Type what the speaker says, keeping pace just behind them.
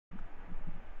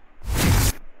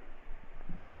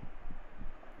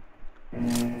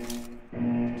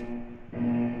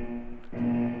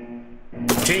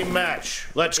match.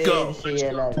 Let's go.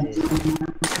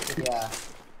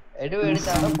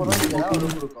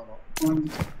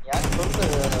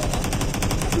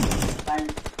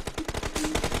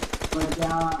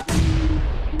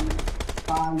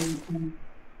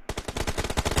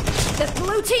 The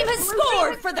blue team has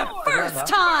scored for the first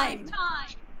time.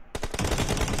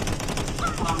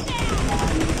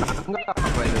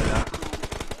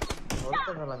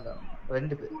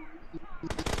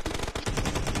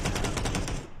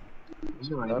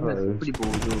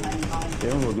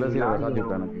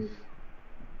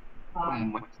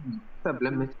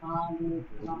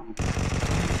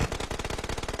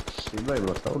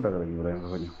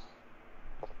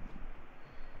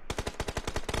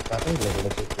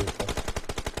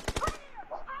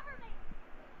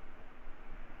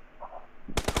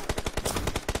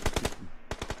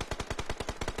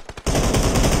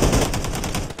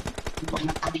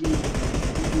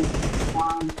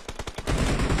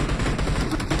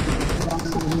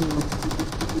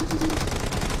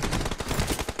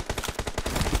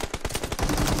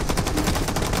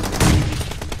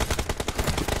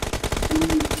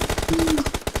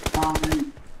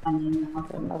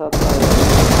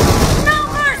 No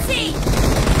mercy!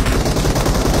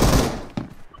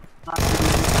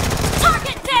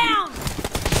 Target down!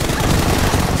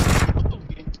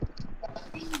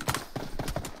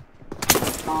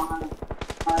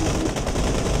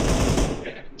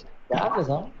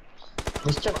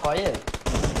 Mr. Fire.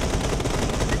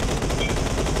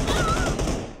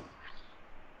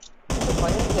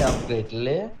 Fire के upgrade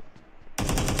ले.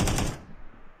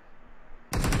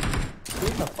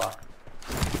 Team up.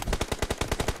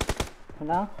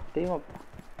 ना team up.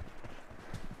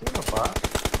 Team up.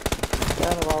 क्या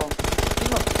लगाओ?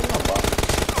 Team up.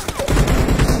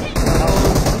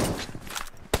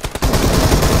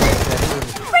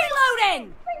 Reloading!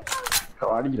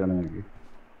 Kavadi जाने लगी.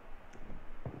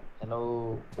 Hello,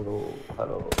 bro.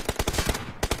 Hello.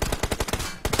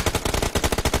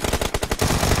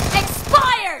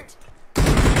 Expired!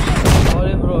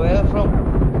 Sorry, bro. Where from?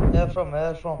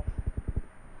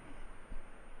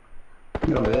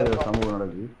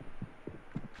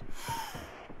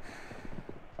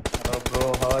 Hello, bro.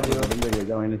 How are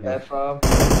you? Where from?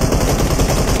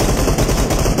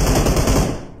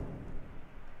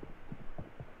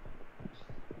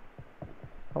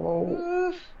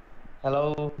 Hello.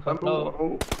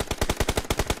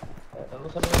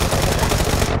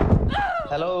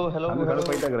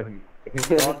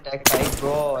 Don't take fight,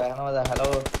 bro. Another hello.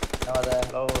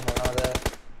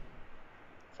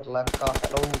 Sri Lanka,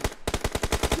 hello.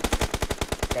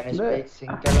 Can you speak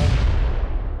single?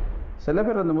 சில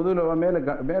பேர் அந்த முதுகுல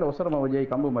மேல ஒசரமா வஜை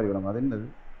கம்பு மாதிரி வரும். அது என்னது?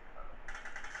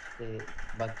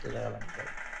 பக்கில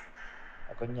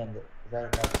கொஞ்சம்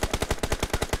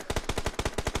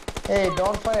Hey,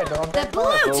 don't fire. The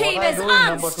blue team is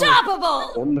unstoppable.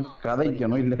 ஒன்னு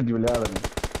கதைக்கணும் இல்லாட்டி விளையாடணும்.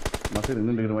 மசர்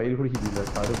நின்னு வயிறு குடிக்குது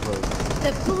கடுப்பு.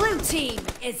 The blue team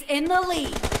is in the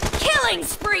lead. Killing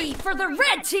spree for the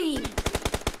red team.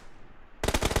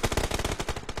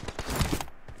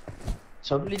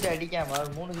 சொல்லிட்டு அடிக்காம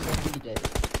 3 கிலோ அடிச்சிட்டாரு.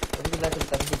 ஒரு கிலோக்கு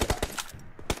தம்பிக்கலாம்.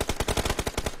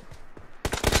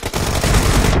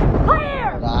 Clear.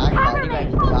 அடி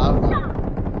வாங்கி சாவுடா.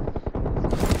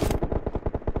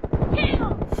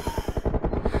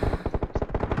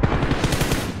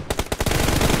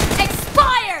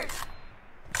 Expired.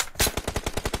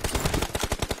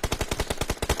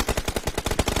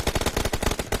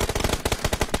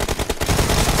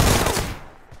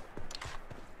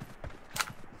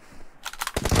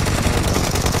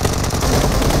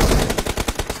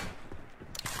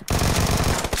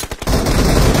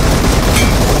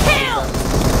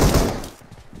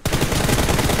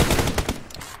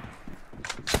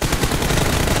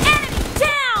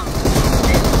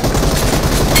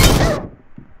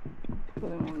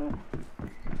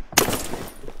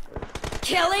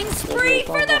 Killing spree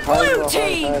for the blue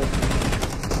team!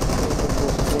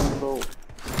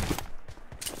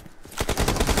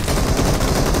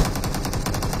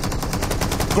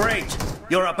 Great!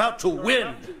 You're about to win!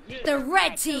 The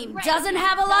red team doesn't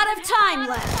have a lot of time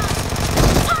left.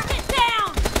 Target down!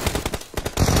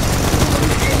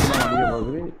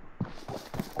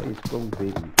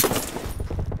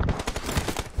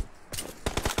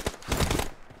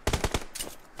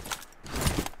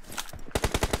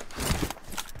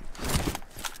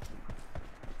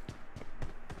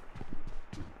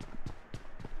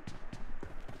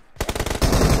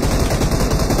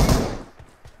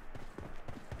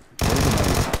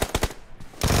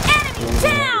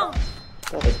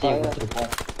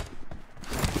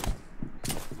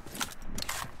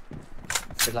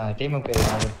 Team up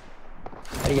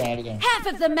kaya அடிங்க. Half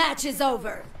of the match is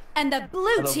over, and the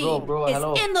blue Hello, team bro, is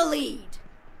hello. in the lead.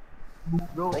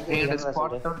 Bro என்னோட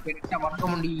spot out பெருசா வர்க்க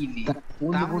முடியல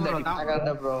பூந்து பூந்து அடி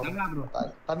அகண்ட bro. தமிழா bro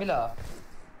தமிழா?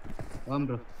 ஆம்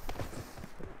ப்ரோ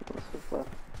சூப்பர்.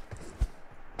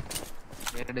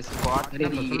 என்னோட ஸ்பாட்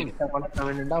பெருசா வர்க்க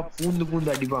வேணும்டா பூந்து பூந்து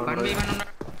அடிப்பாங்க ப்ரோ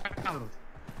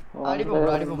அடிப்போம்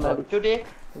ப்ரோ. சுட்டி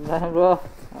ப்ரோ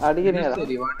அடிக்கிறீங்களா?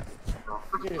 சரி வா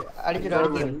அடிச்சிரு.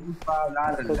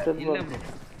 இல்ல ப்ரோ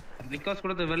ரிக்வெஸ்ட்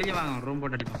கொடுத்து வெளிய வாங்க ரூம்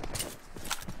போட்டு அடிப்போம்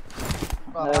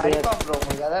அடிப்பான் ப்ரோ.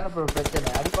 உங்களுக்கு அதான ப்ரோ பிரச்சனை.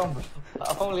 அடிப்பான் ப்ரோ.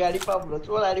 அவங்களுக்கு அடிப்பான் ப்ரோ.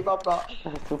 சோல அடிப்பான் ப்ரோ.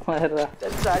 சும்மா இருடா.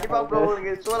 டென்ஸ் அடிப்பான் ப்ரோ.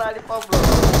 உங்களுக்கு சோல அடிப்பான் bro.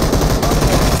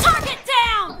 Target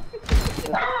down.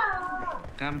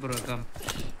 Come bro come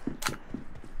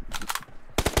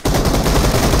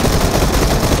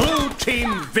Blue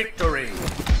team victory.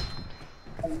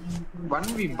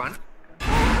 1v1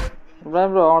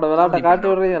 Ibrahim bro அவனோட விளையாட்டை காட்டி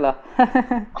விடுறீங்களா?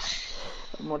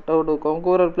 மொட்டை விடு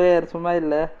கொங்கூரர் பிளேயர் சும்மா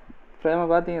இல்லை. பிரேம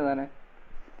பார்த்தீங்க தானே?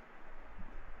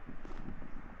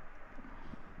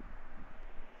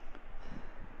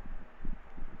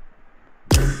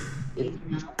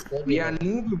 we are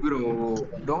noob bro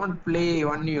don't play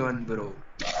 1v1 bro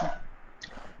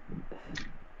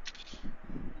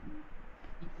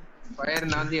fire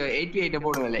நான் 88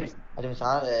 போடுவலே அது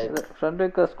சார் ஃப்ரெண்ட்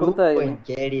ரிக்வெஸ்ட் கொடுத்தா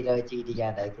கேடில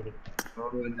வச்சிட்டீங்கடா கிரி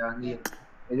ஒரு வந்து அங்க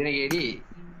எதிரே கேடி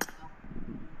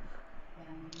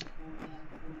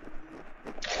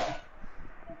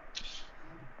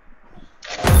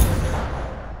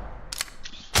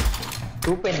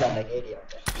டூபென்ல அந்த கேடி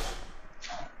அப்ப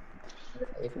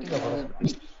எப்படிங்க போற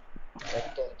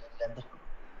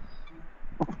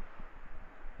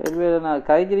நான்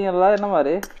கைக்கிறீங்களா என்ன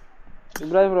மாதிரி?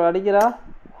 இப்ராஹிம் ப்ரோ அடிக்கிறா?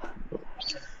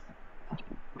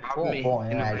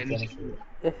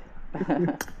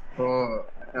 ஓ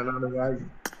என்னோட வாய்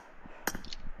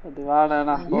அது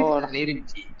வாடா போடா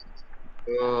நீரிச்சி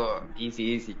ஓ ஈஸி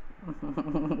ஈஸி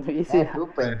ஈஸியா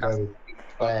டூபென் கேடி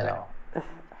போயலாம்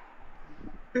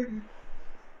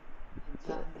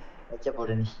வச்ச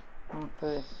போடு நீ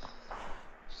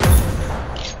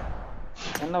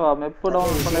என்னவா மெப்பு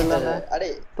டவுன்லோட் பண்ணல? அடே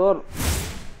தோர்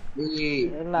நீ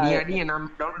அடியே நான்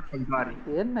டவுன்லோட் பண்றாரு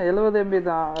என்ன 70 MB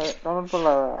தான் டவுன்லோட்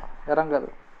பண்ணல இறங்கல்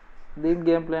தீம்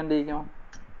கேம் பிளே டிக்கும்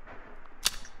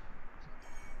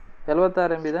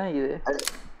 76 MB தான் இது.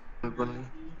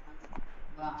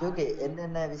 ஓகே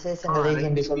என்னென்ன விசேஷங்கள்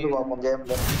இருக்குன்னு சொல்லு பாப்போம்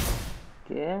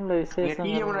கேம்ல விசேஷம்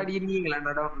நீங்க முன்னாடி இருக்கீங்களா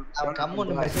அவன்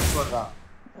கம்முன்னு மெசேஜ் போடுறான்.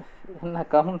 என்ன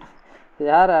கம்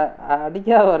யார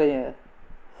அடிக்கா வரீங்க?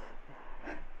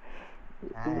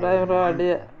 இப்ராஹிம் ப்ரோ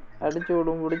அடிச்சு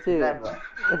விடும் பிடிச்சி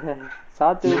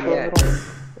சாத்தி விட்டு வந்துடும்.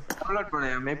 டவுன்லோட் பண்ண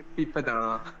மேப்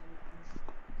இப்பதான்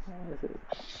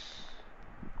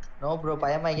நோ ப்ரோ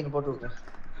பயமாக்கின்னு போட்டு விட்டுறேன்.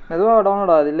 மெதுவாக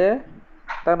டவுன்லோட் ஆகுது இல்லையே?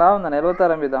 நான் தானே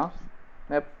 76 MB தான்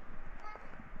மேப்.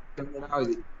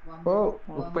 ஓ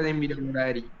 30 MB டவுன்லோட்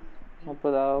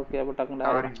 30 ஓகே அப்போ டக்குன்னு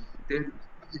 40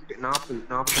 40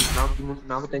 43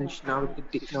 45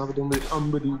 48 49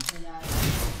 50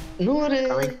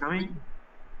 100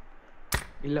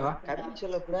 இல்லவா கடைசி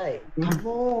சொல்லக்கூடாது. கம்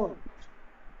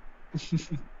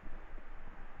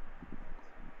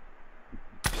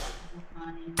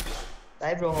ஆன்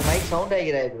ராய் ப்ரோ உங்க mic sound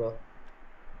ஆகிராய் bro.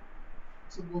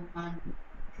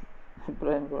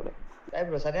 Ibrahim bro Rai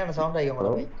bro சரியான சவுண்ட் ஆகி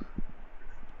உங்க mic.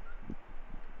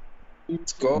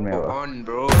 Let's go on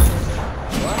bro.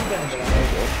 On பண்ணுங்க.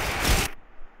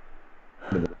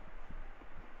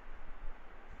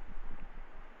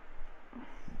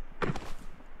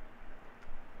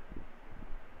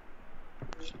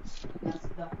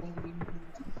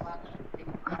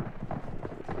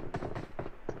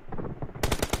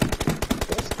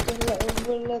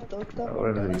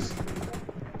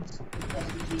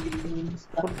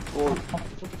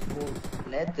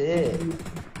 நேத்து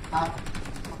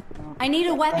I need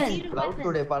a weapon. Love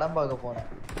today படம் பார்க்க போனேன்.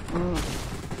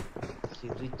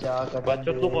 சிரிச்சா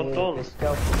கடந்து பெஸ்ட்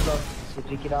ஆஃப்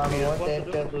சிரிக்கிறானோ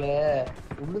தியேட்டர்ல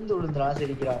உளுந்துறா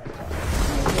சிரிக்கிறான்.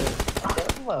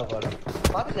 படம்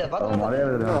பாத்துட்டு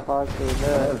மலையாள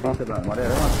டீசர்ட்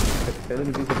மலையாளம்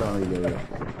தெலுங்கு டீசர்ட் வாங்கிடுங்க.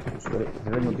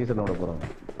 தெலுங்கு டீசர்ட் வாங்க போறோம்.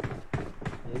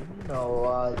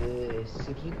 என்னவா அது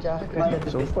சிரிச்சா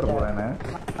கடந்து சூப்பர் போறேனே.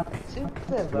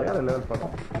 சூப்பர் வேற லெவல்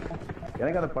படம்.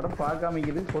 எனக்கு அந்த படம் பார்க்காம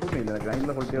இருக்குது பொறுமை இல்லை. எனக்கு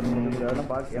லைன்ல சொல்லிட்டே இருந்தது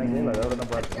அதெல்லாம் பார்க்க எனக்கு இல்லை. அதோட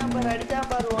தான் பார்த்தேன். அடிச்சா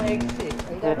பாருவோம் எக்ஸ்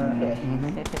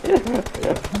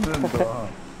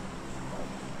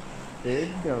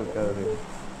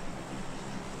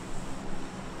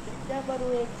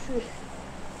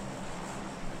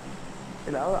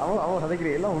இல்ல அவன்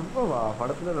சதைக்கிறேன் எல்லாம் உண்மைவா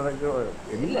படத்துல நடக்க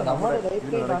இல்ல நம்ம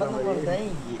லைஃப்ல நடந்து போறதுதான்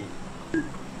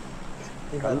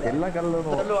எல்லா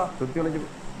கல்லணும் சுத்தி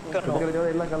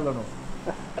வளைச்சு எல்லா கல்லணும்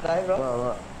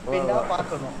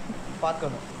பார்க்கணும்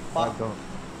பார்க்கணும் பார்க்கணும்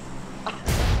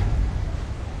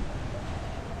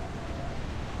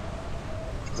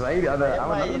ரைட் அத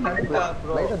அவன்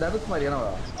லைட்டா தனுஷ் மாதிரி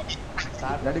என்னவா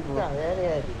நடிப்பு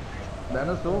வேலையாது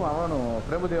தனுஷும் அவனும்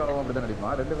பிரபுதேவாவும் அப்படிதான்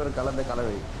நடிப்பான் ரெண்டு பேரும் கலந்த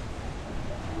கலவை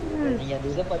நீங்க அந்த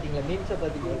இதை பாத்தீங்களா மீம்ஸை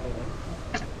பாத்தீங்களா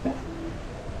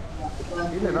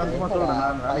இல்ல நான் சும்மா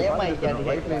சொல்றேன்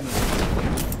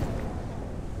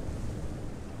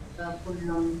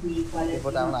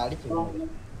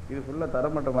இது ஃபுல்லா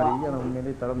தரமட்ட மாதிரி ஆனா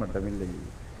உண்மையிலேயே தரமட்டம் இல்லை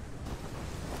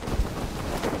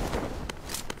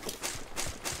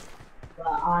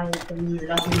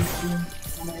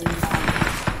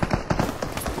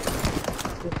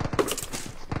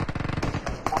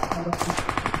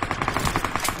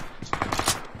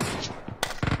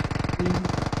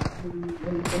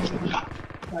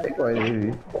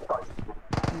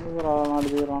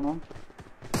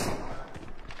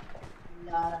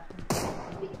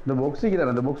இந்த பாக்ஸுக்கு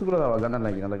தானே இந்த பாக்ஸுக்குள்ள தான் கண்ணன்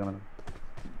லாக்கி நல்ல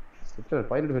கண்ணன்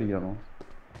பைலட் வரைக்கிறானோ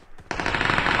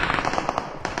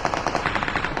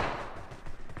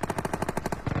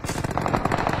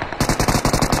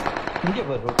இங்கே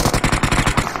பாரு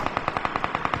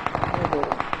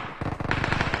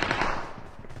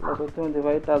கொஞ்சம்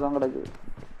வைட்டா தான் கிடக்குது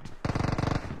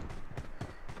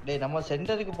டேய் நம்ம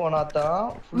சென்டருக்கு போனா தான்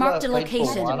ஃபுல்லா ஃபைட்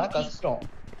போவோம் ஆனா கஷ்டம்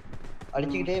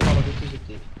அடிச்சிட்டே போணும் சுத்தி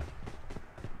சுத்தி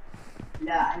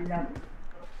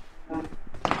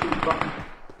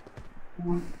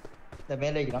இந்த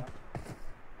மேலே வைக்கிறான்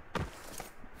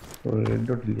ஒரு ரெட்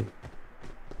டாட் இல்லையே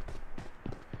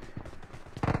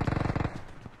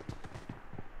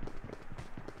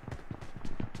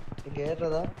இங்க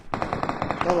ஏறதா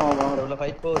உள்ள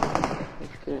ஃபைட்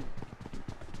போகுது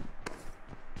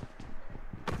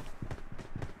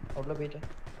உள்ள போயிட்டேன்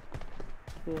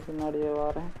பின்னாடியே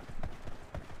வரேன்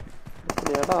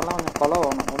இப்படி இடம்லாம் கொஞ்சம்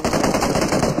கொலவணும்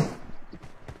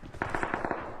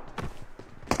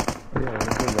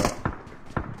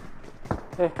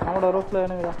நம்மளோட ரூஃப்ல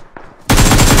என்னங்கடா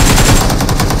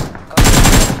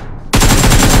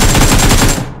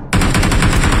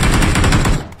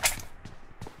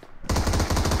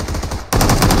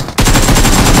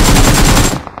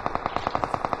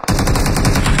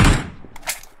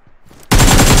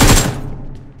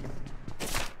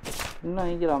இன்னும்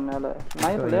ஆகிக்கிறான் மேல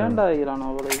நைட் லேண்ட் ஆகிக்கிறான்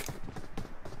அவளை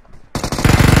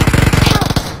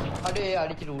அடே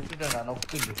அடிச்சிட்டு விட்டுட்டேன் நான்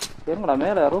நொக்கிட்டு எங்கடா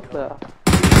மேல ரூஃப்ல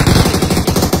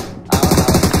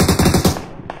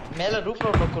மேல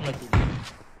ரூஃப்ல நொக்கு நொக்கி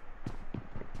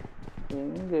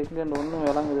எங்க ஒன்றும்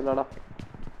விளங்குது இல்லடா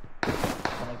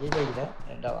எனக்கு கீழே இல்லை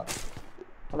ரெண்டாவா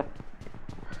அட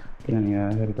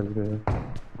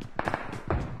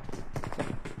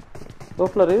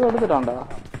ரூஃப்ல ரிவ்யூ எடுத்துட்டான்டா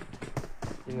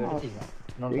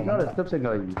என்னோட ஸ்டெப்ஸ் எங்க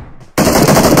ஆகி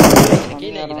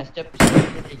கீழே ஸ்டெப்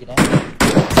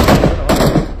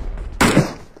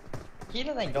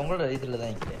கீழே தான் உங்களோட இதுல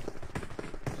தான் இருக்கிறேன்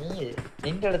நீங்க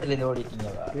எந்த இடத்துல இருந்து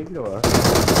ஓடிட்டீங்கவா எங்கவா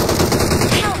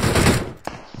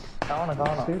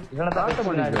கவனம் இவனை தாக்க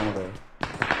முடியாது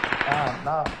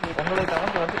நான் உங்களை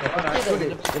கவனம் வந்து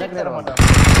எனக்கு தர மாட்டேன்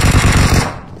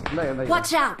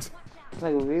Watch out!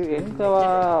 எங்க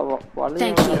வழி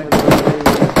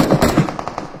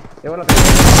எவ்வளோ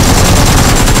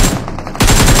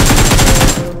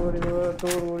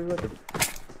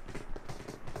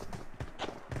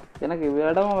எனக்கு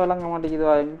இடமும் விளங்க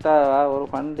மாட்டேங்குதுவா என்கிட்ட ஒரு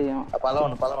பண்டியம்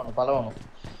பலவனும்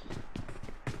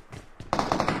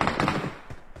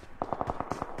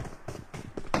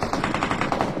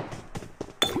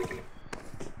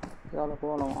இதால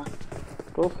போகலாமா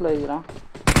ரூஃப்ல இருக்கிறான்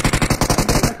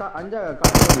அஞ்சா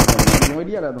காட்டு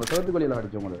வெடியால அந்த சோத்து கொலியில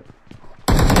அடிச்சவங்க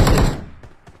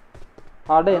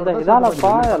அடே இந்த இதால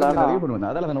பாயலடா நிறைய பண்ணுவேன்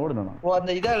அதால நான் ஓடணும் ஓ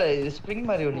அந்த இதால ஸ்ப்ரிங்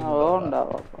மாதிரி ஓடி ஓண்டா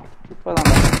பாப்பா இப்பதான்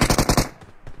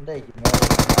இந்த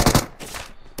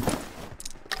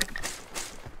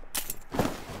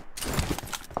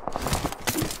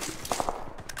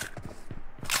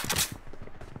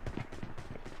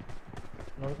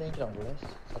நோட் தேங்க்றாங்க போல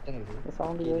சத்தம் கேக்குது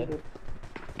சவுண்ட் கேக்குது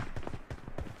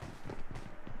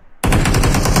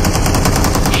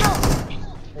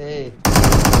ஏய்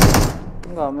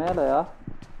இங்க மேலயா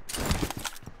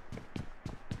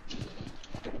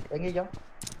எங்கயா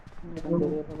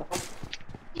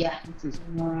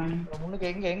முன்னுக்கு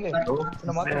எங்க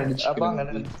அப்பாங்க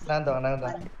நான்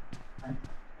தான்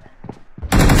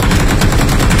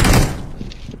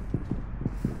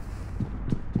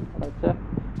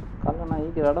கல்ல நான்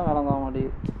ஈக்கிற இடம் விளங்க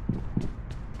மாட்டேங்குது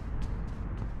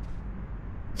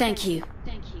Thank you.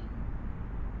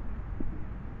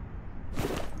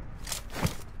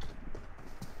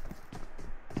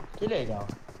 இல்லையா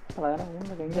அதான்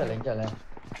என்ன இங்கல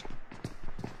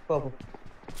போ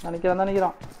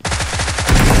நினைக்கிறான்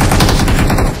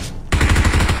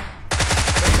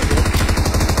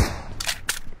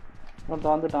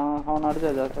வந்துட்டான் அவன்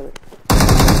அடிச்சாச்சா சரி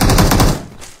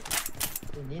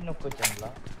நீ நோக்கச்சங்களா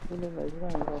இல்ல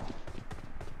இதுதான்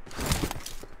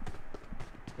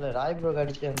இல்ல ராய் ப்ரோ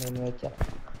அடிச்சு நீ வெச்சா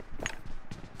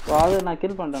அது நான்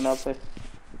கில் பண்ணிட்டேன்டா அப்ப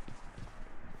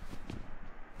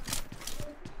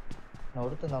நான்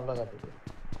ஒருத்த நல்லா காட்டுது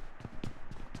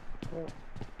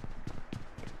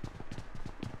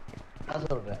நான்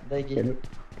சொல்றேன் தைக்கி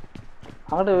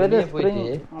அங்கட வெளிய ஸ்ப்ரிங்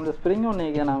அந்த ஸ்ப்ரிங் ஒன்னு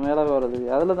இங்க நான் மேல வரது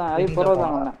அதுல தான் ஐ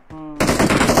போறதான் பண்ணேன்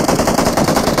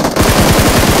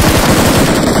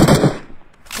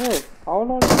ஏய்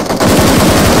அவளோட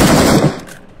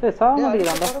ஏய்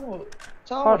சாவடிக்குறான்டா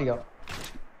சாவடியா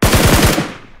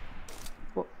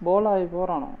போல் ஆகி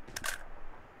போறானோ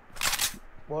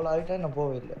போல் ஆகிட்டா நான்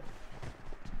போவே இல்லை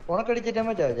உனக்கு அடிச்ச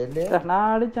டேமேஜ் ஆகுது இல்லையா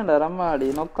நான் அடிச்சேன்டா ரம்மா அடி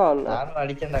நொக்கா இல்ல நானும்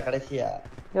அடிச்சேன்டா கடைசியா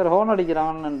யார் ஹோன்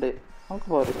அடிக்கிறான்னு நோக்கு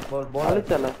பாரு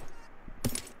அடிச்சல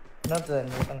இன்னொருத்த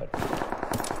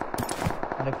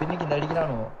எனக்கு பின்னிக்கு இந்த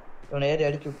அடிக்கிறானோ இவனை ஏறி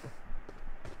அடிச்சு விட்டு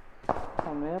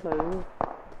மேல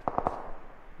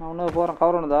நான் ஒன்று போறேன்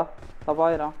கவர் ஒண்ணுதா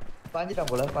தப்பாயிரம்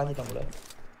பாஞ்சிட்டான் போல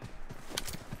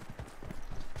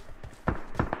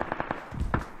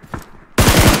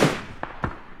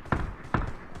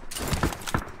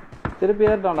திருப்பி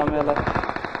ஏறிட்டான்டா மேல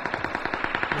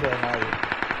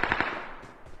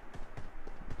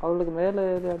அவளுக்கு மேல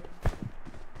ஏறியாட்டு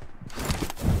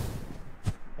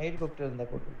ஹெலிகாப்டர் இருந்தா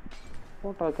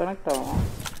போட்டா கனெக்ட் ஆகும்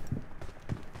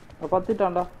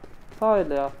பத்திட்டான்டா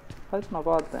இல்லையா அதுக்கு நான்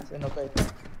பார்த்தேன்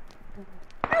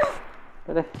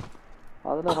சரி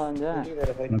அதுல சாஞ்சேன்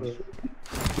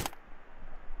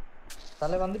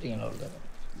தலை வந்துட்டீங்களா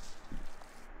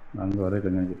அங்க வர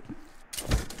கொஞ்சம்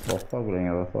ரஃபா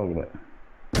கூட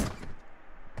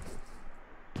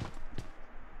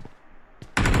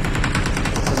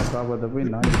சாப்பிட போய்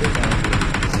நான்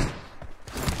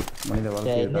மனித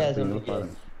வாழ்க்கை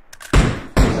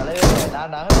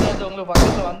நான் நகர்ந்து உங்க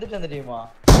பக்கத்துல வந்துட்டேன் தெரியுமா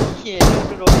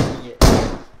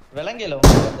விலங்கையில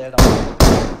அந்த இடம்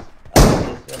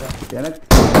எனக்கு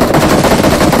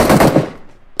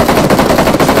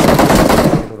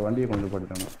ஒரு வண்டியை கொண்டு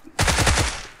போட்டுட்டாங்க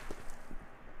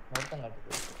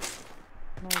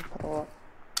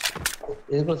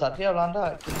இதுக்குள்ள சத்தியா விளாண்டா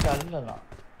கிட்ட அள்ளலாம்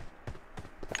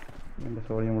இந்த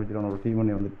சோழியை முடிச்சிடணும் ஒரு டீம்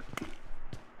பண்ணி வந்துட்டு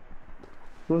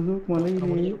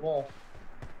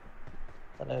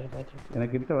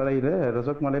எனக்கு கிட்ட வரையில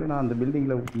ரசோக் மலையில நான் அந்த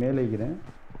பில்டிங்ல மேலே இருக்கிறேன்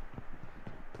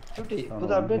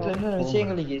புது அப்டேட்ல என்ன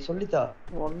விஷயங்கள் சொல்லித்தா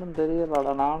ஒன்றும்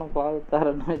தெரியலடா நானும்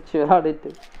பார்த்தாரன்னு வச்சு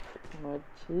விளையாடிட்டு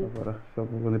வச்சு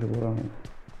ஷாப்புக்கு வந்துட்டு போகிறாங்க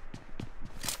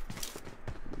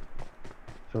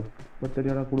ஷாப்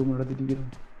தெரியாடா குடும்பம் நடத்திட்டு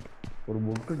ஒரு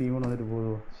பொட்டு டீமன் வந்துட்டு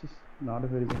போதும் 4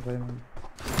 பேருக்கு பயமா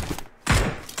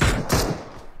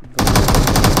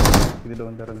இதில்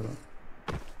வந்து இறங்குறோம்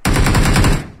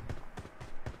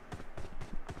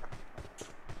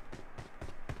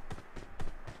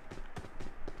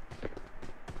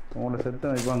உங்களை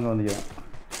செத்த இப்போ அங்கே வந்துக்கலாம்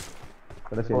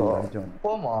கடைசி அடிச்சோம்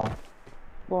போமா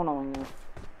போனோம் அவங்க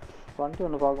வண்டி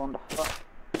ஒன்று பார்க்கணும்டா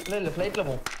இல்லை ஃப்ளைட்டில்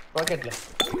போவோம் ராக்கெட்டில்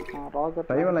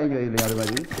ராக்கெட் டைம் ஆகிக்கிறது இல்லையா அது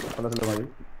மாதிரி பல மாதிரி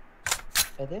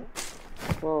அது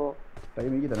ஓ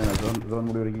டைமிங்கு தானே நான் ஜோன்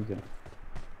முடி வரைக்கும்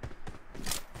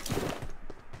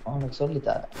அவனுக்கு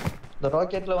சொல்லித்தார் இந்த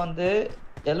ராக்கெட்ல வந்து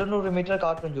 700 மீட்டர்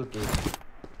காட்டும் ஜூட்டி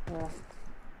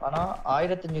ஆனா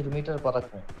 1500 மீட்டர்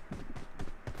பறக்கும்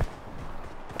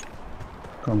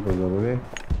கம்ப்யூட்டர்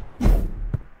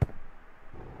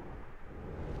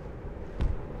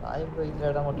இப்போ இந்த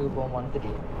இடம் மட்டும் போமான்னு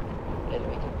தெரியும்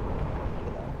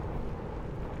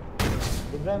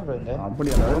இப்ராஹிம் ப்ரோ இங்க அப்படி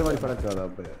அந்த மாதிரி பறக்காது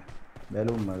அப்ப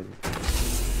பலூன் மாதிரி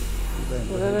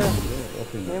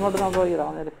நீ மட்டும் தான்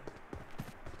போகிறான்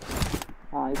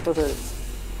இப்போ சரி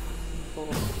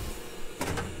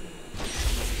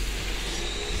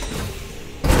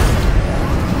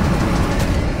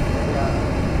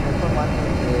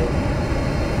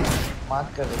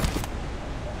மார்க்கர்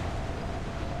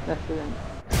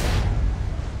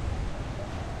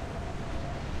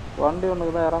வண்டி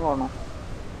ஒன்றுக்கு தான் இறங்கணும்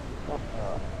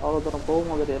அவ்வளோ தூரம்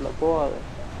போகும் தெரியல போகாது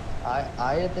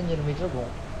 1500 மீட்டர்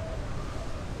போகும்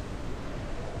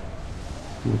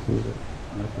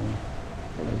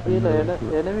கீழே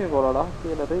எனிமி போலடா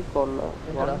கீழே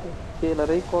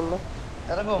ரீகால்ல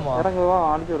இறங்குவா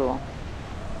அடிச்சு விடுவான்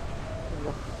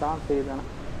சான்ஸ் செய்யுதானே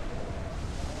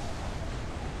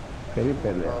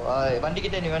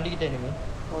வண்டிக்கிட்ட எனிமி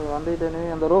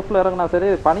அந்த ரூஃப்ல இறங்குனா சரி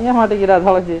பணிய மாட்டேங்கிறா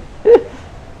தொலைச்சி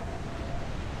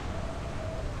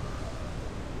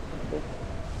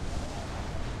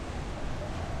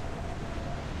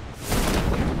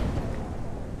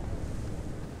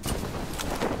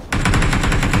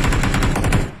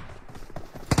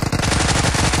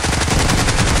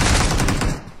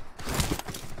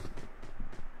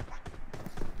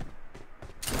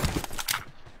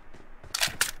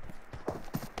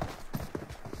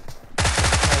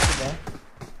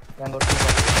நான் கொட்டு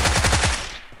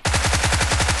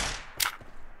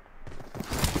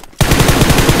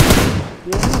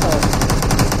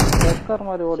டக்கர்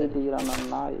மாதிரி ஓடிட்டு இருக்கிறான்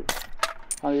நான் நாய்.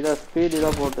 அது இதை ஸ்பீட்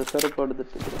இதாக போட்டு செருப்பு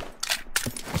எடுத்துட்டு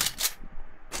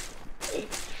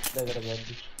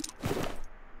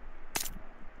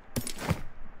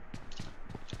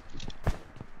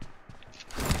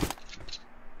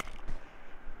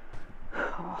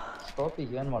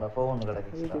ஸ்டாப்பிக்கு வேணுமாடா ஃபோன்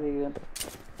கிடக்கு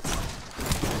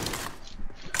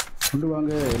கொண்டு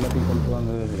வாங்க எல்லாத்தையும் கொண்டு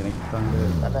வாங்க எனக்கு தாங்க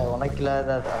அதான் உனக்கு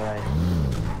இல்லாத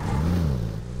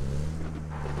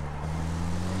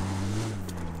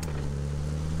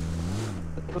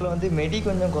இதுக்குள்ள வந்து மெடி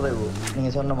கொஞ்சம் குறைவு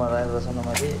நீங்க சொன்ன மாதிரி சொன்ன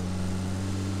மாதிரி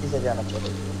சரியான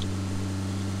குறைவு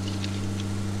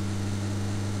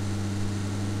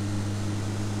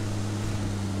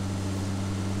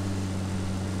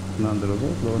நான் அந்த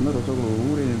ரோட்டில் வந்து ரொசக்குள்ள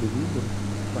ஊரே நின்றுச்சு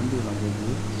வண்டி எல்லாம்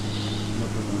போகுது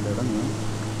அந்த இடம்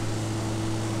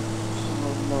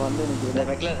வந்து இந்த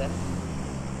மெக்லர்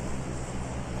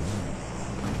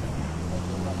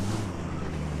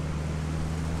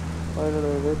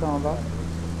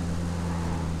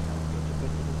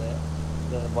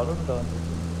பலூன் வந்து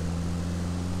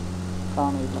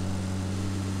காணும்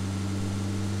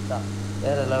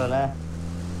வேற லெவல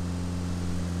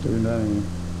சரிண்டா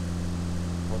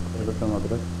எடுத்த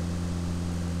மாதிரி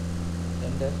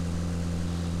ரெண்டு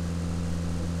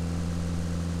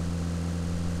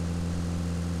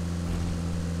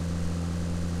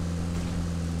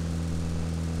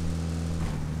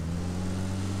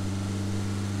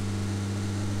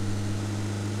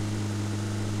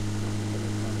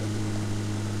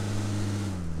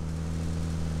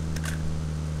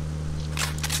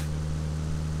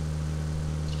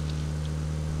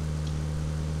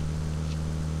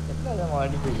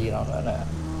அடிச்சு வச்சுக்கிறாங்க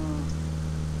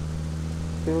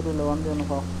பியூரில் வந்து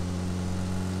எனக்கா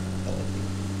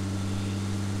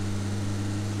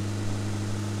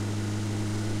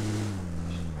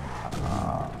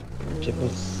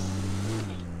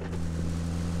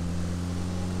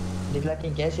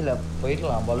இல்லாட்டியும் கேஸில்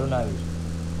போயிடலாம் பலூனாவி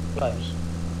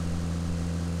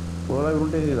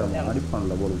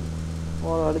அடிப்பான்ல போலும்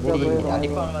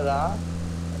அடிப்பானதான்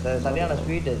சரியான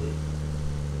ஸ்வீட் அது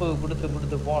கொடுத்து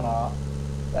கொடுத்து போனா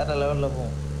வேற லெவல்ல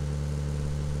போகும்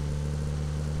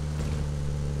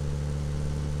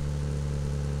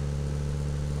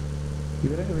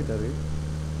இவரே போயிட்டாரு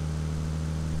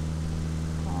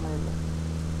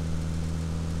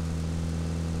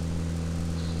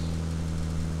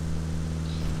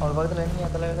அவள் பக்கத்துல என்ன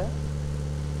தலைவர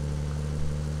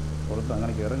ஒருத்தர்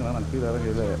அங்கே இறங்கலாம் நான் கீழே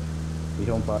இறங்க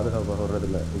மிகவும் பாதுகாப்பாக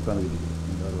வர்றதில்ல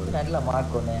உட்காந்துக்கிட்டு நல்ல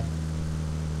மார்க் ஒண்ணு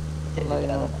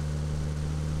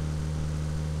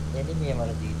எனிமையை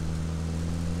மறைச்சிக்கிட்டு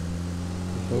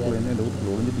என்ன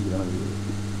டவுட்டில் ஒழிஞ்சிட்டு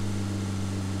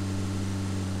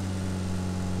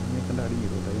கண்டு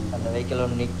அடிங்கிடும் அந்த வெஹிக்கிள்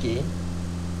ஒன்று நிற்கி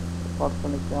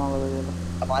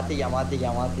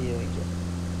மாத்திக்க வைக்க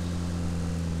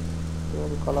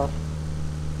ஒரு கலர்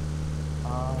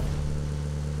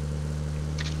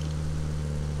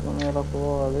மேலே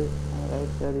போகாது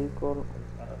ரைட் சைடு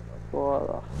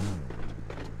போகாதா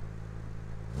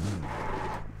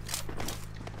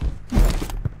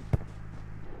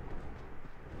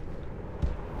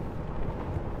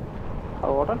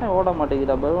உடனே ஓட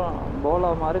மாட்டேங்குதா போலா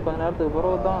மாதிரி கொஞ்ச நேரத்துக்கு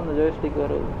பிறகு தான் அந்த ஜோய்ஸ்டிக்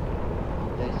வருது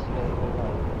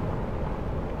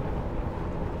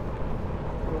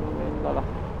இல்லடா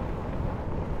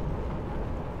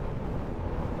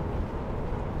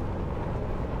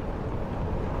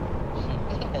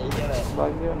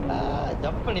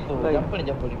ஜம்ப் பண்ணி போ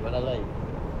நல்லா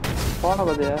போன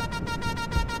பாத்தியா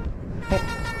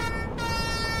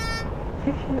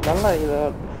நல்லா இது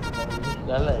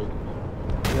நல்லா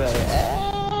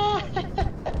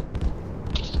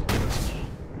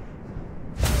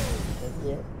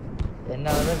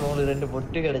என்னாலதான் உங்களுக்கு 2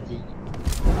 பொட்டு கிடைச்சி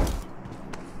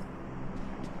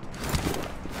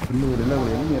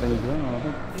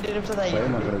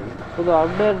புது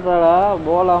அப்டேட்டா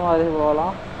போலா மாதிரி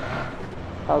போகலாம்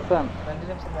ஹசன் 2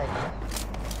 நிமிஷம் தான்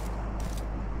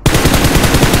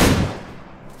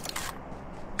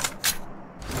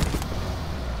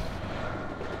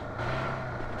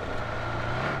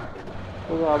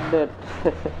புது அப்டேட்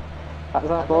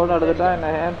அதான் ஃபோன் எடுத்துட்டா என்ன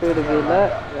ஹேண்ட் ஃபீடுக்கு இல்லை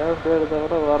ஹேண்ட் ஃபீடு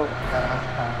தவிர வரும்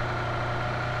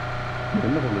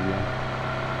என்ன சொல்லுங்க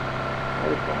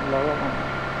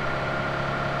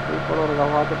இப்போ ஒரு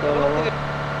பார்த்துட்டு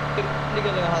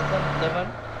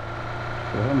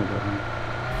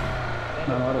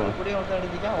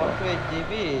அடிச்சிக்கா 128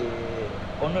 GB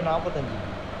 145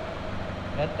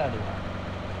 நெட் அடிக்கலாம்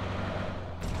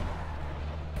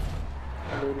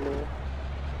இல்லை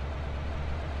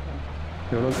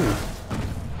எவ்வளோக்கு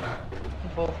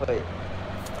 45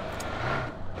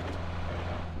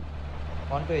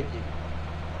 120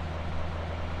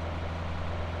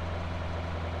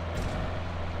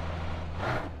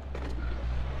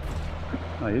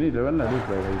 இது 11 அது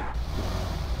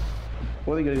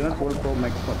இப்போதைக்கு எடுக்கலாம் 12 Pro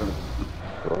Max மட்டும்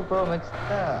 12 Pro Max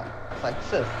தான்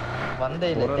சக்ஸஸ்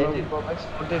வந்தே இல்லை 13 Pro Max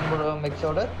 14 Pro Max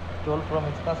ஓட 12 Pro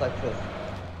Max தான் சக்ஸஸ்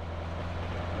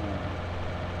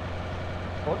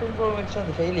 14 Pro Max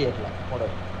வந்து ஃபெயிலியர்ல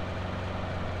மாடல்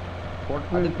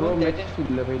 14 Pro Max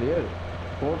இல்ல ஃபெயிலியர்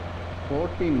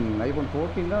 14 iPhone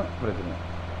 14 தான் பிரச்சனை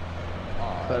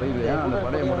சரி இல்லையா அந்த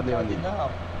பழைய மாடலே வந்து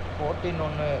 14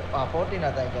 ஒன்று 14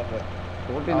 அதான் கேட்பேன்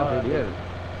 14 ஃபெயிலியர்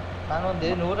நான் வந்து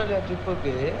நூறலியா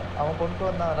ட்ரிப்புக்கு அவன் கொண்டு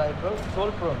வந்தான் ப்ரோ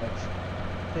 12 Pro Max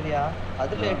சரியா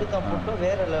அதில் எடுத்த ஃபோட்டோ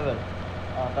வேற லெவல்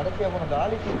கடைசியாக போன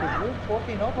காலி ட்ரிப்புக்கு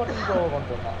 14 Pro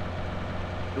கொண்டு வந்தான்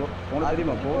உனக்கு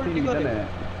தெரியுமா 14 தானே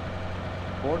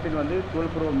 14 வந்து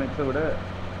 12 Pro Max-ஐ விட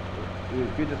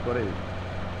ஃபீச்சர்ஸ் குறையுது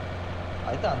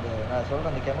அதுதான் அந்த நான்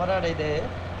சொல்கிறேன் அந்த கேமராட இது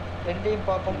ரெண்டையும்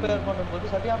கம்பேர்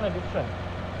பண்ணும்போது சரியான டிஃப்ரெண்ட்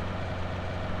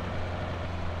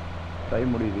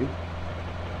டைம் முடியுது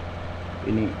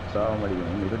இனி சாவம்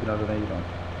அடிக்கணும் 24 தான் இருக்கிறோம்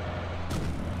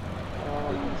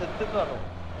செத்துட்டு வரும்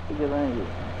இங்கே தான் இது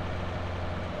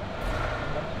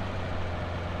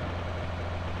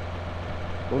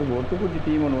ஒரு ஒட்டுக்குச்சி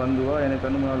டீம் ஒன்று வந்துவா எனக்கு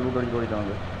கண்ணு முன்னாள் லூட் அடிக்க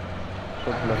ஓடிட்டாங்க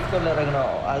சொல்ல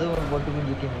இறங்கணும் அது ஒரு பொட்டு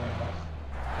குஞ்சு டீம்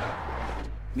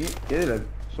நீ எதில்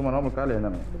சும்மா நார்மல் காலையில்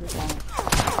இருந்தானே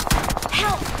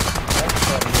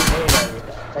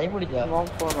கை முடிச்சா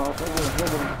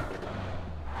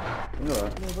எங்கே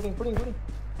புடி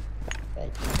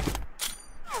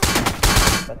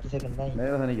 10 செகண்ட் தான்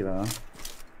நேராக தான் நிற்கிறான்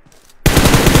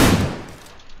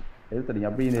எழுத்தடிங்க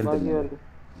அப்படியே எழுத்தடிங்க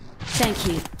Thank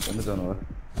you. வந்துட்டானுவா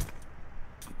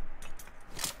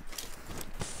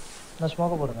நான்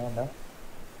ஸ்மோக்க போடுங்க வேண்டா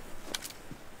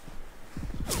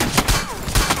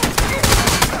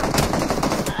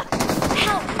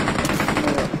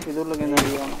இது உள்ளுக்கு என்ன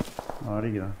அடிக்கிறான்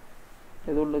அடிக்கிறான்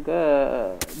இது உள்ளுக்க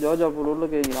ஜோஜா பூல்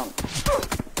உள்ளுக்கு அடிக்கிறான்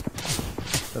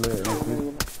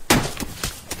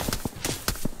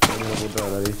போட்டு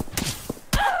வராது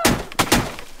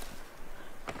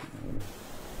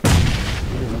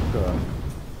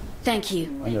Thank you.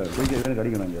 அங்கே எனக்கு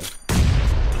அடிக்கணும் அங்கே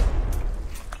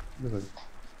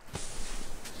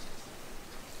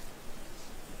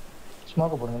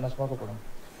ஸ்மோக்க போடுங்க என்ன ஸ்மோக்க போடுங்க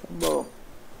சம்பவம்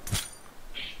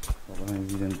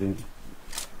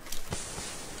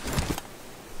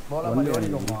போல மாதிரி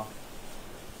ஓடிக்கோமா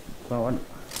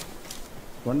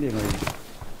வண்டி எங்க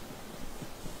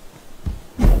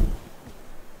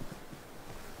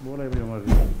போல எப்படி மாதிரி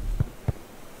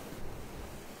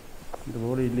இந்த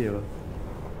போல இல்லையோ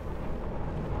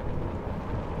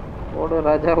ஓடு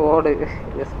ராஜா ஓடு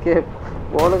எஸ்கேப்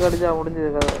போல கடிச்சா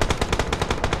முடிஞ்சது கதை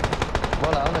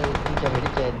போல அவனை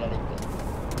வெடிச்சா நினைக்கிறேன்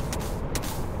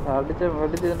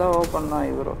வெடிச்சுட்டா ஓப்பன் தான்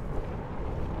இவரோ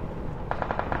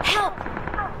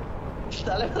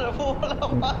தலைவரை போல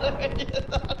மாற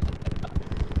வேண்டியதான்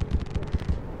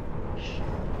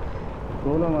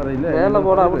போல மாதிரி இல்லை வேலை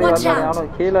போட அப்படி வந்தானே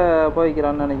அவனும் கீழே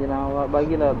போய்க்கிறான்னு நினைக்கிறேன்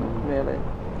பகில வேலை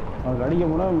அவனுக்கு அடிக்க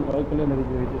போனால் பைக்கில்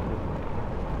நெருக்கி வச்சு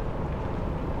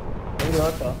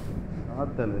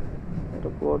ஆத்தல்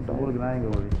போட்டோம் உங்களுக்கு நான்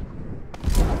எங்கே ஓடி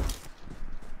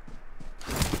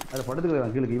அதை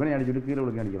படுத்துக்கிறான் கீழே இவனே அடிச்சுட்டு கீழே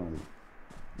உள்ள அடிக்கிறான்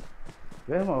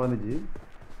வேகமாக வந்துச்சு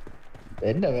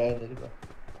என்ன வேலை இருக்கா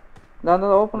நான்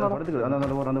அந்த ஓப்பன் படுத்துக்கிறேன்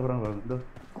அந்த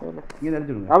இங்கே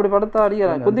அடிச்சுடுங்க அப்படி படுத்தா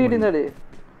அடிக்கிறான் குத்திக்கிட்டு இருந்தாடி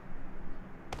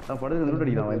நான் படுத்து லூட்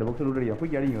அடிக்கிறான் இந்த பாக்ஸ் லூட் அடிக்கிறான்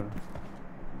போய் அடிங்க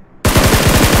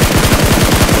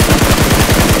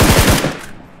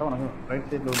ரைட்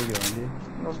சைடில் ஓடிக்கிறான்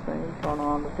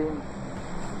காணும் அந்த டீம்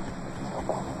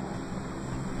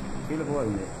கீழே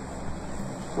போகாதீங்க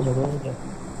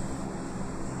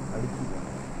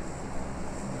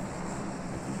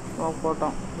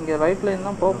போட்டான் இங்கே ரைட்ல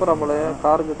இருந்தால் போகிறா போல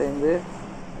காருக்கிட்ட இருந்து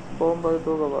போகும்போது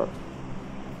தூக்கப்பார்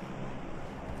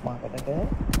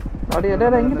அடி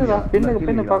இடையில எங்கிட்டுடா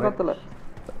பின்னு பக்கத்தில்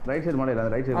ரைட் சைடு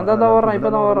மாடல ரைட் சைடு அந்த தான் வர்றான்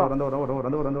இப்போ தான் வர்றான்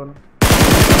வந்து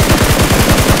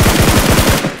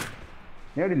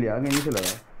நேடு இல்லையா அங்கே வீசல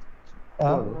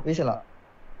வீசலாம்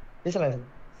வீசி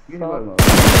பாருங்க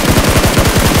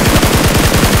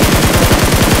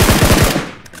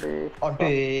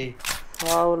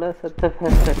சாவுல செத்த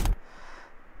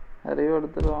அறிவு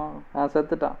எடுத்துருவான்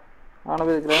செத்துட்டான் ஆனா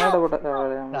போய் கிரனேட போட்ட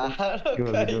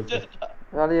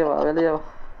வெளியே வா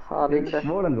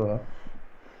போலங்க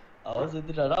அவன்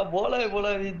செத்துட்டாடா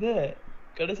போல இது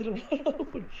கடைசியில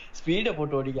ஸ்பீடை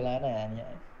போட்டு ஓடிக்கலாம்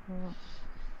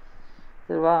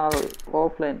சரி வா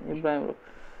ஆஃப்லைன் இப்ராஹிம்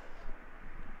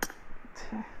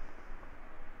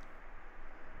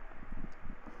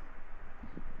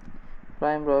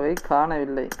பிரைம் ப்ரோவை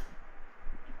காணவில்லை.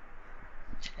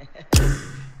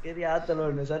 இது ஆத்தல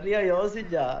ஒண்ணு சரியா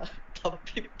யோசிச்சா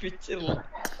தப்பி பிச்சிரலாம்.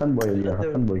 ஹசன் பாய் இல்லையா?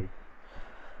 ஹசன் பாய்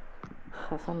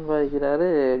ஹசன் பாய்க்கிறாரு.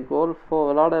 கோல்ஃப்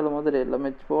விளையாடலும் மாதிரி இல்லை,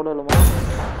 மெச் போடலுமா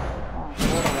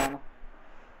போடலாம்.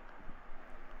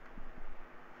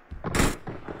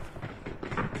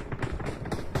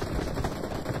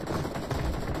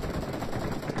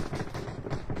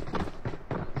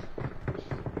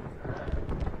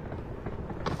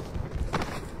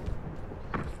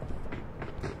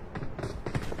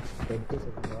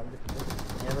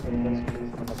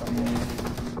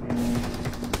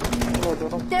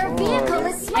 Their vehicle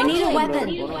is smoking. I need a weapon.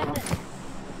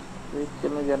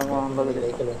 வீட்டில் ஜனமா வந்தது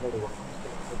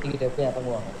ஒட்டிக்கிட்டு எப்போ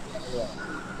இறங்குவாங்க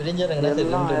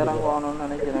எல்லாம் இறங்குவானுன்னு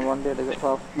நினைக்கிறேன். வண்டி எடுக்க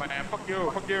Fuck you.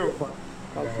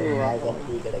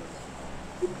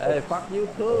 Hey, fuck you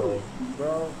too,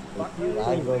 bro. Fuck you.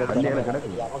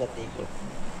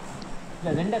 இல்ல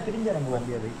ரெண்டா பிரிஞ்சு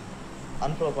இறங்குவாங்க. அது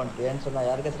அன்ஃப்ளோ பண்ணிட்டு ஏன்னு சொன்னா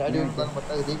யாருக்கா ஸ்டாடி இருந்தாலும்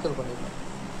பார்த்தா அது ரீகால் பண்ணிடலாம்.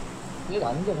 இல்ல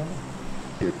அங்க வேணும்.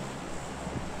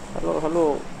 Hello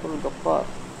full Gaffar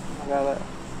மகாத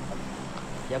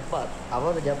Jabbar.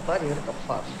 அவர் ஜப்பார், இவர்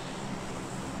Gaffar.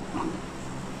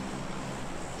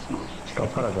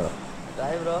 கப்பரா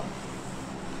Hi bro.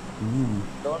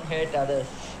 Don't hate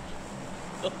others.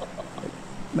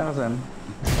 என்ன ஹசன்,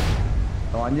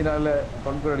 அவன் 5 நாள்ல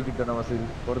கொண்டு அடிச்சுட்டான். வசதி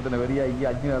ஒருத்தனை வெறியா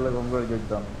 5 நாள்ல கொண்டு அடிச்சு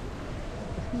வச்சுட்டான்.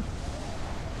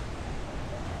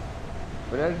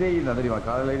 விளையாட்டே தான் தெரியுமா?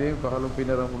 காலையிலேயும் பகலும்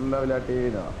பின்னரும் ஃபுல்லா விளையாட்டே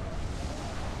தான்.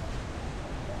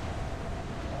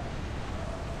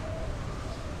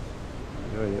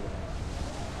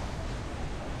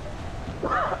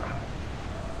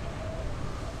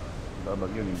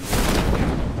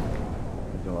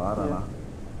 கொஞ்சம் வாரானா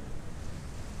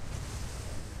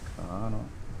காணும்.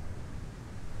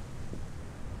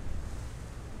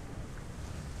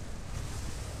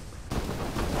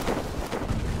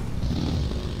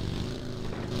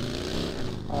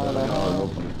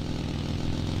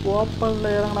 ஓப்பன்ல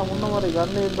இறங்கினா முன்ன மாதிரி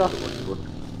கண்ணு இருந்தா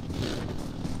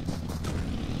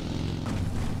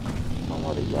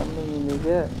மாதிரி கண்ணு நீங்க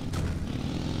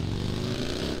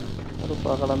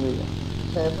ஒருப்பா கிளம்பிங்க.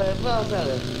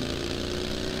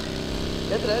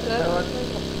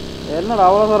 என்னடா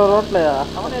அவ்வளோ தூரம் ரோட்லையா?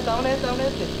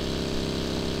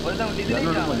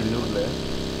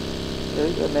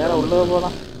 நேரம் உள்ள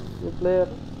போலாம்.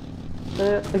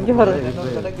 இங்க பாரு.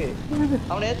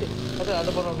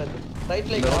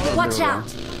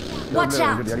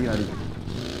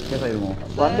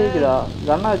 வண்டிக்குதா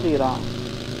கண்ணா வச்சுக்கிறான்.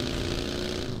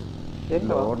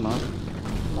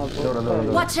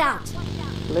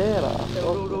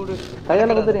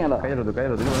 கையால குத்துறீங்களா?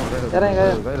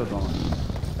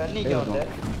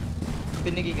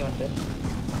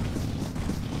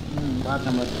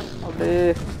 அப்படியே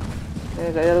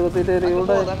கையால குத்திட்டு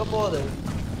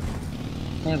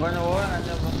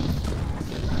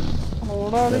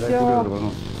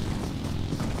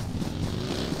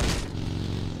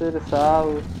சரி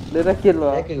சாவு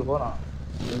டிரக்கில்வா போறான்.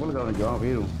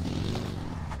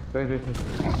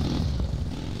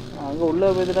 அங்க உள்ள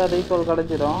போயிட்டா ரீகால்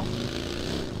கிடைச்சிடும்.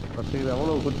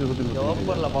 அவ்வளோ குத்தி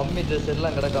ஓப்பன்ல மம்மி ட்ரெஸ்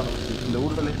எல்லாம் கிடக்கணும். இந்த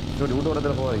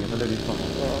வீட்டோட போவாங்க. நல்ல ரீச்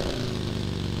பண்ணுவோம்.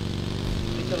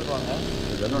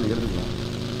 எடுத்துக்கலாம்.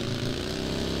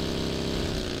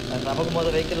 நமக்கு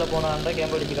முதல் வெஹிக்கிள்ல போனாண்டா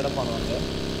கேம்ப் அடிச்சு கிடப்பானுவாங்க.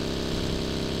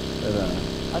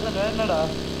 அதான் என்னடா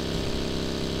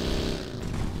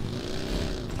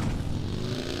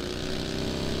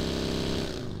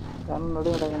நடு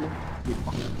கிடக்கணும்.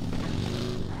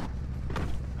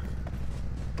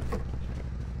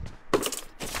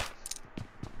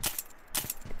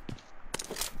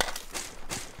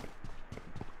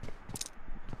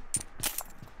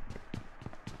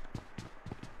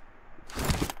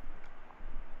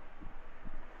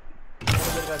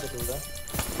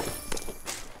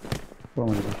 போக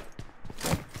மாட்டேன்.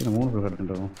 3 பேர்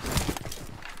கட்டுன்றோம்.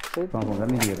 பாப்போம்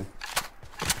கண்ணிக்கிறேன்.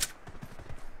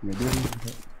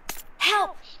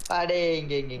 அடே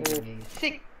இங்க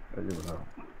சிக்.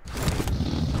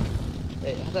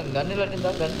 அதான் கன் இல்லாட்டி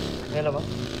இருந்தா கன் மேலவா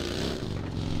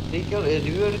ரீகால்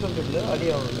ரிவ்யூ எடுக்கல. அடி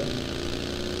ஆகணும்ல.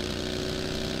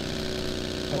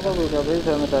 அப்படியே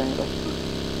சேர்ந்துட்டாங்க.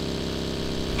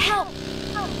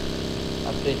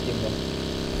 அப்டேட் டீம்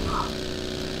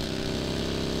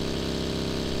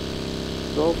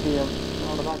சோபியம்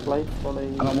அவ்வளோதான் ஃப்ளைட் போல.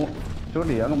 அங்கே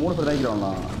சோட்டி அங்கே 3 பேர்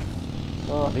நினைக்கிறோம்ண்ணா.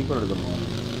 ரீகால் எடுக்கணும்.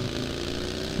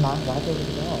 நான் காட்டு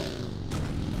எடுத்துட்டோம்.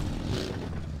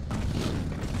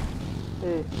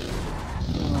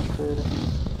 சரி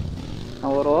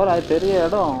ஒரு ஓரம் அது பெரிய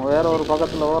இடம். வேற ஒரு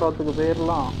பக்கத்தில் ஓரத்துக்கு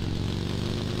போயிடலாம்.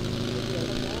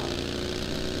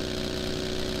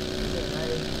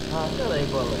 அங்கதான்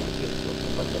இப்போ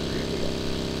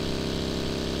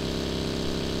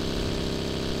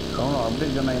அவனும்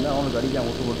அப்டேட் சொன்னாங்கன்னா அவனுக்கு அடிக்காம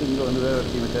விட்டு போட்டு இங்கே வந்து வேறு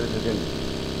டீம் வச்சு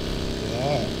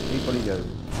ஏன் நீ பண்ணிக்காது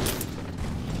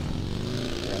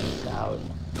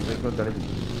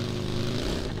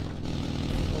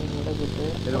கிடைச்சிச்சு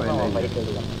பைக்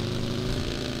எடுக்கலாம்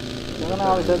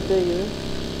அவன் செத்து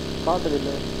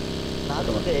பார்த்ததில்லை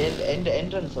நான் வந்து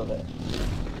என்ட்ரன்ஸோட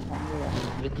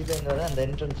பிரிட்ஜில் அந்த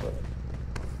என்ட்ரன்ஸோட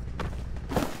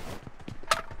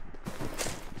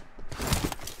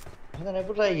அங்கே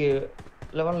எப்படா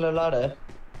 11 விளாட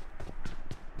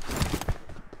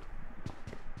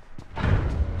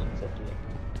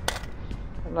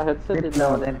ஹெட்செட் இல்லை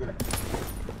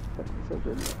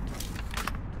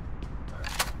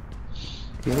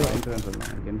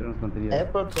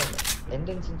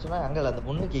என்ட்ரன்ஸ் சொன்னா அங்கே அந்த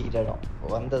முன்னுக்கு இடம்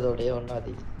வந்ததோடய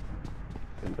ஒன்றாதி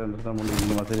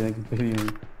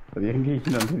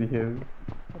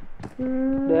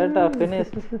டேட்டா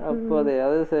ஃபினிஷ் அப்போதே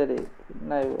அது சரி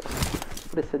என்ன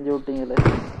இப்படி செஞ்சு விட்டீங்களே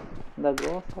இந்த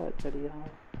கோசா அடிக்கிறாங்க.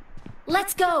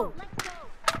 Let's go.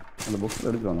 அந்த பாக்ஸ்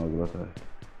எடுக்கறானோ கோசா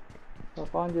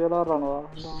பாஞ்சு விளையாடுறானுவா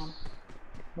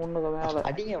முன்னுக்கு மேலே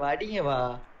அடிங்க வா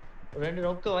ரெண்டு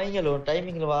நோக்க வாங்கல ஒரு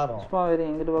டைமிங்ல வாரோம் சும்மா வேறு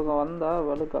எங்கிட்டு பக்கம் வந்தா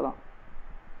வெளுக்கலாம்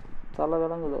தலை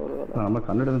விளங்குது ஒரு வேலை நம்ம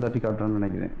கண்ணெடுத்து தட்டி காட்டுறான்னு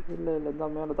நினைக்கிறேன். இல்லை இந்த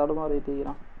மேலே தடுமாறிட்டு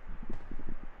இருக்கிறான்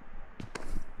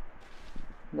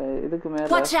இந்த இதுக்கு மேலே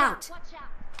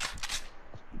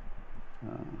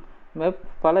மேப்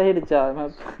பழகிடுச்சா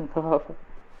மேப்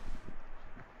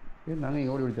நாங்கள்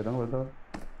இங்கே ஓடி பிடிச்சிடறோம்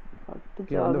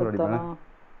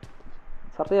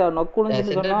சரியா நொக்குன்னு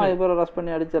சொன்னா இப்போ ரஷ்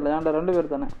பண்ணி அடிச்சிடல ஏன்டா 2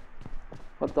 பேர் தானே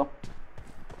மொத்தம்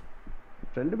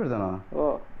 2 பேர் தானா? ஓ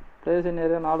பிளேஸ்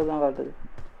ஏரியா 4 தான் காட்டுது.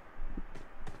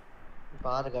 இப்போ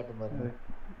 6 காட்டும் பாருங்க.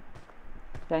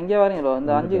 எங்கே வரீங்களோ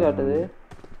இந்த 5 காட்டுது.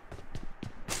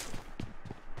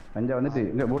 5 வந்துட்டு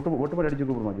இங்கே ஒட்டு போட்டு அடிச்சு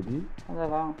கூப்பிடுமா ஜி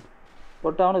அதான்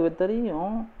ஒட்டு அவனுக்கு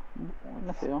தெரியும்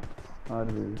என்ன செய்யும்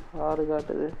 6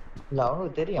 காட்டுது. இல்லை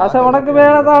அவனுக்கு தெரியும் அச உனக்கு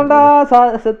மேலே தான்டா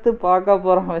செத்து பார்க்க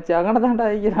போகிறான் வச்சு அங்கே தான்டா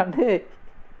வைக்கிறான்டே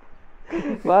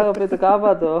வாங்க போய்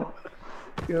காப்பாத்தோ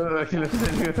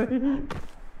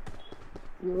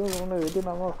ஒன்று விட்டு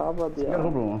நம்ம காப்பாத்தியா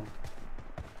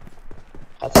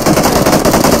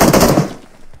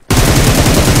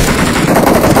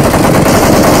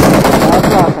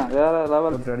வேற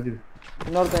லெவல்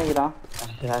இன்னொருத்தன் வைக்கிறான்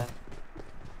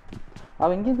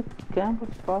அவன் இங்கே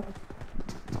கேம்பஸ் பார்த்து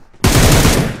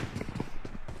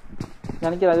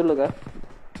நினைக்கிறேன் அது உள்ளுக்க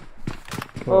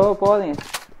ஓ போதீங்க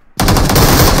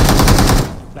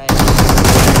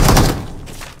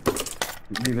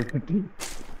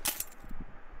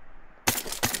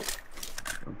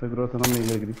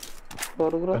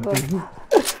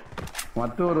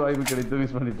மற்றொரு வாய்ப்பு கிடைத்து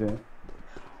மிஸ் பண்ணிட்டேன்.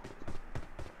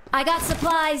 I got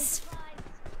supplies.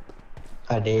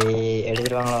 அடே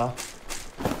எடுத்துருவாங்களா?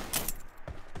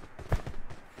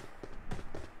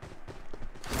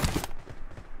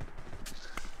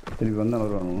 திருப்பி வந்தா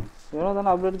வருவாங்க. இவனோ தானே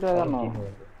அப்டேட் பண்ணணும்.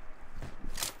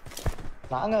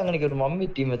 நாங்க அங்கனைக்கு ஒரு மம்மி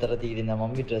டீம் தரத்திக்கிட்டு இந்த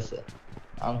மம்மி ட்ரெஸ்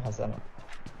ஆன் ஹசன்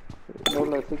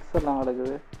உள்ள 6 எல்லாம்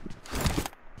நடக்குது.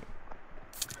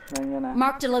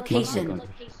 Marked a location.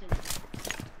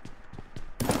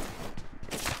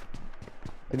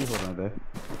 திருப்பி போறானே.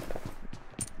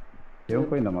 எவன்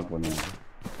போய் இந்த மார்க் பண்ணு.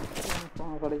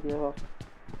 கடைக்கோ.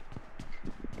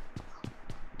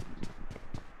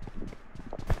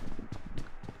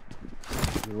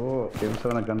 ஐயோ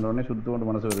எம்சவனை கண்டோடனே சுத்து கொண்டு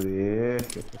மனசு வருது.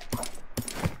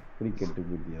 கிரிக்கெட்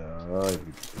புத்தியா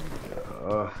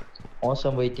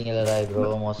மோசம் போயிட்டீங்களா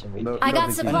ப்ரோ மோசம் போயிட்டீங்க. I got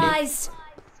supplies.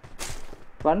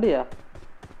 வண்டியா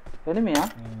எனிமியா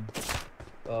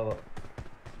ஓ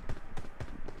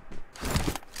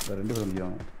ரெண்டு பேரும்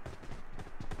முடியும்.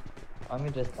 மம்மி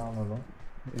ட்ரெஸ் தான் ஒன்றும்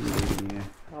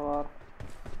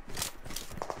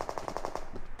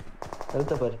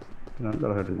எழுத்த பாரு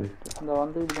நல்லா கட்டுது. இந்த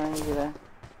வந்து வாங்கிக்கிறேன்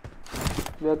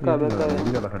பெக்கா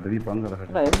இங்க கட்டுது பங்க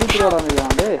கட்டுது. நான் MP3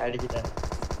 வாங்குறானே அடிச்சிட்டேன்.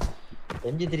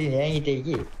 MG3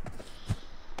 ஏங்கிட்டேக்கி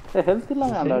ஹெல்த் இல்ல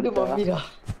நான் ரெண்டு மம்மிடா.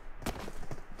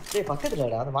 டேய்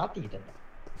பக்கத்துலடா அத மாத்திக்கிட்டேன்.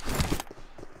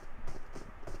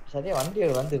 சரியா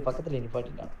வண்டியோட வந்து பக்கத்துல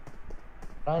நிப்பாட்டிட்டான்.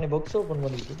 நான் பாக்ஸ் ஓபன்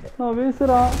பண்ணிட்டேன். நான்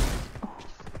வீசுறான்.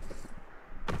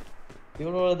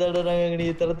 இவனோட தடறாங்க நீ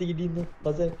தரத்திக்கிட்டீங்க.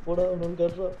 பச போடா உனக்கு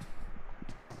கட்றா.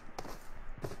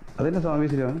 அது என்ன சாமி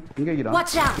வீசுறான்? இங்க வைக்கிறான்.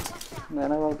 Watch out.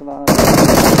 நான் பார்க்கலாம்.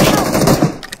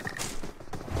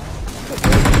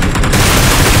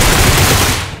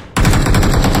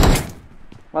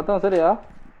 மொத்தம் சரியா?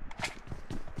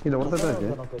 இல்ல ஒருத்தர்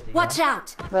இருக்கு. Watch out.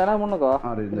 வேணா முன்னக்கோ.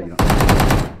 ரெண்டு வைக்கிறான்.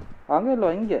 அங்க இல்ல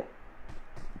இங்க.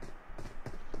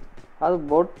 அது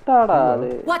பொட்டாடா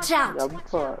அது. Watch out.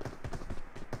 அப்பா.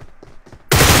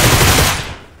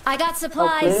 I got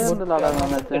supplies.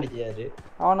 அடிச்சாரு.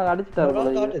 அவனை அடிச்சிட்டாரு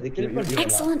போல. காட்டுது கில் பண்ணிடலாம்.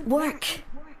 Excellent work.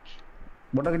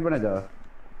 பொட்டா kit பண்ணாச்சா?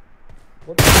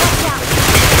 Watch out.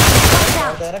 Watch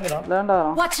out. இறங்குறான். லேண்டா.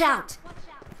 Watch out.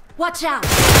 Watch out.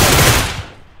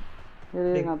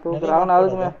 ஏய் நான் தூக்குறேன். அவன்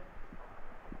அதுக்கு மேல.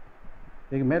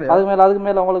 இதுக்கு மேல. அதுக்கு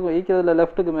மேல உங்களுக்கு ஈக்கிறதுல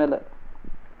லெஃப்ட்டுக்கு மேல.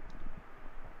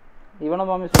 இவன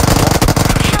மாமி சொல்றா.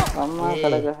 அம்மா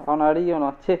கடக. அவனை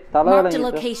அடிக்கணும். ச்சே தலை Marked a வளைங்க.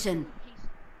 location.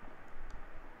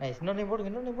 நைஸ். இன்னொன்னு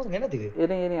போடுங்க என்னதுக்கு?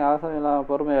 இனி ஆசம் எல்லாம்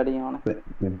பொறுமை அடிங்க அவனை.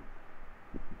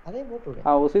 அதே போட்டு விடு.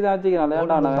 உசிதான் வச்சுக்கிறான்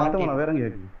லேண்டா மாட்டவன வேற எங்க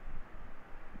இருக்கு?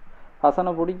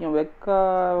 ஹசனை பிடிக்கும் வெக்கா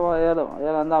ஏலம்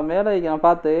அந்த மேலே வைக்கிறான்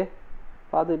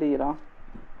பார்த்துக்கிட்டு இருக்கிறான்.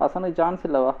 ஹசனுக்கு சான்ஸ்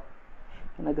இல்லைவா?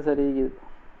 எனக்கு சரி இருக்குது.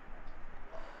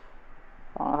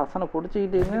 அவன் ஹசனை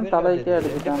பிடிச்சிக்கிட்டு தலைக்கே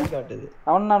அடிச்சுட்டான்.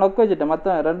 அவன் நான் நொக்க வச்சுட்டேன். மற்ற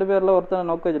 2 பேர்ல ஒருத்தனை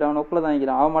நொக்க வச்சுட்டேன். அவன் நொக்கில் தான்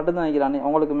வைக்கிறான். அவன் மட்டும் தான் வைக்கிறான்.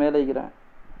 உங்களுக்கு மேலே வைக்கிறான்.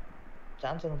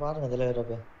 சான்ஸ் பாருங்க இதுல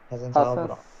வரப்ப. ஹசன்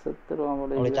செத்துருவான்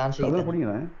போல. உங்களுக்கு சான்ஸ் இல்ல.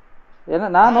 புடிங்க. ஏன்னா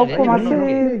நான் நொக்க மட்டும்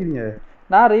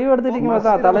நான் ரிவ்யூ எடுத்துட்டீங்க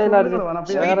பார்த்தா தலையில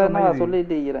அடிச்சு வேற என்ன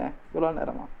சொல்லிட்டு இருக்கிறேன் இவ்வளவு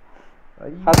நேரமா.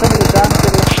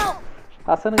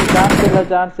 ஹசனுக்கு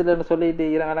சான்ஸ் இல்லைன்னு சொல்லிட்டு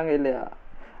இருக்கிறேன். விளங்க இல்லையா?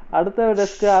 அடுத்த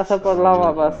டெஸ்க்கு ஆசைப்படலாமா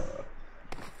பாஸ்?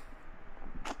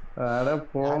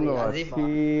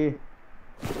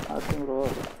 ப்ரோ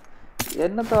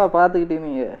என்னத்தா பாத்துக்கிட்டீங்க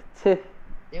நீங்க? சே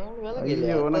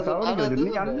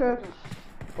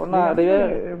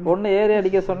ஒன்னு ஏறி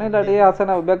அடிக்க சொன்னேன். இல்லாட்டி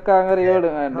ஹசனை பெக்காங்க ரிவோர்டு.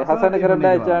 ஹசனுக்கு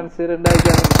 2 சான்ஸ்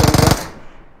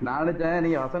நான்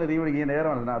நீங்க ஹசனை ரிவ்யூ எடுக்க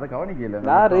நேரம் நான் அதை கவனிக்கல.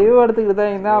 நான் ரிவ்யூ எடுத்துக்கிட்டு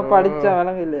தான் இருந்தா அப்ப அடிச்சேன்.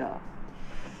 விளங்க இல்லையா?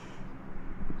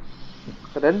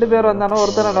 2 பேர் வந்தானோ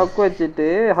ஒருத்தனை நொக்க வச்சுட்டு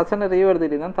ஹசனை ரிவ்யூ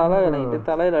எடுத்துக்கிட்டு இருந்தான். தலை விளங்கிட்டு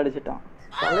தலையில அடிச்சுட்டான்.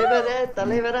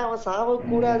 தலைவரே அவன் சாவ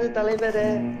கூடாது தலைவரே.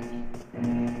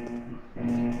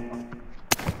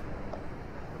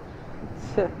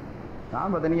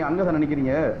 நான் பார்த்தா நீங்க அங்கதான்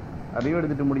நினைக்கிறீங்க. ரிவ்யூ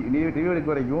எடுத்துட்டு ரிவ்யூ எடுக்க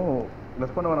வரைக்கும்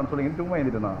லெஸ் பண்ண வேணாம்னு சொல்லி சும்மா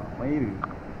எழுதிட்டேன். மயிறு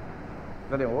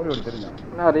ஓடி தெரியும்.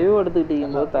 நான் ரிவ்யூ எடுத்துக்கிட்டீங்க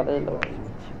போது தலையில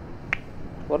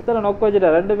ஒருத்தனை நொக்க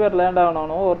வச்சுட்டேன். 2 பேர் லேண்ட்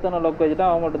ஆகணும். ஒருத்தனை நொக்க வச்சுட்டா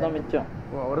அவன் மட்டும் தான் மிச்சம்.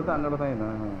 ஒருத்தன் அங்கட தான் இல்லை.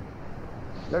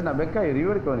 நான் பெக்கா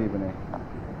ரிவ்யூ எடுக்க வந்து இப்பனே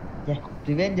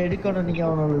ரிவெஞ்ச் எடுக்கணும் நீங்க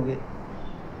அவனுக்கு.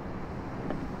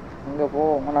 அங்க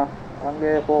போங்கண்ணா.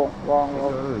 அங்கே போ வாங்க.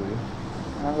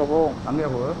 அங்க போ. அங்கே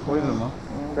போயிடணுமா?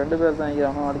 2 பேர் தான்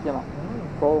நிற்கிறானோ அடிக்கலாம்.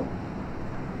 போவோம்.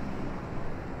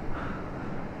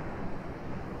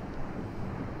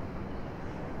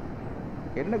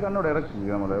 என்ன கண்ணோட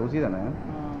இறக்கு நம்மளோட ஊசி தானே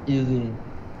இது.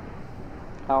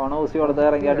 அவனும் ஊசியோட தான்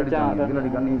இறங்கி அடிச்சான்.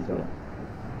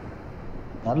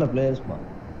 நல்ல பிளேயர்ஸ்மா.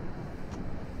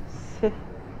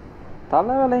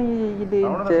 தலை விளங்கிக்கிட்டு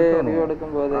ரிவ்யூ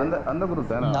எடுக்கும் போது அந்த குரூப்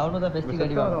தானே அவனு தான் பெஸ்ட்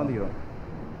அடிவாங்க. வந்துக்கிறோம்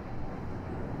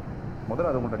முதல்ல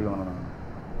அதை மட்டும் அடிவாங்க. நான்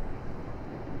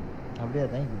அப்படியே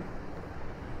தான்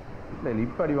இல்லை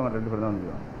இப்போ அடிவாங்க. 2 பேர் தான்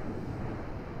வந்துக்கிறோம்.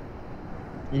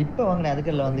 இப்போ வாங்கினேன்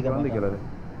அதுக்கெல்லாம் வந்துக்கிறாரு.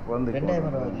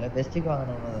 2 பெஸ்ட்டுக்கு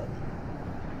வாங்கினோம்.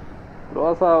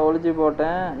 ரோசா ஒளிச்சு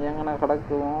போட்டேன். எங்கன்னா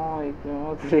கிடக்குவோம் வைக்கும்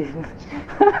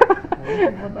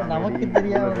நமக்கு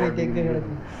தெரியாம எங்க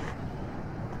கிடக்கு.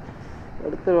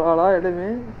 எடுத்துருவாளா எடுமே.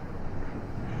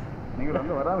 நீங்கள்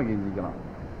வந்து வராம கெஞ்சிக்கலாம்.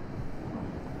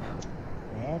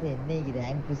 வேற என்ன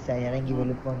ரேங்க் புஷ் இறங்கி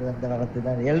வெளிக்கொண்டு வந்த வளர்த்து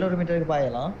தான் 700 மீட்டருக்கு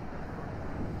பாயலாம்.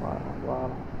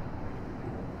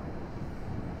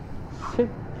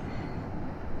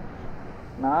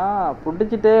 நான்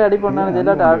புடிச்சிட்டே அடி பண்ணான்னு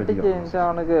சொல்லாட்ட அடிச்சு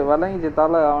அவனுக்கு வழங்கிச்சு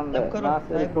தலை. அவன் நான்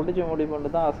சரி புடிச்சு முடி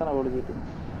பண்ணிட்டு தான் ஹசனை பிடிச்சிட்டு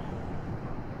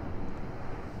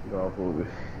போகுது.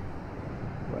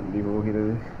 வண்டி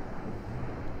போகிறது.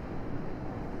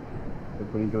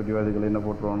 எப்படி ஜோதிவாதிகள் என்ன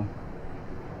போட்டுருவானு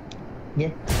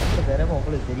திறமை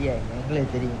உங்களுக்கு தெரியாது. எங்களே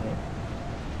தெரியுங்க.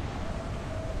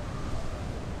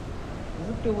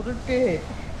 உருட்டு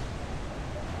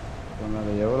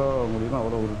எவ்வளோ முடியுமோ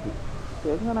அவ்வளோ உருட்டு.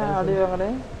 எங்கண்ணா அடி வாங்கனே?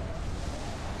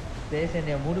 ஸ்டேஷன்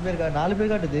 3 பேர் 4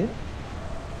 பேர் காட்டுது.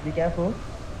 Be careful.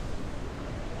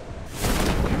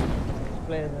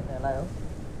 பிளேயர் தான் எல்லாரும்.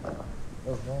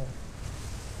 ஓகே.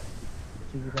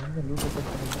 சீக்கிரம் லூட்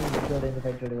பண்ணி இதோட இந்த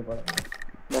ஃபைட் எடுக்க போறோம்.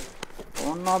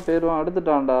 ஒண்ணா பேரும்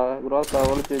எடுத்துட்டான்டா. க்ராஸா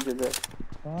ஒளிச்சு வச்சது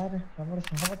பாரு. நம்ம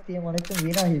சாமர்த்தியம் அனைத்தும்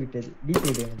வீணாகி விட்டது.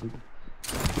 டிபேட் எனக்கு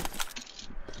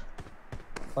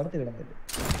படுத்து கிடந்தது.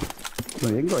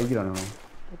 எங்க வைக்கிறானோ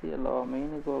தெரியல.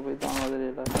 மெயினுக்கு போய் தான் மாதிரி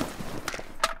இல்லை.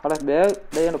 அட பேக்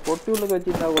டே என்ன பொட்டி உள்ளுக்கு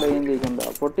வச்சுருந்தா கூட ஏந்திக்கண்டா.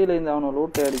 பொட்டியில் இருந்து அவனை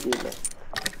லூட்டை அடிக்க இல்லை.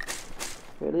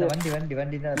 வெளியே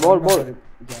வண்டி போல் போல்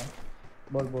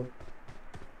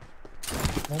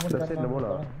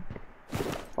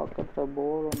பக்கத்துல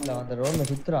போல் அந்த ரோட்ல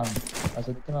சுத்துறான்.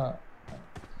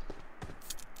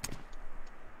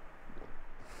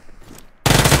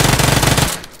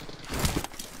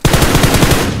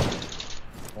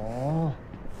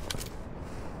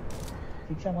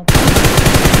 sama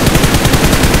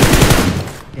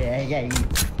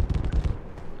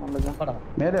நல்லது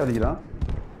மேலே வலிக்கிறான்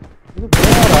இது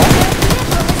பிளேயரா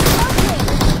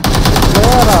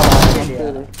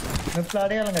மெப்ல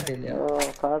அடையாளம் கட்டில்லையா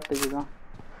காட்டுக்குதான்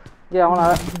ஏ அவன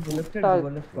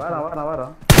வாரா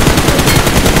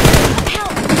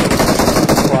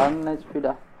 1 HP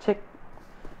டா செக்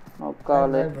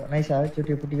நோக்காலே நைஸா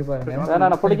சுட்டி புட்டிக்க பாருங்க வேணா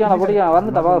நான் பிடிக்காம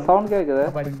வந்துட்டா பா சவுண்ட் கேக்குது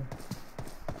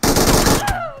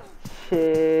ஷே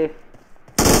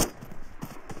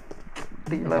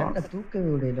என்ன தூக்கவே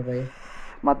விடல பை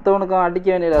மத்தவனுக்கும் அடிக்க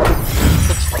வேண்டியதா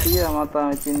ஐயா மாத்தா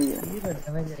வச்சிருந்தீங்க ஹீரோ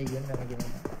டேமேஜ் ஆயின்னு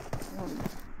நினைக்கிறேன்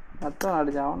மத்தவன்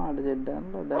அடிச்சான் அவனும் அடிச்சிட்டான்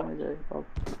டேமேஜ் ஆகி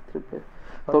திருப்பி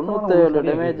 97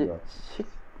 டேமேஜ்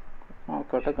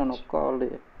கட்டக்க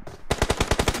நொக்காலே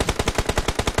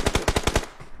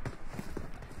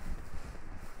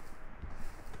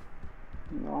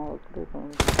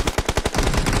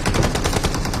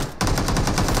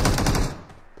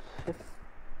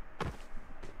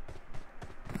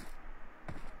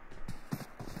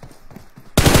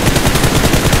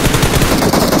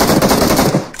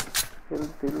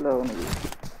இல்ல அவனுக்கு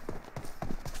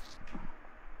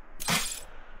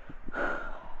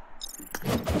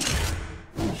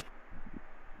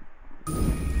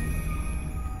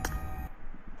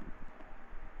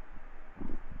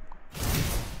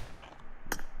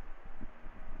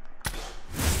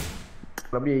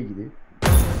அப்படியே கேக்குது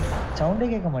சவுண்டே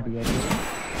கேட்க மாட்டேங்குது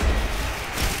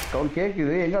சவுண்ட்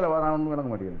கேக்குது எங்கால வரான்னு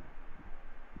விளங்க மாட்டேங்குது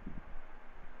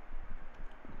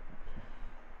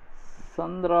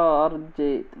Sandra RJ,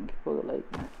 thank you for the like,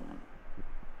 my friend.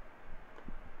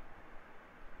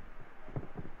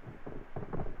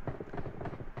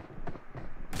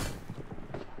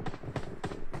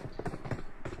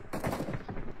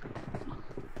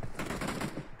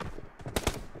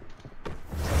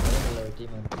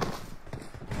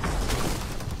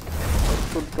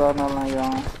 Good corner na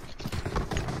yan.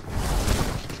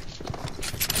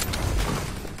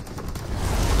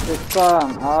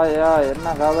 ஆயா என்ன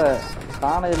கதை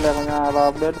காண இல்லை கொஞ்சம் அதை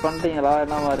அப்டேட் பண்ணிட்டீங்களா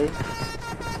என்ன மாதிரி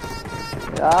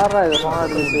யாரா இது ஃபோன்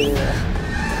அடிச்சுட்டு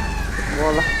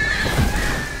போல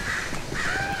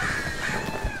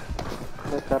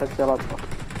கரெக்டாக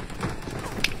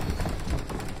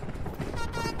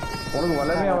உனக்கு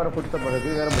வளமையாக வர புத்த பிறகு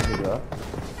வேற போட்டுக்கா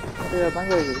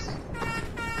தங்க இருக்குது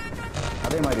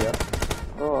அதே மாதிரியா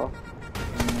ஓ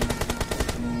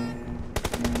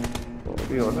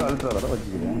வந்து அழுத்தா தான்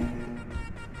வச்சுக்கிறேன்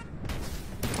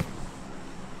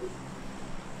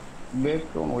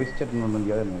பேக்ரவுண்ட் வாய்ஸ் செட் பண்ண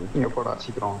முடியாது இங்க போடா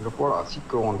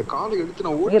சீக்கிரம் அந்த காலை எடுத்து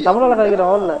நான் ஓடி தமிழ்ல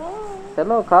கழிக்கிறோம் இல்ல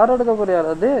ஹலோ கார் எடுக்க போறியா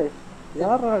அது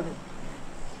யாரா அது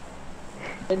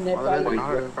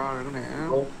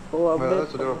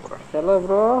ஹலோ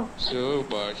ப்ரோ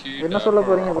என்ன சொல்ல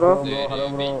போறீங்க ப்ரோ ஹலோ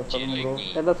ப்ரோ சொல்லுங்க ப்ரோ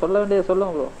எல்லாம் சொல்ல வேண்டியது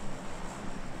சொல்லுங்க ப்ரோ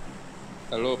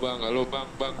ஹலோ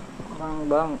பாங்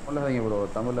பாங் சொல்லுங்க ப்ரோ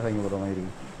தமிழ்ல ஹைங்க ப்ரோ மாதிரி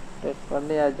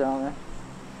பண்ணியாச்சு அவன்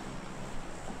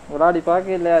விளாடி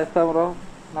பார்க்க இல்லையா இஷ்டம் ப்ரோ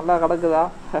நல்லா கிடக்குதா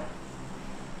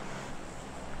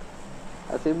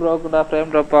அசி ப்ரோக்குடா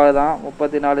ஃப்ரேம் ட்ராப் ஆகுதான்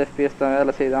 34 FPS தான்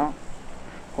வேலை செய்தான்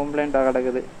கம்ப்ளைண்ட்டாக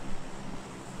கிடக்குது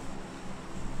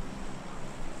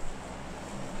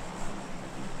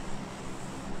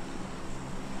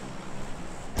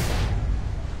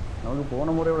நமக்கு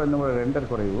போன முறையோட இந்த முறை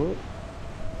ரெண்டர் குறைவு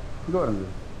இங்கே வருது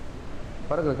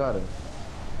பறக்குற காரு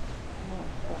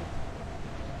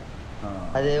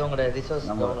அது உங்களோட ரிசோர்ஸ்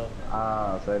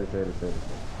சரி சரி சரி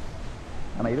சரி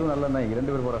ஆனால் இதுவும் நல்லா தான்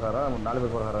 2 பேர் போகிற காரா 4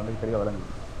 பேர் போகிற காரா சரியாக வழங்கு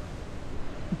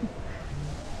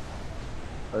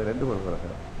அது 2 பேர் போகிற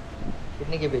காரா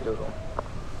இன்னைக்கு போயிட்டு வருவோம்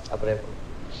அப்புறம்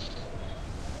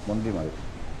முந்தி மாதிரி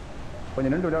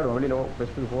கொஞ்சம் நின்று விளையாடுவோம் வெளியில்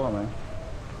ஃபெஸ்ட்டுக்கு போகாம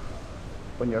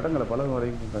கொஞ்சம் இடங்களை பழகும்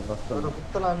வரைக்கும் கஷ்டம்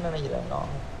குத்தலாம்னு நினைக்கிறேன்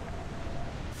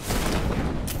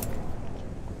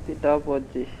குத்திட்டா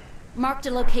போச்சு Marked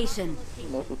a location.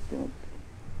 சுத்தி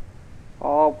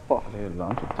ஆப்பா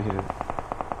எல்லாம் சுற்றி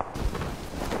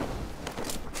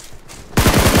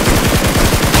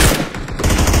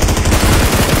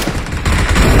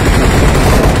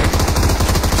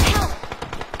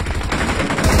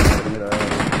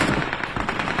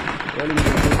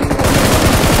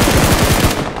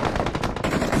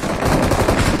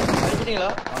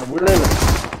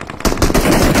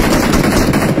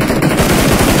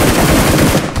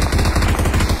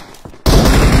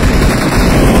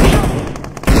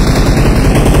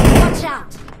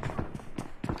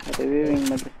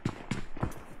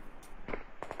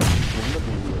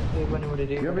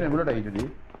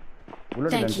உள்ள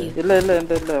இல்ல இல்ல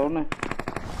என்கிட்ட இல்ல ஒண்ணு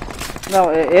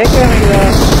ஏகே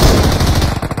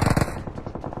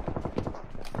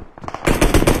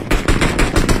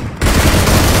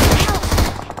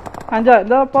அஞ்சா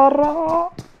இந்த பாடுறா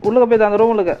உள்ளுக்க போய் அந்த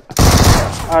ரூம் உள்ளுக்க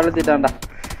அழுத்திட்டான்டா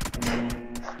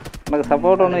உனக்கு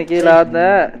சப்போர்ட் ஒன்று கீழே அந்த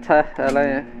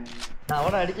அதெல்லாம் நான்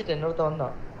அவனை அடிச்சுட்டேன் இன்னொருத்த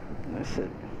வந்தான்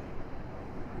சரி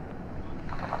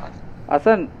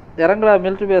அசன் இறங்குடா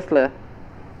மிலிட்ரி பேஸில்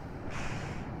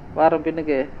வாரம்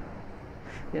பின்னுக்கு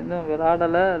இன்னும்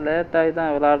விளையாடலை லேட்டாகி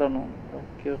தான் விளையாடணும்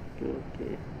ஓகே ஓகே ஓகே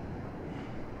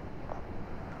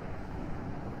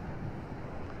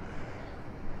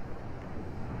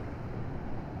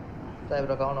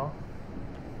ப்ரோ கவனம்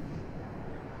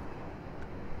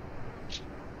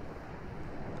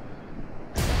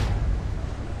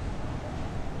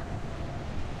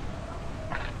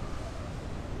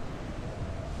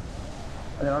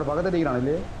என்னோட பக்கத்துல அடிக்கிறான்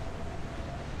இல்லையே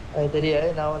அது தெரியாது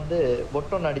நான் வந்து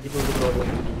பொட்டொன்னு அடிச்சுட்டு விட்டு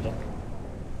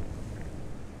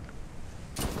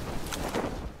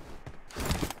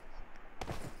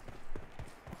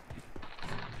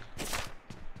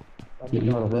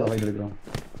அடிக்கிறேன்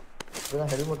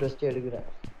இப்பதான் ஹெல்மெட் வச்சு எடுக்கிறேன்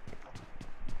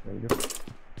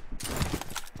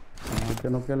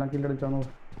எல்லாம் கீழே அடிச்சானோ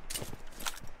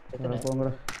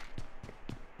போங்கடா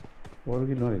ஒரு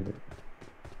கிலோ இருக்கு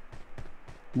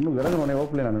இன்னும் விறகு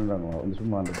ஓப்பில் நின்றாங்க வந்து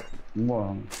சும்மா சும்மா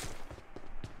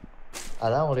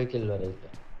அதான் ஒரு கில் வர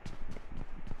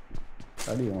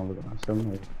அடி அவங்களுக்கு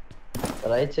செம்ம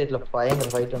ரைட் சைட்ல பயங்கர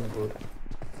ஃபைட் ஒன்று போகுது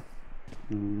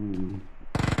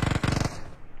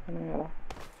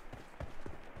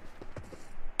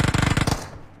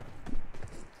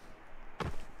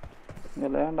இங்கே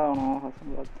லேண்ட் ஆகணும்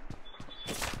ஹசன் பார்த்து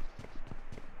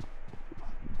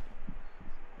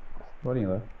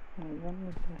போறீங்களா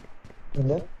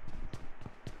இல்லை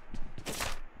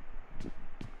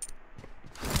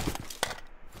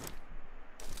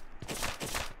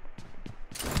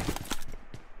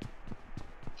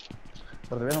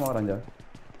வேணும் வாரஞ்சா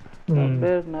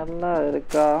பேர் நல்லா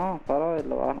இருக்கா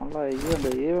பரவாயில்லவா நல்லா இந்த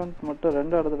ஈவெண்ட் மட்டும்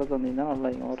 2 இடத்துல தந்தீங்கன்னா நல்லா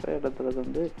இங்கே ஒரே இடத்துல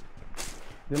தந்து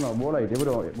இல்லை போல் ஆகிட்டு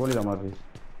எப்படி போலிடா மாதிரி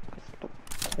கஷ்டம்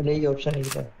லீக் ஆப்ஷன்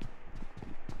இல்லை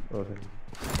ஓ சரி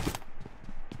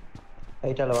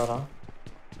ரைட்டால வரான்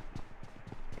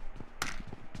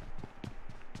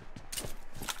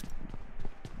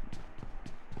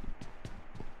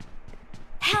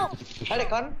அடே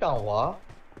கண்டான் வா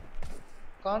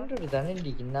கண்டுட்டு தானே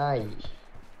இன்னைக்கு நாய்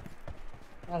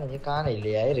நாளைக்கு காண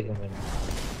இல்லையா இருக்கு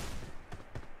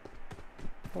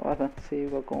வரேன்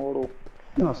சீவக்கம் ஓடும்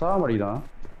நான் சாம அடிதான்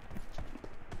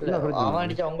அவன்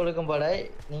அடிச்சா உங்களுக்கும் பட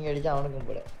நீங்க அடிச்சா அவனுக்கும்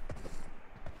பட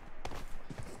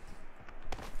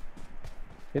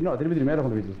என்ன திருப்பி மேலே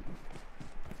கொண்டு போயிட்டு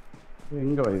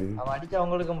எங்க வருது அவன் அடிச்சா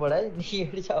உங்களுக்கும் பட நீ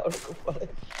அடிச்சா அவனுக்கும் பட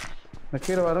நான்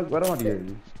கீழே வர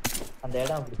மாட்டேங்குது அந்த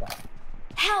இடம் அப்படிதான்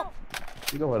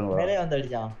இங்க பாருங்க மேலே வந்து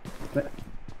அடிச்சான்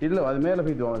இல்ல அது மேல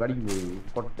போயிட்டு அவன் கடிக்கு போய்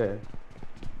கொட்டை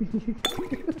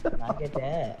நான்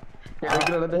கேட்டேன்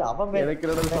அவன்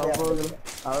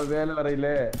வேலை வரையில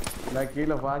நான்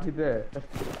கீழே பாய்ச்சிட்டு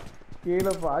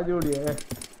கீழே பாய்ச்சி ஓடிய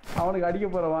அவனுக்கு அடிக்க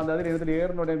போறவன் அந்த இடத்துல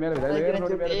ஏறனோட மேல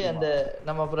அந்த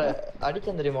நம்ம அப்புறம்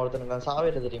அடிச்சம் தெரியுமா ஒருத்தனுக்கு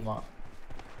சாவேல தெரியுமா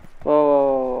ஓ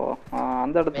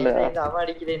அந்த இடத்துல அவன்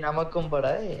அடிக்கிறே நமக்கும் பட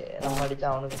நம்ம அடிச்சா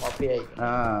அவனுக்கும் அப்படியே ஆயிடும்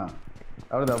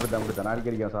அப்படித்தான் நாளைக்கு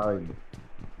அடிக்க சாவே இல்லை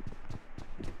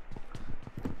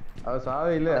அவ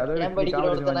சாவே இல்ல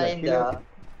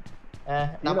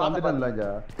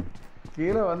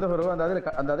கீழே வந்த பிறகு அந்த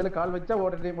அதுல கால் வச்சா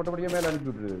ஓட்ட மொட்டப்படியே மேல அனுப்பி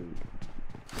விட்டுரு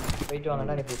போயிட்டு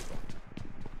வாங்க அனுப்பி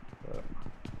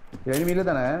எனிமி இல்ல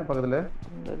தானே பக்கத்துல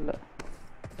இல்ல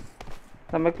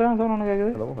நம்ம மெக்லான் சவுண்ட் ஒன்று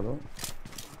கேக்குது ஹலோ ஹலோ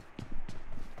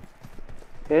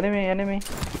எனிமி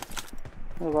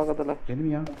பக்கத்துல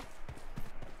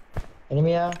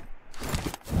எனிமியா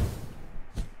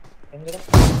எங்கடா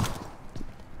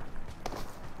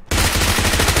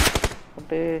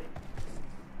அப்படியே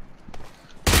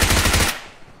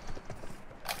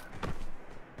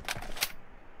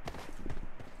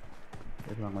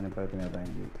கொஞ்சம் பிரச்சனை தான்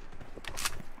இங்கே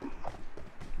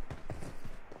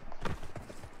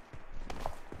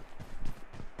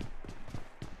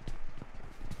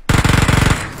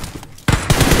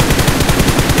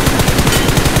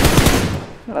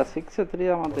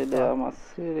 6-3 மாத்திட்டே ஆமா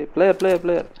சரி பிளேயர்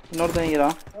இன்னொருத்தன்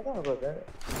இங்கறான்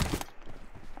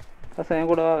அசை என்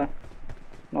கூட வா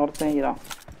இன்னொருத்தன் இங்கறான்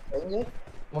எங்க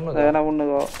முன்னங்க நான்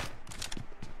முன்னங்க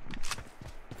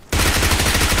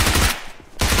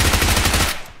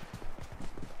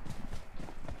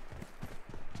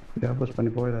புஷ்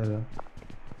பண்ணி போயிடாத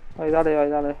இதாலே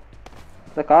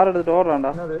இந்த கார் எடுத்துட்டு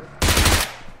ஓடுறான்டா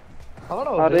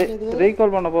அவன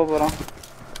ரீகால் பண்ண போறோம்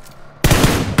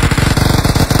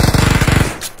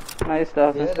நைஸ் டா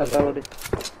சட்டபடி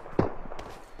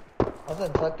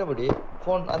அதான் சட்டபடி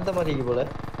ஃபோன் அந்த மாதிரிக்கு போல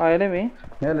எனிமி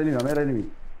மேல எனிமி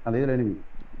அந்த இதில் enemy.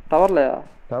 டவர்லையா?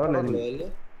 டவரில் enemy.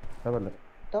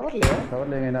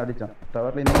 டவரில் என்ன அடித்தான்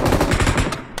டவரில்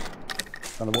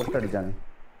அந்த போட்டு அடித்தாங்க.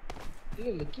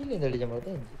 இல்லை கீழே இருந்து அடித்த மாதிரி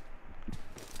தான்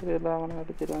தெரியல அவனை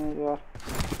அடிச்சிருவாங்க.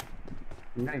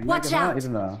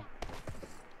 இருந்தா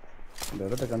இந்த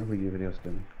இடத்த கண்டுபிடிக்க பெரிய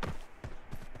கஷ்டம்.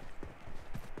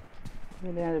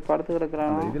 படுத்து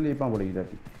கிடக்குறான். இதுல இப்போ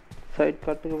போடிக்கிட்டாட்டி சைட்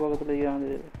கட்டுக்கு பக்கத்துல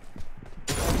இருக்காது.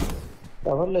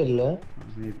 டவர்ல இல்ல.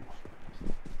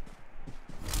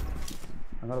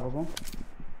 அங்க பக்கம்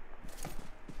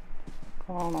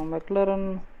காணோம். மெக்லரன்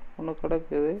ஒன்று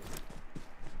கிடக்குது.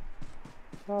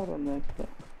 யார் அந்த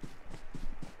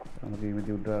நமக்கு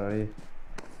இமத்தி விட்டுறாரு.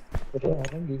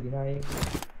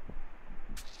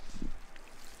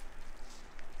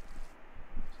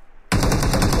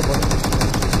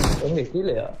 எங்க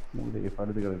கீழயா?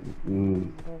 படுத்து கிடக்கு.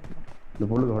 இந்த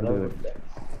பொண்ணுக்கு படுத்து கிடக்கு.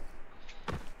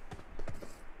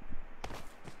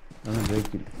 அதான்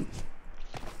பிரேக்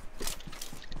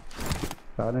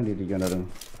காரணம் டிடிக்காண்டாருங்க.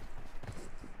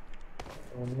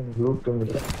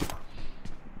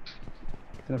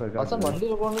 அசன்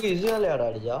வண்டியில போனதுக்கு இஸ்ரேலியாடா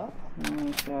அடிச்சா?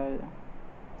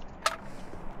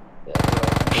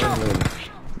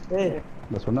 ஏய்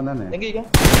நான் சொன்னேன் தானே. எங்க இங்க?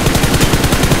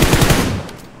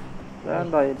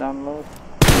 வேண்டாம் டவுன்லோட்.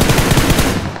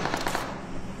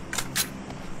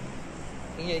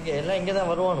 இங்க எல்லாம் இங்க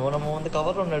தான் வருவானோ. நம்ம வந்து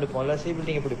கவர் ஒன்னு எடுப்போம். இல்ல சி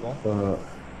பில்டிங் பிடிப்போம்.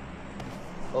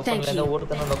 ஓபன்ல என்ன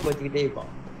ஓடுதன நொக்க வச்சிட்டே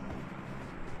இருப்பான்.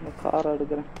 நான் கார்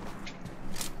எடுக்கிறேன்.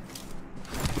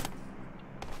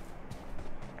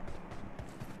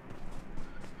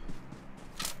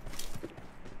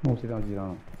 மூசிதான்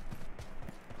வச்சிரான்.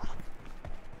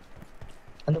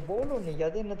 அந்த போல் ஒன்னு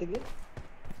அது என்னத்துக்கு?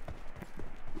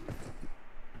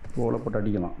 போல போட்டு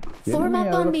அடிக்கலாம்.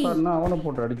 என்ன அவனை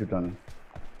போட்டு அடிச்சுட்டானு.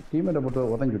 டீம்மேட்டை போட்டு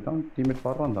உதஞ்சுட்டான். டீம்மேட்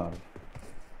பாடுறான் தான்.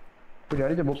 இப்படி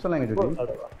அடிச்ச புக்ஸ் எல்லாம் எங்க சுட்டி?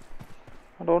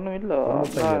 அது ஒன்றும் இல்லை.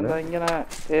 இங்கே நான்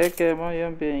ஏகேமா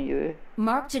ஏம்பி இங்குது.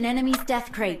 Marked an enemy's death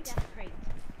crate.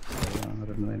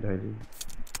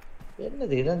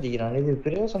 என்னது இதான் திக்கிறான். இது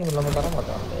பிரயோசனம் இல்லாம தர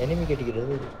மாட்டான். எனிமி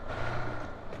கேட்டிக்கிறது.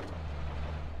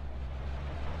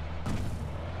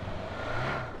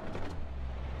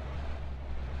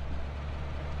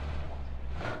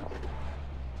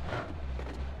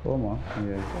 போமா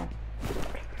இங்க எல்லாம்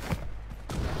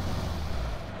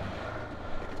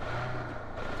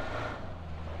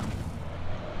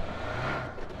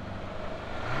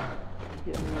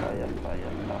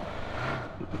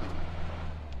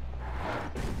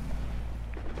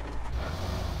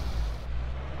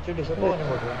சுட்டி சொப்ப கொஞ்சம்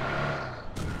போட்டுருவேன்.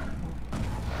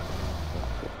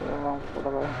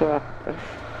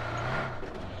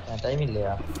 டைம்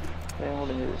இல்லையா? டைம்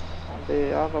முடிஞ்சது. அப்படியே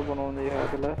யாரை போனோம் வந்து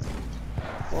அதில்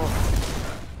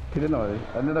இது என்ன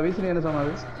அந்த வயசுல என்ன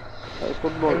சொன்னாது?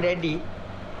 ஃபுட்பால் டேடி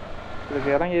இதுக்கு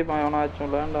இறங்கிப்பான்.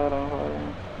 எவனாச்சும் விளையாண்டாரன்.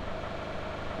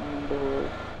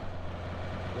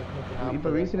 இப்போ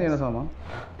வயசுல என்ன சாமா?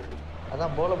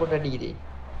 அதான் போல போட்டு அடிக்குது.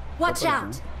 Watch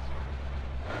out.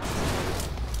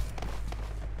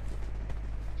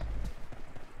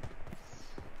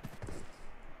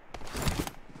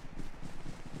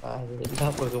 எல்லா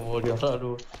பக்கம் ஓடி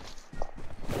வராடும்.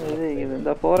 இது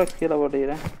இந்த 4x கீழே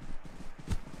போட்டுக்கிறேன்.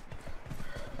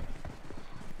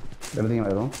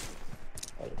 எழுதிங்களா எதுவும்?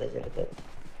 எடுத்து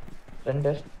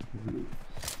ரெண்டு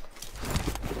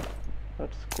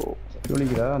லெட்ஸ் கோ.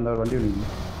 விழிக்கிறா அந்த வண்டி விழிக்கு.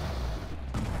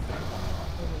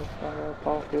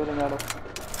 விழுந்தாலும்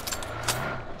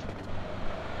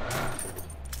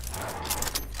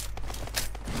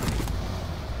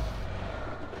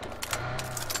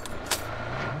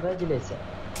Congratulations.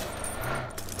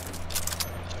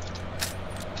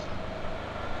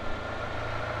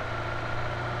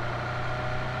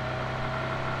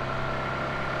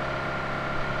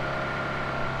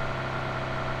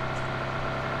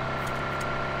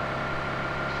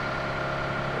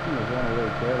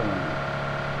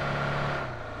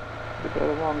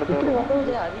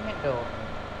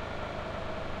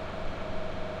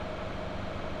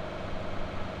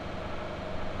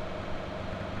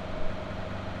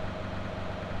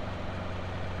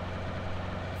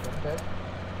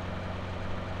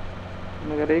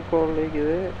 எனக்கு ரீகால்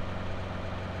இருக்குது.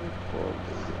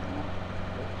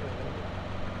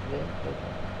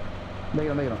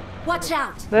 Watch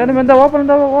out. నేను మెంత ఓపెన్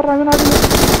దా ఓర్రా నాది.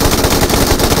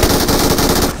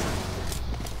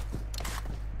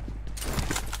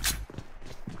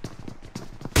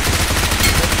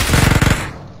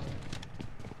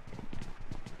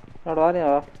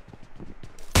 నడవానియా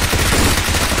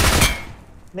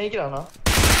నైకిరానా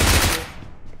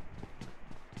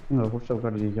No, push up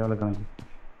कर दीजिए क्या लगा है?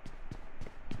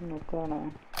 नोकाना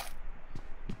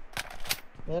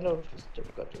மேல ஒரு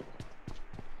ஸ்டெப் காட்டு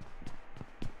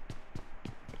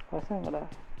பசங்களா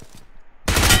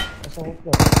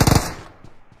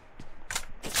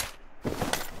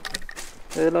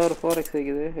இதுல ஒரு 4x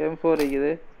இருக்குது M4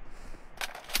 இருக்குது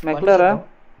மெக்லரா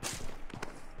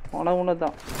உனக்கு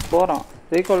தான் போறான்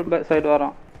ரீகால் சைடு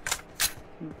வரான்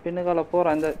பின்னுக்கால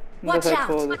போறான் இந்த சைடு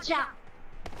போகுது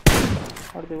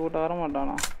அடுத்து கூட்ட வர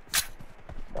மாட்டானா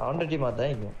ஆல்ரெடி மாத்தா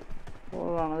இங்க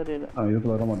போறானது தெரியல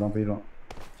இதுக்குள்ள வர மாட்டான் போயிடுவான்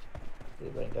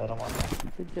இது இங்க வர மாட்டான்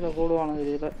பிச்சில போடுவானது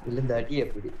தெரியல விழுந்த அடி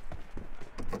எப்படி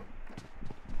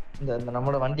இந்த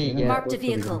நம்மளோட வண்டி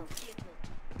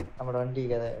நம்மளோட வண்டி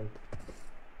கதை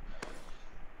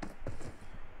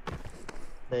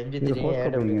இந்த என்ஜின்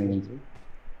தெரியும்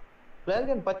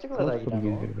பிளேகன் பச்சை கலர்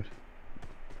ஆகிட்டாங்க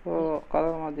ஓ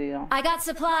colour Matia I got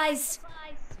supplies.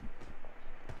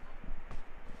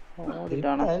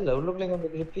 ஓடிட்டானா இல்ல உள்ளுக்குள்ள வந்து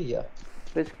கிரிப்பியா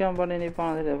ரிஸ்க் கேம் பண்ணி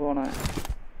நிப்பான் அதுல போனேன்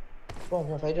போ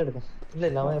ஃபைட் எடுக்கும்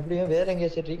இல்ல அவன் எப்படியும் வேற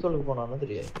எங்கேயாச்சும் ரீகாலுக்கு போனான்னு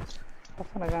தெரியாது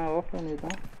பசங்க ஆஃப்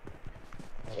பண்ணிட்டான்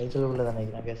ஏஜ்ல உள்ள தானே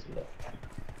நான் கேஸ்ல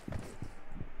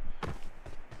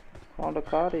அவனோட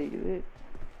கார் இருக்குது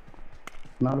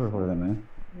 4 பேர் போறதானே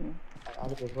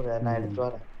அது போற நான் எடுத்து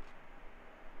வரேன்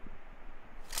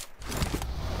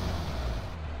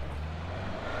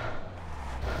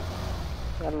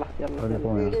يلا يلا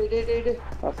டேய்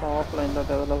பசங்க ஆஃப்லைன்ல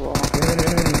டெவல போறோம்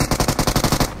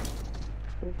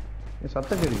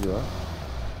சத்தம் கேக்குதா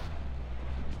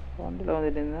வண்டில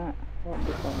வந்துட்டு இருந்தேன்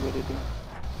வண்டி சவுண்ட் கேட்டுட்டு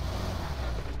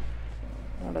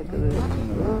நடக்குது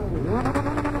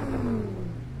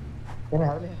என்ன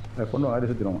அதுல கொண்டு ஆடி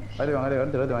சுத்திரோம் ஆடி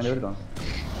வாங்க எடுத்து வாங்க எடுத்து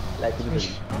லட்சுமி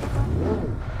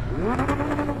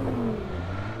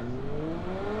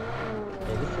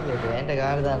வேண்ட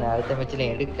கார் தானே அடுத்த மேட்ச்ல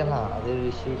எடுக்கலாம் அது ஒரு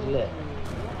விஷயம் இல்ல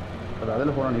அது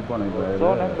அதில் போனால் நிற்பானே இப்போ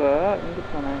இப்போ இங்கே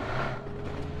போனேன்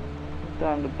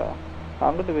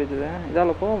அங்கிட்டு போயிடுவேன்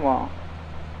இதால் போவோமா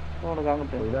உனக்கு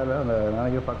அங்கிட்டு இதால் அந்த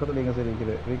நாளைக்கு பக்கத்தில் எங்கே சரி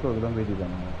இருக்கிற ரீகோலுக்கு தான்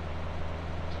போயிட்டுருக்காங்க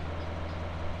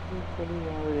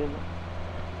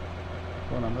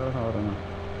நல்ல தான் வரேண்ணா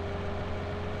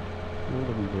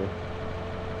ஊர் நீங்க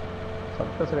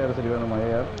சட்ட சரியாக சரி வேணுமா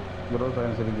யார் குரோல்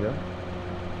பையன் சரிக்கிறா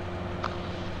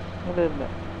இல்லை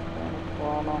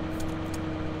போனோம்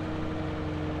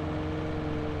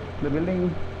இந்த பில்டிங்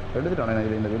எடுத்துட்டானே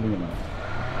நான் இந்த பில்டிங் நான்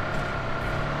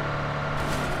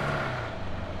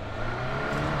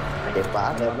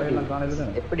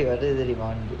எப்படி வருது தெரியுமா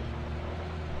வண்டி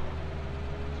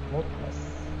ஸ்மூத்னஸ்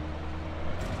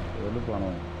வெளுப்பானோ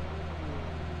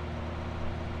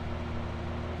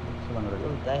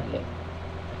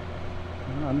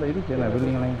அந்த இதுக்கு என்ன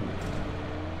பில்டிங்லாம்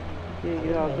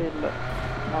அது இல்லை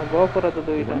நான் கோபுரத்தை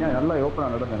தூக்கிட்டேன் நல்லா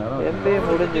ஓப்பனாக நடந்தேன் எம்பி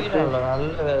முடிஞ்சிட்டு நல்ல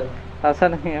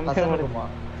ஹசனுக்கு எம்பி முடிஞ்சு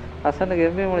ஹசனுக்கு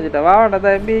எம்பி முடிஞ்சிட்டா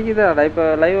வாடா எம்பி இருக்குதாடா இப்போ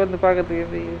லைவ் வந்து பார்க்கறதுக்கு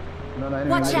எம்பி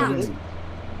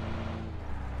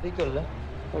ரீகால்ல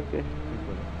ஓகே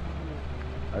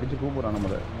அடிச்சு கூப்பிடுறான்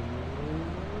நம்மள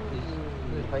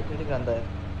ஃபைட் எடுக்க அந்த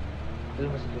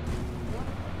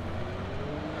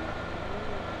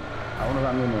அவனுக்கு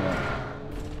அங்கே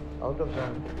அவுட் ஆஃப்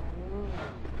ஜோன்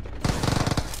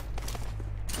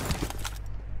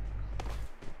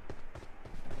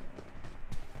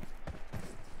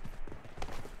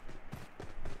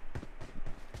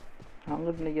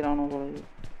அங்கிட்டு நிற்கிறானோ போல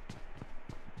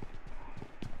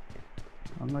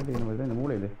அங்காட்டி இந்த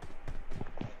மூலையில்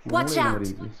Watch out!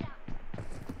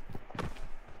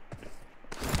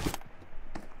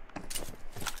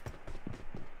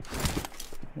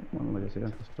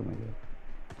 கஷ்டமாக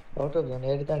அவுட் ஆஃப் ஜோன்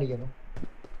எடுத்து அடிக்கணும்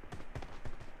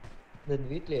இந்த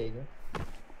வீட்டிலே ஆகிக்கும்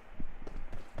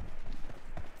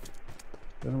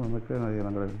நமக்கு நிறைய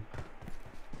நாங்கள்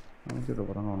அமைச்சிட்டு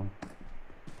போகிறாங்க அவனும்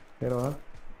வேறவா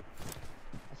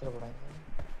அவசரப்படாங்க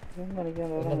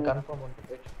கன்ஃபார்ம் பண்ணிட்டு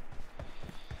போயிட்டு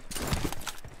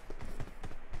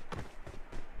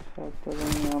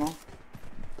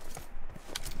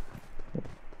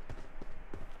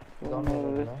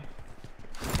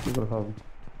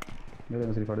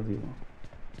சரி படுத்திக்கலாம்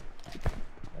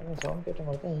சவுண்ட் கேட்ட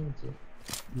மாதிரி தான் இருந்துச்சு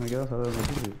எனக்கு ஏதாவது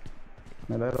சதவீதம்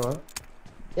மேலே ஏறவா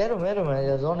ஏறும்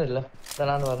ஜோன் இல்லை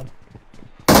நான் வரேன்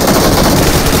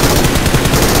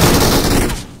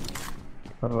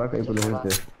வரவா கைப்புள்ள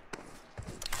இருக்கு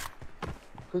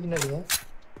தூக்கினடிங்க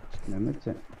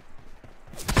நினைச்சேன்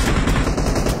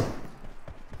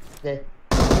டேய்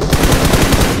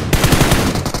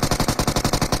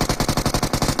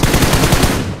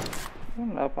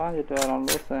நான் பாஞ்சிட்டு வரோம்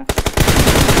லூசு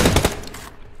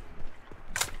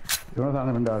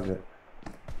இவனதான 2 ஆகு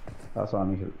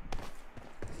ஆசாமிகள்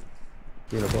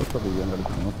கீழே போஸ்ட் போய்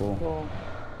அடிக்கணும் போவோம்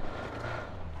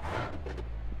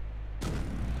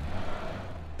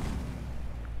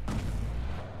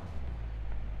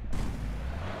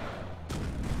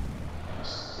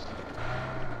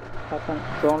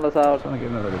சோனில் சாப்பிட்டு எனக்கு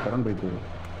என்ன நடக்குது கரண்ட் போயிட்டு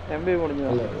எம்பி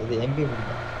முடிஞ்சதா இல்ல இது எம்பி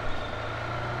முடியும்.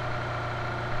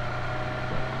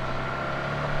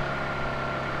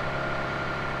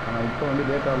 ஆனால் இப்போ வந்து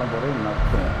டேட்டாவெலாம் போகிறேன்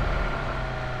நஷ்டம்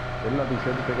எல்லாத்தையும்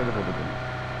சேர்த்து பேக்கேஜ் போட்டுக்கணும்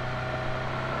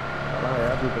அதான்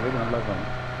ஏர்டெல் பேக்கேஜ் நல்லா இருக்கும்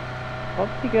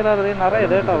பப்ஜிக்கு எல்லாருதே நிறைய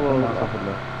டேட்டா போகும்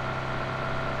ஆசைப்படல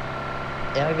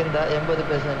எனக்கு இந்த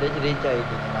 80% ரீச்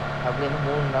ஆகிட்டீங்கன்னா அப்படின்னு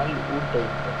 3 நாள் ஊட்ட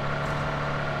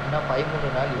இன்னும் 13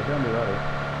 நாள் எதுவும் வேறு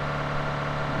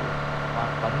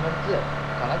 1 மந்த்ல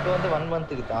கணக்கு வந்து 1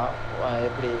 மந்த்துக்கு தான்.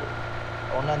 எப்படி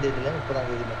 1ஆம் தேதியிலேருந்து 30ஆம்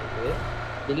தேதி மட்டுக்கு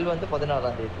பில் வந்து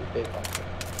 16ஆம் தேதி பே பண்ணுறேன்.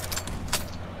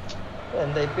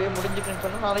 இந்த இப்போயே முடிஞ்சுட்டுன்னு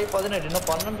சொன்னால் நாளைக்கு 18 இன்னும்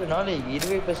 12 நாளைக்கு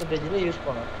 20% யூஸ்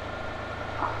பண்ணணும்.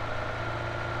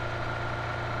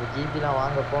 ஒரு ஜிபிலாம்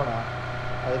வாங்க போனால்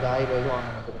அதுக்கு 1000 ரூபாய்க்கு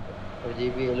வாங்கணும் திரும்ப. ஒரு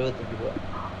ஜிபி 75 ரூபா.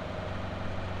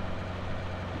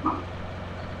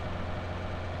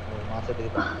 ஒரு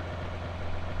மாதத்துக்கு தான்.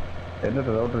 என்ன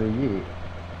ரவுட்டர் வாங்கி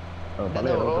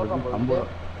பழைய ரவுட்டருக்கு 50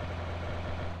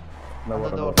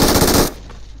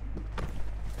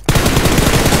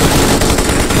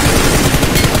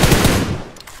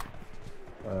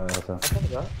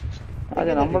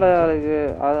 அது நம்மள அதுக்கு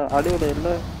அடியோட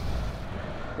இல்லை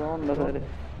ஃபோனில் சரி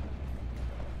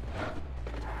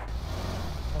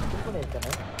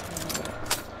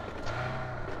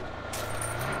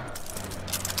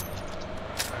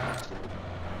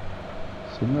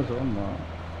சின்ன சோன் தான்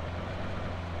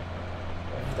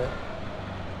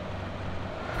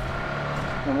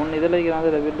முன் இதில் வைக்கிறான்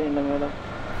அதில் வீட்டில் இந்த மேலே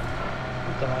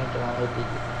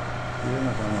இது என்ன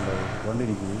பண்ண மாட்டாது வண்டி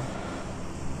நிற்குது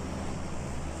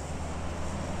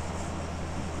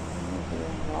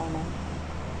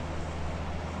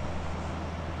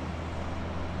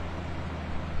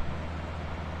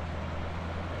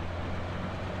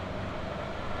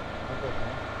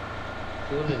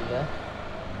இல்லை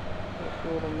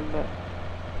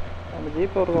அந்த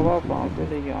ஜீப் ஒரு பார்ப்போம்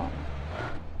பிடிக்கும்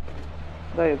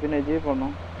இதான் பின்ன ஜீப்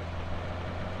பண்ணும்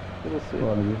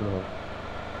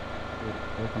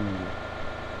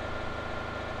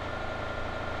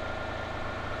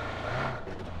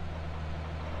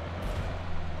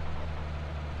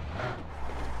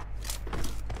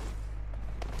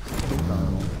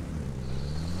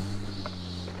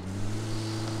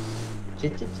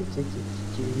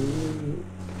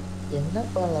என்ன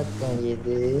பழக்கம்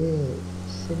இது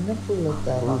சின்ன புள்ள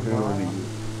தரமா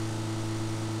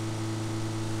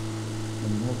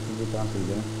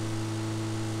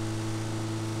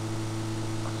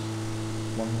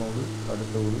மண்ணோடு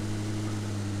அடுத்த ஊர்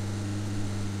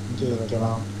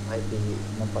ஜெயிக்கலாம் வாய்ப்பு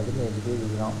இன்னும் 17 பேர்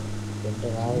இருக்கிறோம்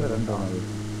 2 நாள் 2 நாள்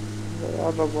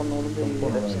ஆர்டர் பண்ண முடிஞ்சு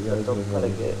கிடக்கு 2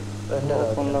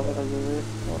 கிடக்குது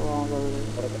ஒரு வாங்குறது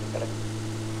கிடக்கு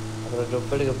அப்புறம்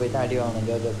ட்ரிப் எடுக்க போய் தான் அடி வாங்கணும்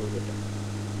ஜோஜோ போய்கிட்டு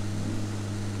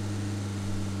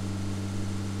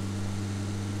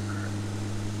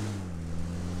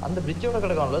அந்த பிரிட்ஜோட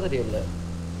கிடக்கும்ல தெரியல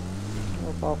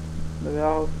இந்த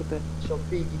வியாபாரத்துக்கு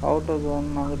ஷொப்பிக்கு அவுட் ஆஃப் ஜோன்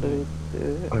அங்கிட்டு வைத்து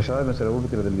ஷாய் சார்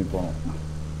ஊட்டுக்கிறது நீ போனோம்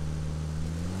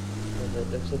இந்த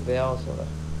லெஃப்ட் சைட் வியாபாரத்தோட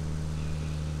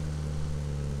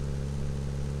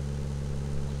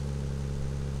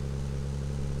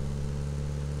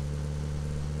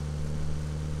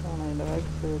ஆனால் இந்த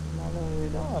வேக்ஸ் இதனால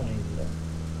இல்லை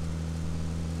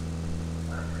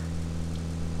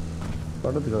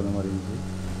படத்துக்கு அந்த மாதிரி இருந்துச்சு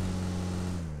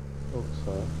ஓகே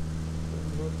சார்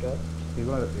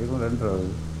இவன் 2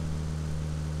 ஆகுது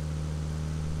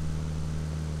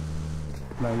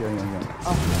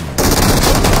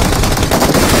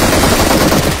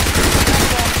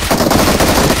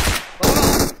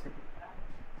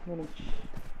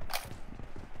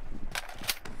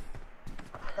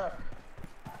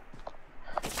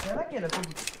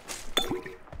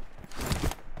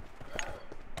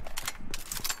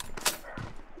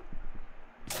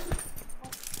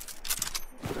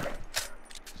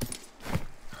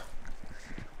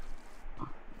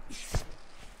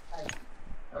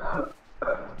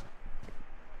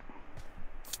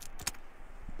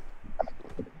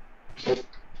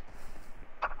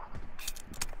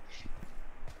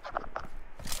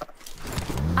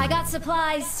I got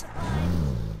supplies.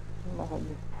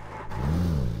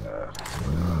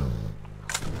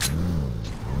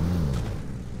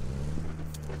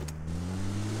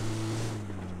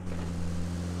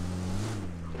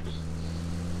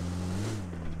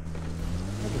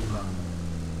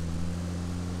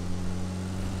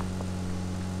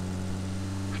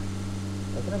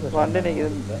 வண்டி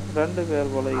நிற்குது 2 பேர்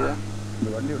போல இது இந்த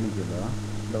வண்டி நிற்கிறதா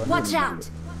Watch out.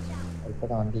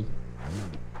 இப்போதான் வண்டி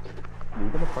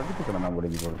இதில் பக்கத்து கடை நான்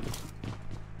உடைக்கி போகிறது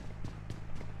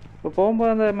இப்போ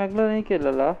போகும்போது அந்த மெக்ல நிற்க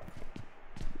இல்லைல்ல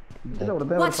இதில் ஒரு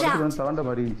தேவை படத்துக்கு வந்து தாண்ட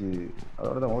மாதிரி இருந்துச்சு.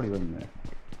 அதோட தான் ஓடி வந்தேன்.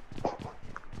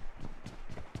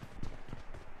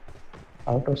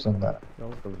 அவுட் ஹவுஸ் தான்.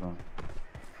 அவுட் ஹவுஸ் தான்.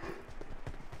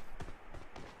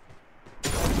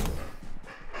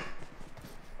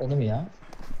 எனிமியா?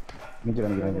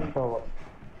 நிற்கிறேன்.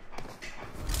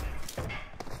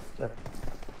 சரி.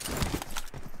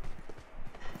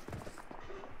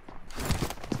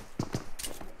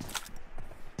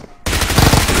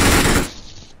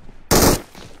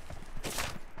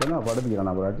 என்ன படுத்துக்கலாம்,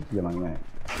 நான் அடிச்சுக்கலாங்க.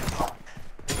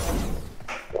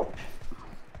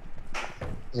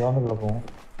 ஜோனுக்குள்ள போவோம்.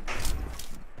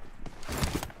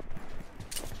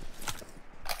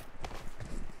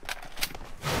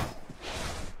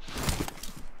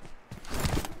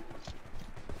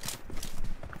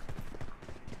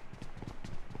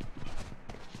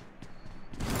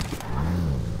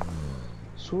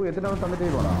 ஷூ எத்தனை நாள் தந்துட்டே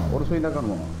போனா? ஒரு ஷூ தான்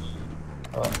காணுமா?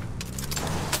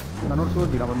 நான் ஒரு ஷூ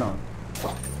வச்சு நான் பண்ணேன்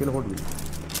கீழே போட்டு.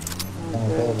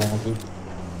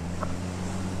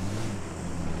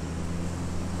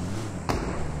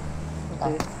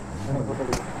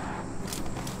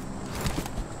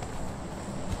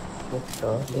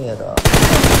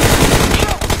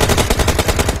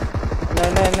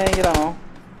 என்னங்கிறானோ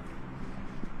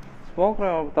ஸ்மோக்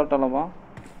தட்டலாமா?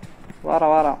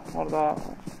 வாரம் ஒருத்தான்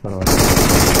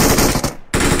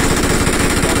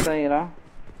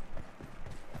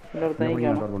இன்னொரு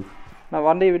தங்கிக்கணும். நான்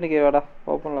வண்டி வீட்டுக்கு வாடா,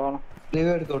 ஓப்பனில் வேணாம்.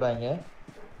 ரிவ்யூ எடுக்க விடாங்க.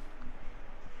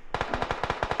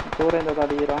 தூரம் இந்த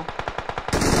அடிக்கிறான்.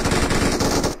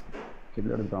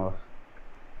 கில் எடுத்தான்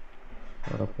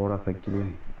வர போடா சைக்கிள்.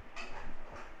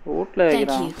 வீட்டில்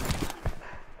வைக்கிறான்.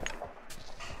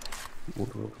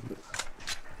 வீட்டு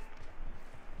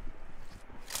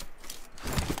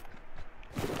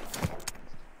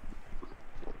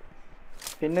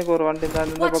பின்னுக்கு ஒரு வண்டி தான்.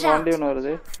 இந்த பக்கம் வண்டி ஒன்று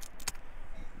வருது.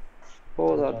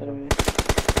 போகுதா திரும்பி?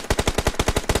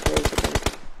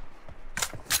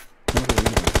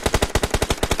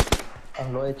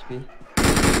 லோ ஹெச்பி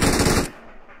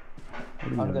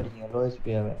அடிங்க. லோ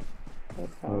ஹெச்பி அவன்.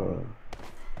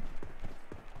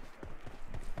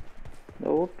 இந்த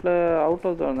வீட்டில் அவுட்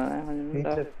ஹவுஸ் வந்தானே கொஞ்சம்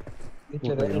வீட்டில்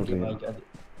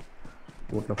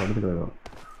படுத்துக்கிறது.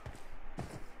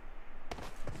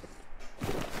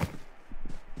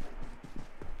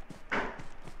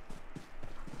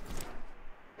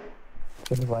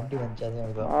 வண்டி வந்துச்சு.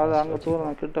 அது அங்கே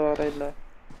தூரம் கிட்ட வர இல்லை.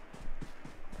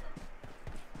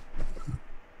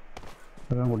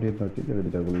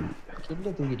 கில்ல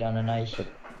தூக்கிட்டான நாய்.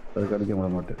 அதுக்கு அடிக்க விட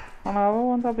மாட்டேன். ஆனால் அவன்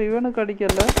வந்து அப்போ இவனுக்கு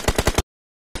அடிக்கல.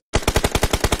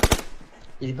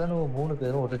 இவன் 3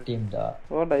 பேரும் ஒரு டீம் தான்.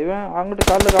 ஓடா இவன் அங்கிட்டு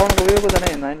காலில் அவனுக்கு உபயோகம்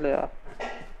தானே இருந்தான் இல்லையா?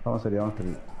 அவன் சரி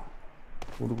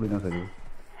உடுப்புடி தான் சரி.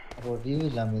 அப்போ டிவி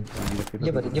இல்லாம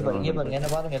இங்கே பாருங்க என்ன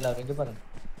பாருங்க எல்லாரும் இங்கே பாருங்க.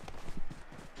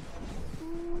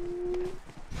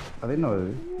 அது என்ன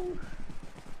வருது?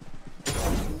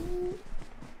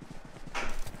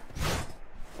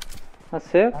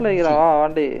 சேஃப்ல இருக்கிறா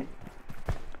வண்டி.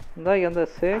 இந்த அந்த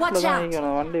சேஃப்ல தான்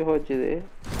நிற்கணும். வண்டி போச்சுது.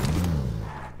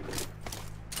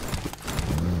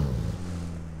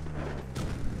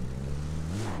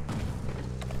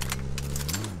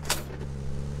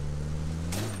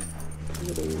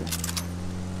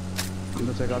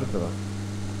 இந்த சைடு அடுத்ததா?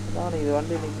 அதான் இது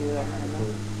வண்டி நிற்கிது.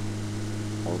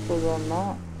 அவுட் ஹவுஸ்னா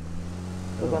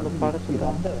அந்த படத்து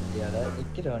அந்த வண்டியால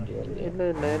நிற்கிற வண்டியால இல்லை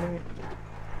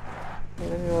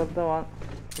எனிமி ஒருத்தான்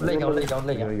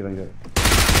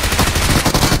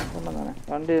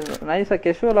வண்டி நைஸா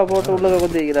கெஷுவலா போட்டு உள்ள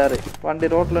குந்திக்கிறாரு. வண்டி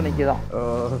ரோட்ல நிக்குதான்.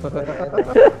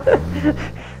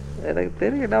 எனக்கு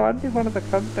தெரியும், நான் வண்டி பணத்தை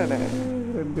கட்டேனே.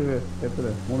 2 பேர்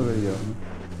 3 பேர்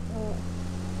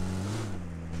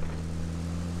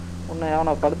உன்னை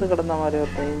அவனை படுத்து கிடந்த மாதிரி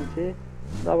ஒருத்தன் இருந்துச்சு.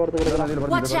 இந்த படுத்து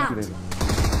கிடந்தான்.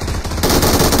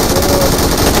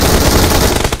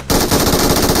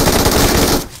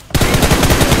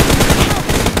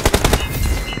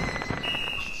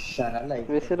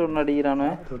 விசில் ஒன்று அடிக்கிறானு.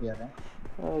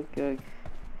 Okay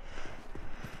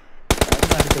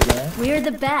We're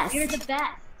the best.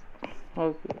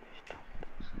 Okay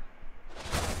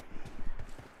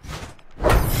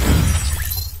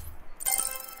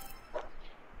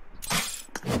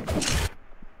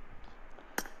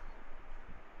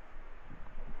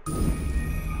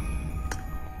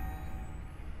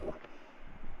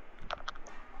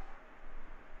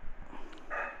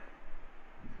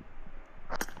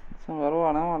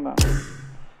வருவானா வேண்டாம்.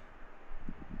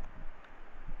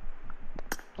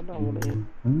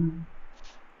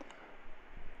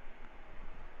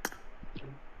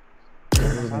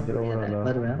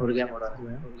 ஒரு கேம்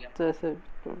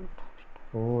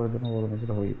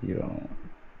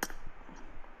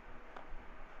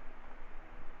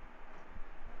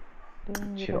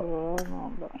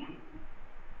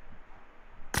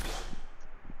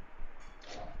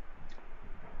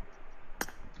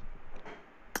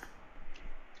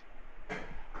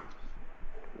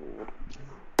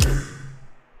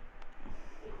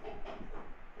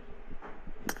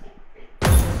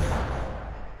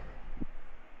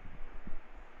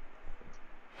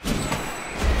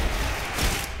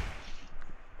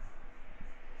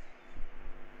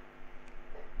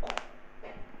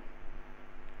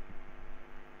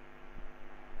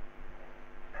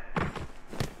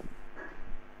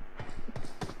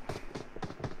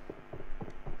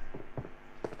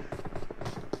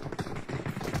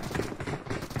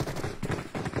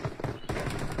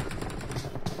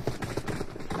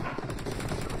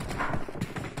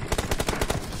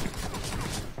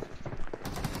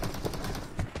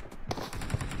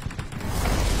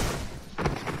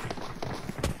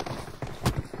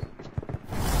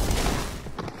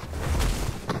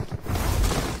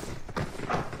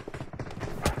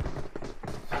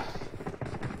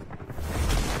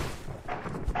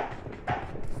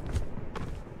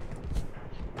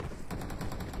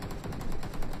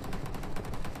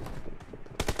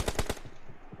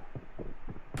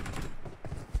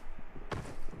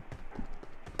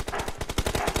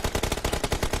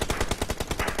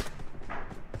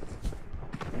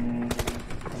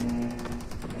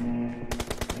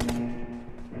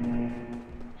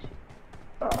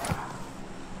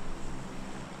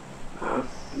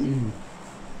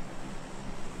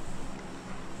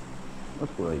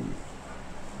What's por aí?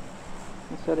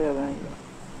 சரியா தான்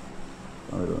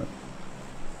வருவேன்.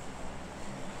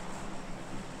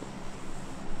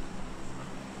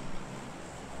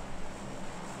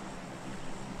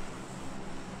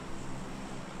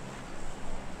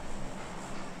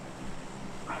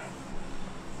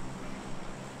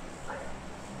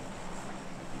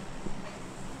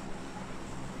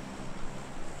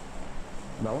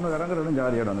 அவனை இறங்குறதும்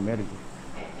ஜாலியாடும் அந்த மேருக்கு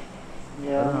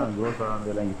தோசை அந்த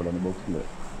இறங்கி போட அந்த பாக்ஸில்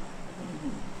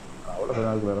அவ்வளோ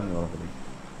நாளுக்கு இறங்கி வரப்படி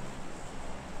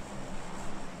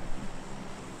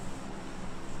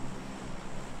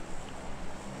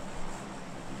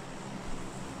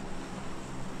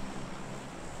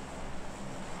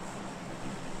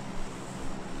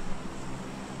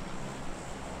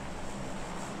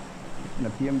இந்த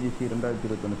பிஎம்ஜிசி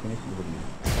 2021 ஃபினிஷிங் பண்ணி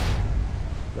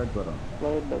கேட் வரோம்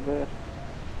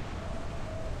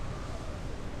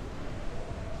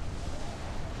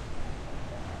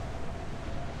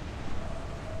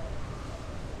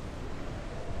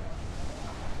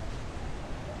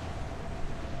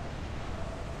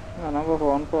நம்ம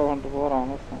ஃபோன் பண்ணிட்டு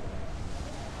போகிறோம்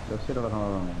லெஃப்ட் சைடோட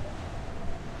வராங்க.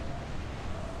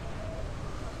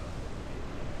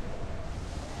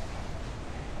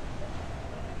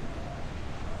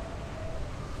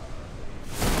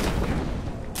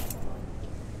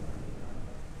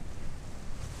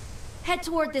 Head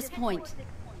toward this point.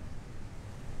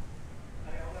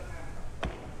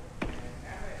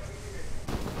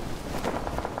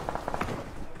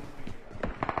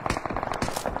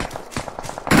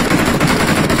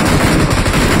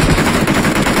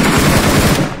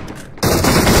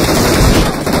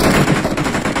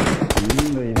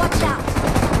 Watch out!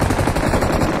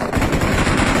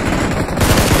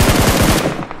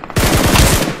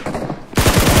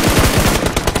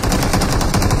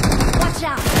 Watch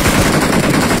out!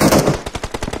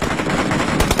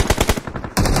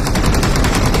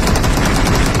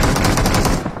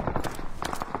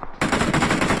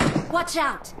 Watch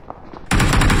out!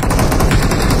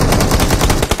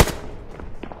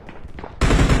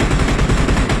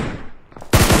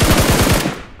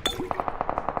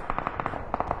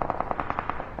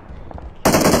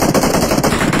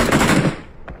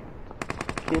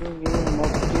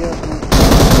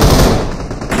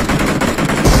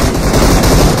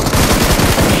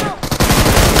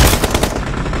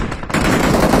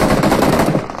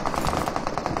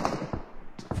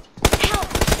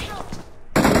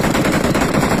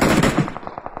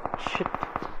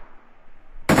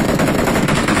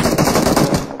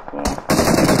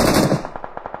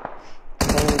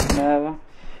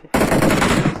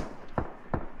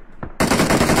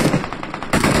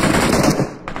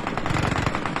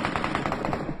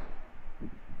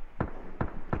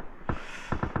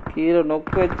 கீழே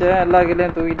நொக்கு வச்சேன் எல்லா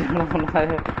கீழையும்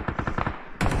தூக்கிட்டேன்.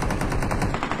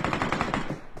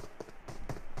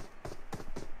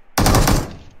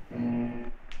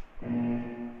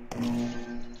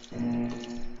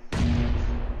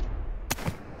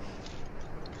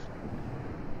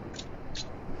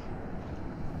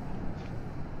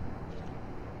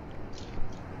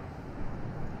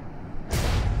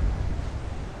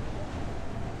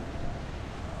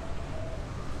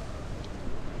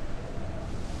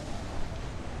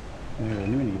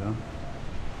 enemy நிக்கிறான்.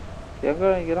 எங்க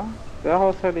நிக்கிறான்? வேர்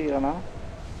ஹவுஸ் சைடு நிக்கிறானா?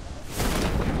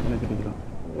 எனக்கு நிக்கிறான்.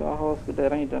 வேர் ஹவுஸ் கிட்ட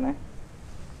இறங்கிட்டானே.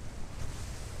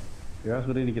 வேர்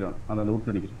ஹவுஸ் நிக்கிறான். அந்த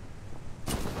ரூட்ல நிக்கிறான்.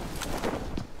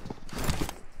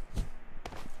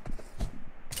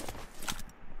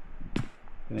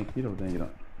 எனக்கு கீழே வந்து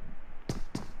நிக்கிறான்.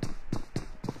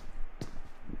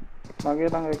 Lagi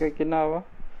kayak kinawa.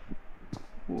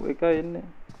 Ika ini.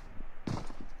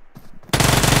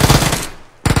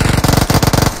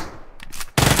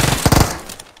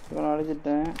 Iwan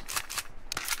அடிச்சிட்டேன்.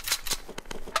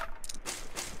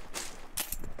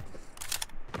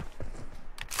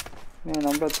 நீ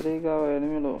நம்பர் 3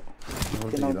 எனிமிலோ.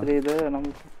 நம்பர் 3 இது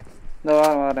நம்ம இந்த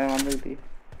வரேன் வந்துட்டி.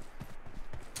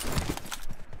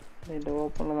 இந்த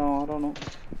ஓப்பன்ல தான் வரணும்.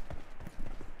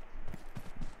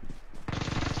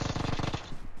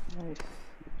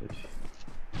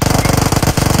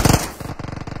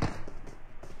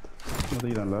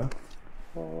 மதியானல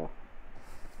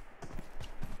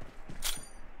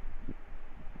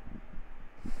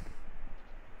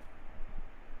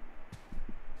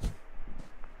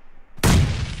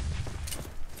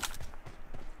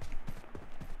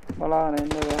வலா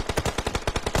என்னடா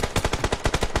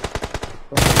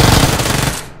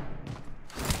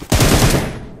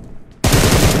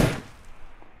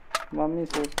மம்மி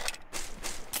சூப்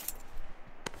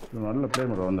நல்ல பிளே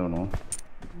பண்ண வந்தவனோ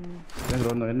எனக்கு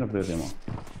வந்த என்ன பிளே தெரியுமா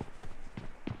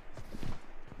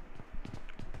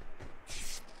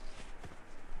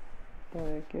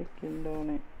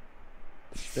கிண்டோனே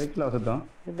டேக்ல வசதான்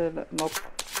இல்ல நோக்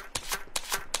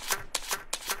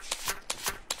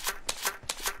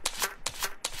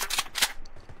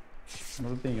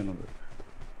நோத்திங்க நோக்கு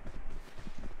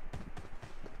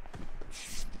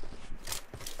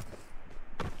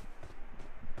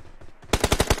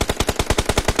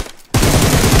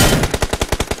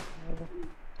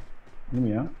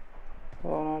இனிமையா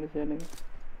போனாடி சரி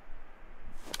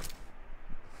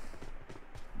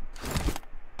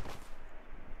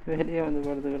வெளியே வந்து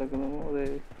படுத்து கிடக்கணும் அது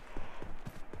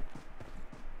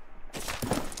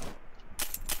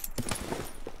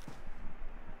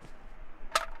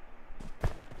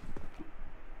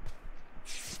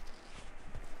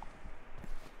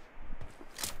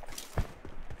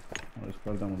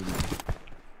ஸ்கால் தான் முடியும்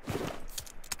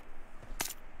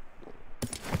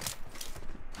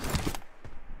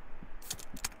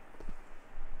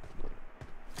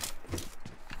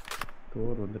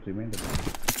Thor வந்து reminder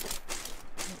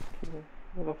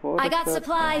I got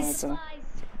supplies.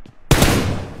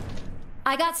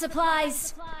 I got supplies.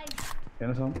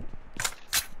 என்ன சாம்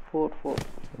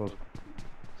 4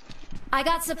 I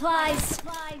got supplies.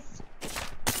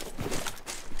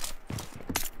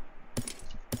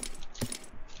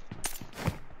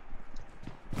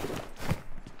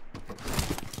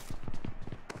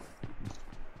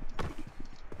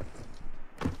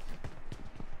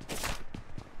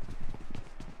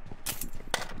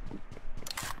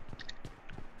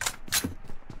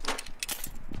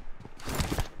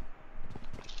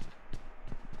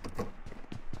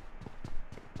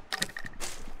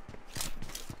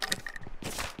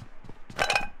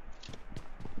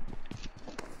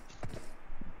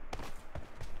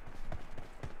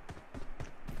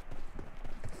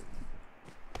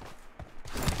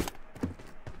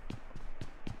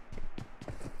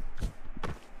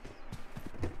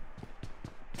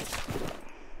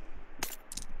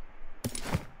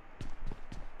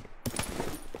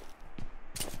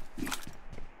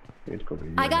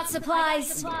 I got supplies.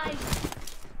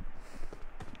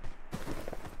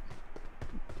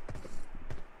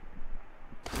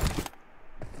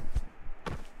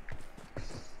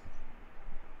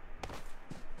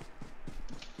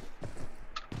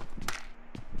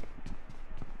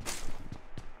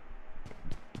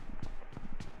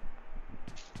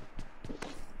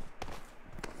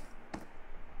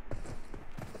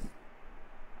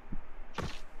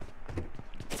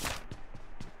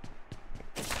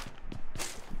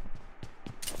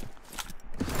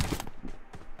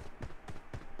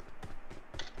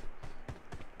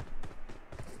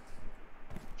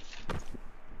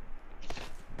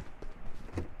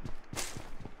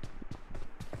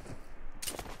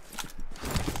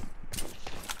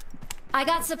 I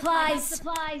got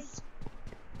supplies.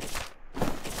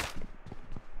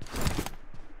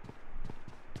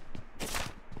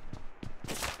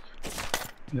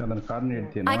 அந்த கார்ன்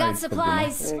எடுத்தேனா I got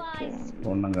supplies.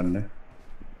 ஒண்ணங்கண்ணு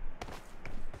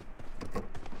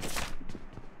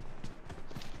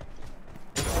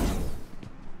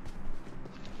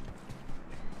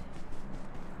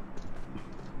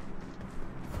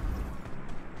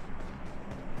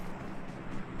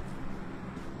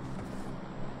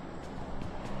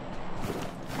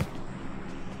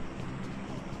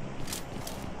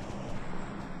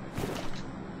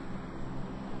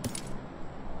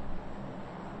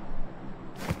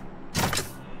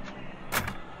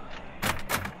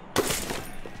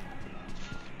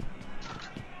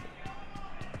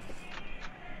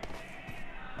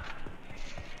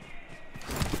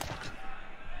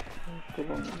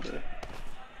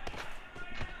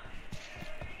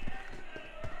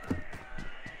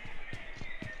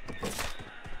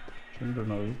ரெண்டு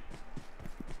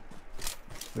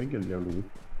வெஹிக்கிள் எவ்வளவு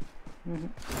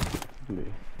இல்லை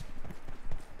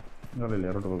இல்லை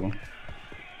யாரோட போகும்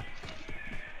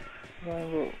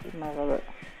நகலை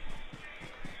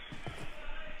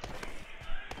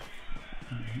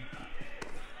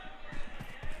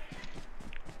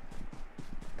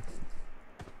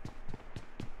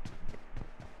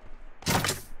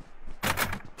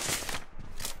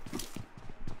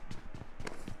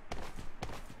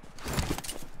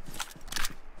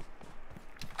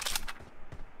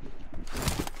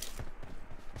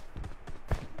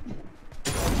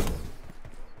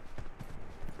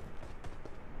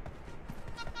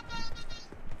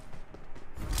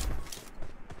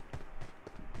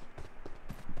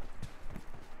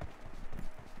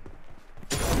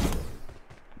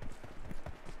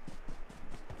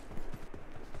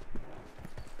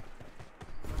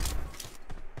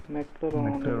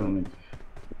McLaren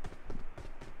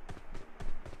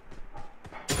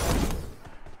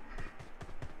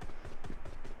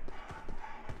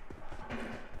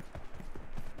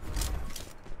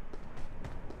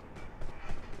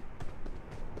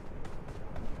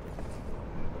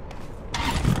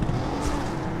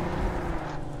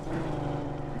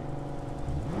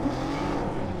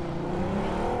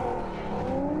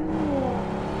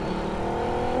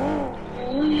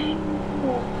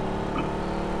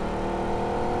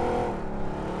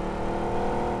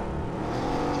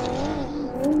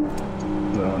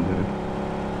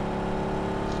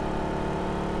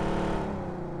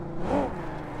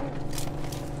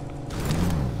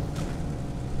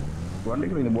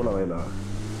வண்டிக்குள்ள இந்த போல வயலா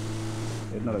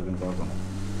என்ன நடக்குன்னு பார்க்கணும்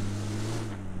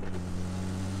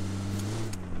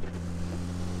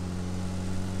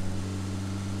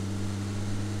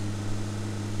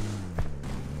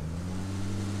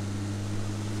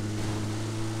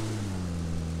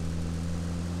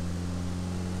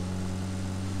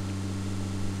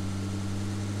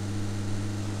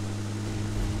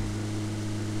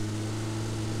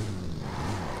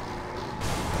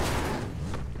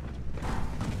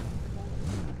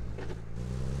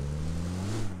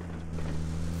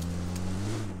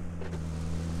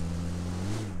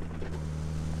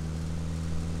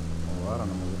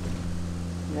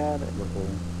யாரு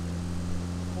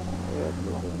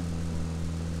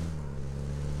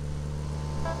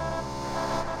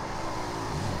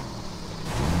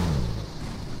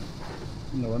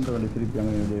இந்த வந்த வண்டி திருப்பி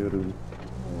அங்கே வெளியே வருது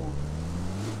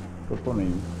சொப்பனை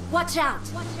Watch out!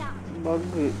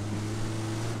 பக்கு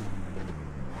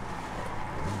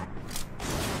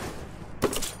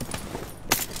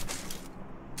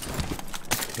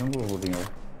எங்கே போட்டீங்க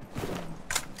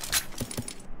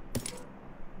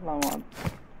ஆமா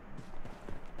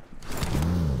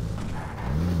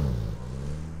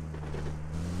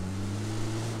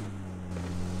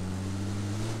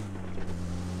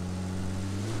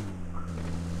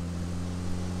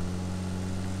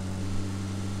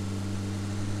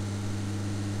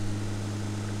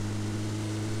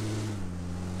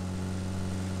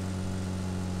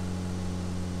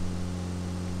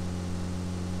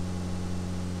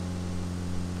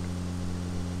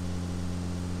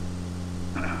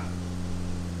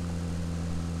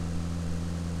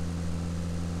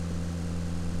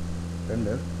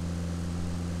ரெண்டு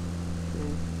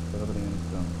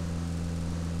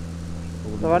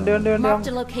வண்டி வண்டி வண்டி Marked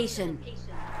a location.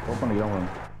 ஓப்பன் பண்ணிக்கலாம்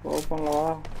ஓப்பன்ல வா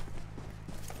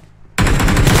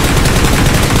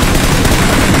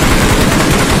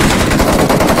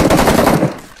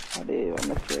அடே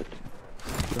 1 HP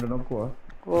ரெண்டு நோக்குவா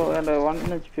ஓ என்ற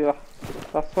 1 HP வா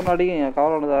ஃபர்ஸ்ட் ஒன் அடிங்க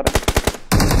கவர் ஒன்று தரேன்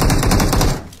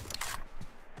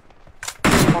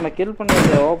அவனை கில்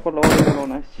பண்ணிட்டு ஓப்பன்ல ஓடி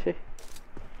போனவனே சே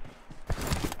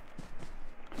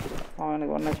அவன்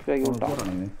எனக்கு 1 HP ஆகி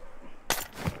விட்டான்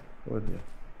ஓகே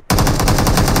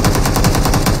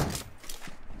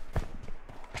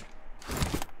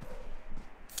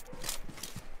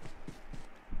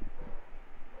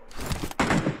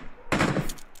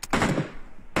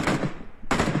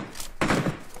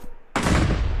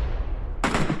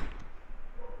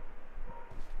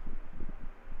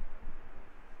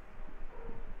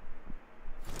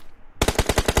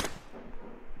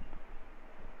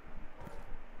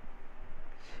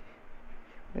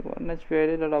ஒன் ஹெச்பி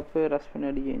ஐடியில் அப்போ ரஷ் பண்ணி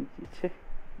அடிக்க இருந்துச்சு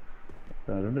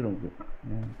ரெண்டு நமக்கு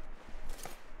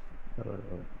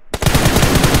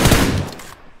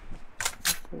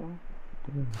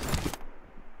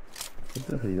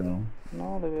எத்தனை செய்யணும்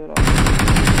 4 பேரா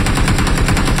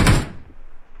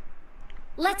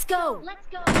Let's go!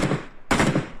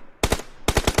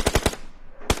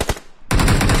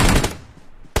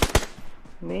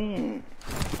 ನೀ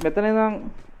ಬೆತ್ತನೆ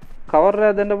ಕವರ್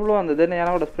ಅದೆಂಡ ಬಿಡು ಅಂದ ದೆನೆ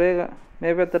ಯಾನ ಸ್ಪ್ರೇ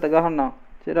ಮೇ ಬೆತ್ತಟ ಗಹಣ್ಣ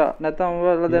சரிடா நெத்தம்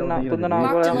இல்ல என்ன குந்தனா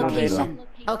Marked a போல location.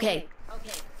 Okay.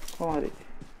 மாதிரி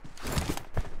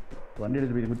வண்டி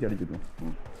எடுத்து போய் குத்தி அடிச்சிட்டோம்.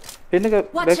 பின்னுக்கு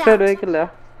back side vehicle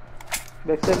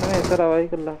back side எத்தனை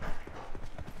வெஹிக்கிள்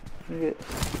இங்கே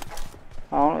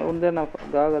அவன் உண்டே நான்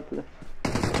காகத்துல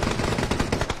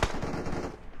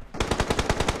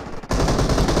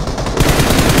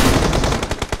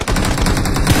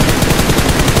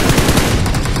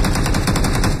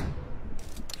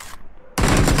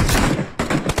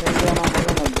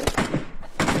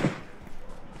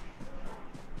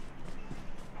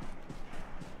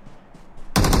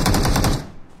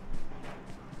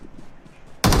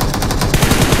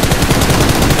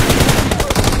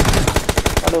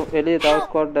வெளியே தான்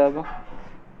ஸ்குவாட் டேபா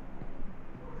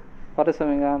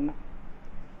பரசமிங்க அண்ணா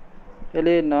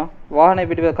வெளியே இன்னும் வாகனை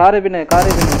பிடிப்பா காரை பின்னு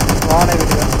வாகனை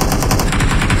பிடிப்பா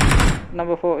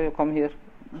number 4 come here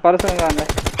பரசமிங்க Anna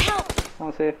ah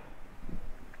safe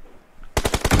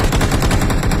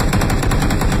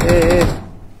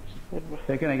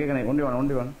கேட்கணே ஒண்டி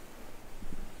வான்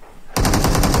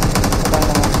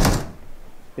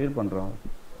ஹீல் பண்றோம்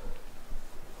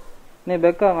நீ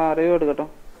பெக்கா நான் ரிவ்யூ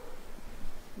எடுக்கட்டும்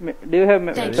Do you have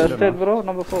first aid bro?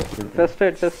 Number 4. First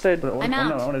aid. I'm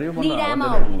out. Need ammo.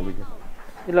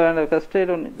 இல்ல வேண்டாம் first aid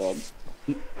ஒன்னு இல்ல.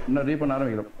 இன்னும் ரீ பண்ண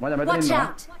ஆரம்பிக்கலாம். மஜா Watch மெத்தட்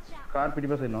out. கார் பிடி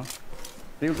பாஸ் இன்னும்.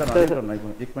 ரீவ் பண்ணா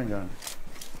இப்போ செக் பண்ணி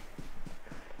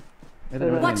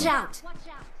Watch out.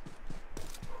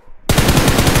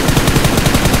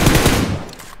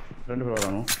 ரெண்டு பேர்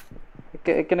வரானோ.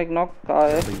 எக்கனிக் நாக்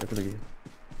காய.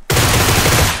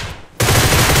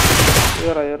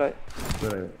 You're right.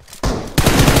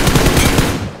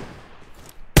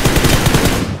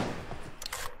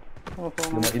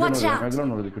 Watch out.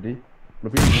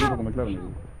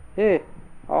 Hey,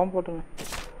 I'm putting it.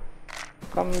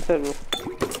 Come inside, bro.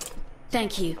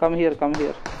 Thank you. Come here. Come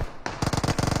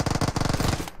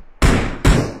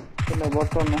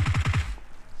bottom.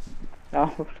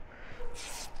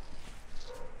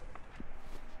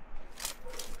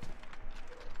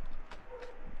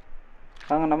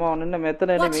 Hang on, I'm in the method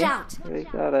enemy. We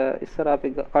are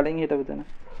Israpic calling it up then.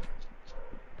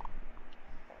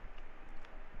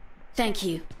 Thank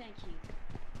you.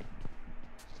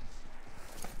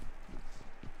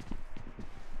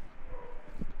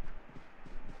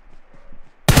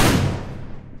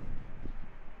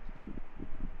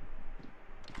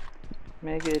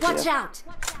 Make it. Watch out.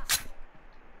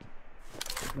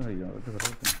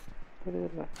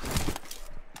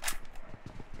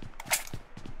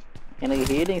 எனக்கு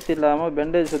healings இல்லாம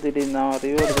bandage சுத்திட்டு இருந்தான்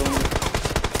reward வந்து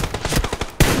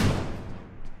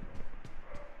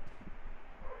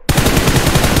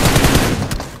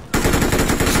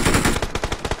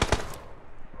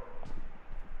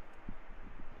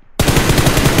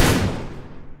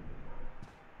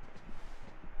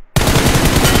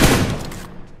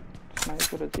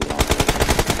sniper வச்சிருக்கான்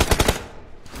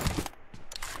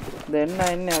இந்த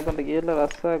என்ன அதோட கீழ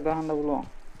ரஸ்ஸா காண்ட விழுவான்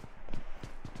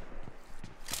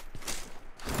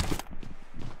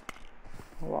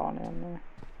வானே என்ன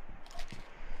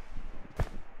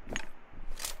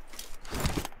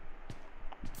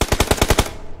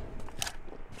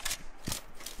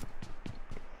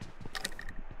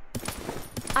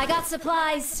I got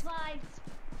supplies.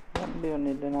 வண்டி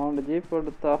ஒன்றும் இல்லை நான் அவன் ஜீப்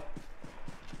எடுத்தா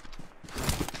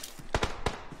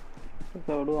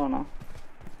விடுவானா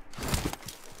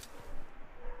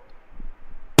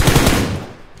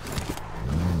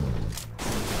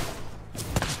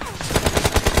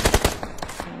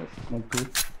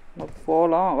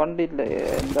போலாம் வண்டி இல்லை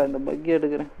இந்த பக்கி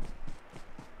எடுக்கிறேன்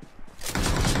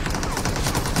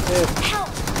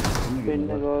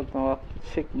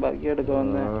பக்கி எடுக்க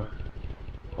வந்தேன்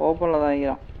ஓப்பன்ல தான்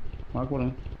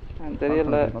இருக்கிறான்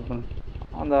தெரியல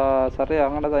அந்த சரியா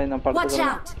அங்கட தான் நான்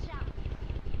படுத்துக்கிறேன்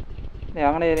நீ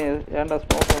அங்கனே ஏன்டா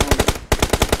ஸ்மோக் பண்ண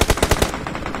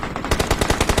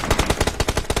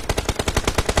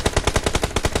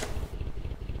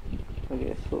ஓகே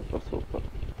சூப்பர்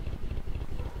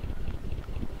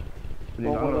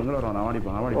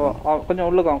கொஞ்சம்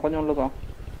உள்ளுக்கான்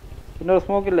இன்னொரு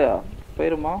ஸ்மோக் இல்லையா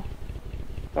போயிருமா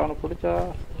அவனுக்கு பிடிச்சா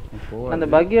அந்த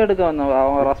பக்கி எடுக்க வந்தான்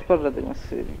அவன் ரஷ் பண்றதுக்கு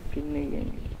சரி கிண்ணி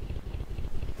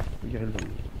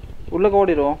உள்ளுக்கு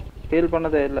ஓடிடுவோம் ஹீல்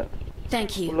பண்ணதே இல்லை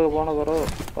உள்ளுக்கு போன பிறகு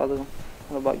பாத்துக்கும்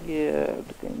அந்த பக்கியை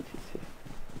எடுக்க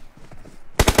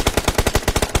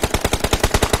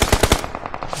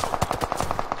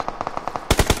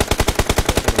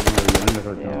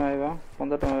ஏன்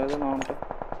வந்துட்டோம் எதுவும் நான் வந்துட்டேன்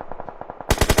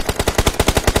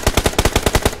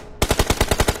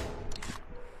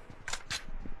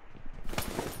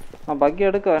நான் பக்கி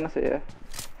எடுக்க என்ன செய்ய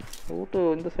வீட்டு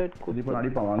இந்த சைடு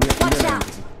அடிப்பான்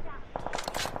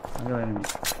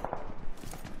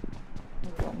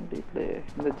கண்டிப்பா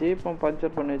இந்த ஜீப்பம்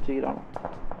பஞ்சர் பண்ணி வச்சுக்கிறான்.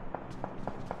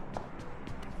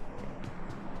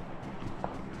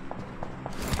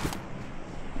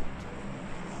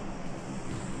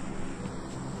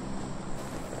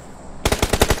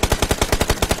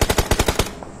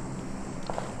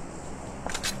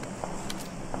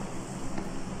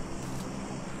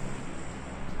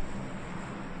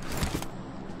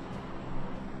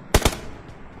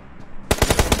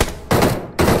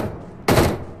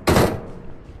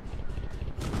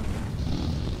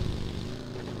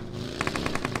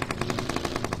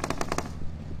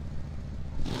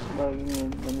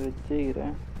 வந்து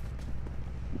வச்சுக்கிறேன்.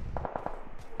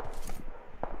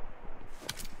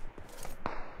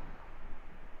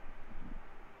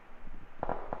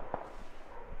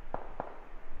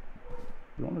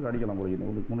 அடிக்கலாம் போல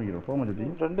 3 கிலோ போக மாட்டேங்குது.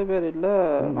 2 பேர் இல்ல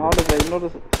 4 பேர். இன்னொரு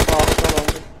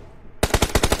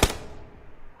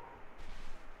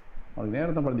அது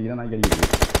நேரத்தை படுத்திக்கிறேன். நான் கேட்கிறேன்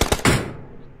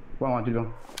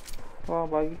வச்சுக்கோம்.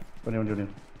 பாக்கி பண்ணி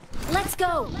Let's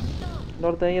go.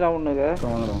 இன்னொரு தங்கிரா ஒண்ணுங்க.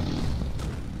 வந்துடும்.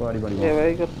 பாடி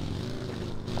வெஹிக்கிள்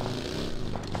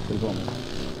இருக்கும்.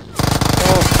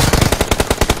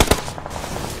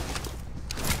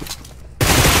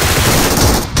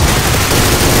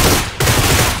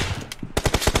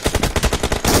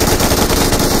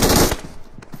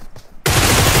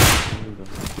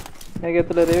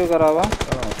 எத்துல ரிவ்யூ करावा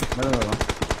மேலே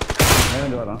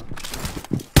வரான்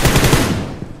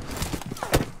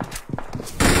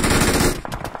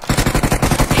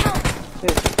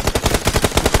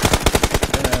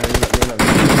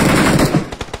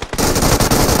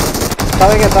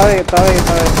தவை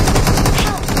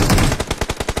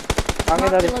அங்கே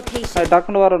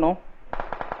டக்குன்னு வரணும்.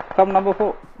 கம் நம்பர்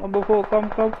 4 கம்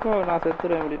நான்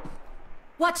செத்துறேன். எப்படி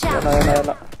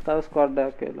தவ ஸ்குவாட்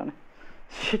டேக் இல்லைன்னு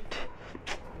ஷிட்.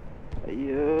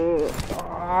 ஐயோ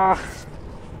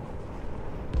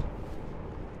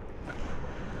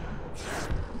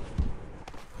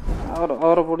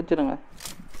அவரை பிடிச்சிருங்க.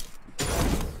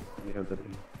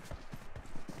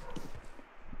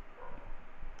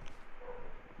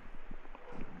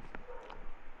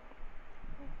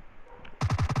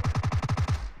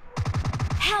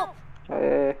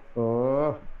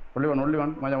 only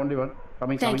one Maya only one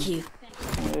coming. Thank you.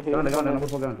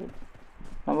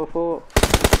 Number 4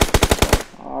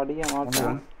 आड़िया मारता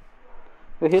है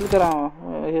वो हिल करा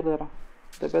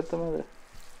ते बेत में दे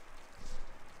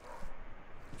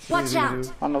watch out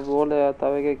अन्ना बोले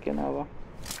तवे के क्या बा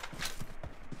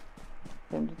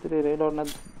M3 reload ना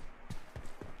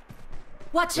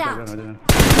watch out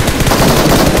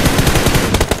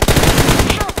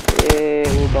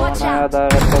वो डाउन आया था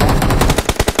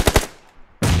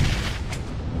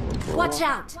watch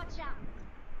out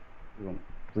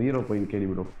 0 point கேடி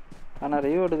bro انا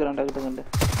ரிவ்யூ எடுக்கறேன் டக்கு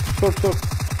ஷூட்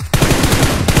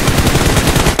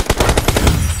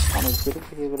انا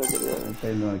திருப்பி கேக்குறது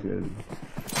டைம் ஆகுது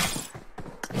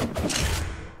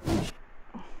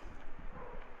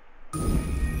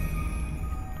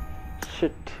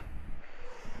ஷிட்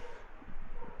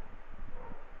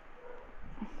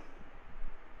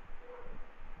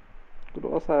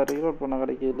க்ரோஸா ரீலோட் பண்ண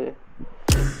கிடைக்கல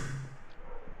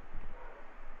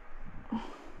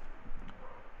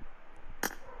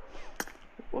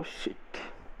oh shit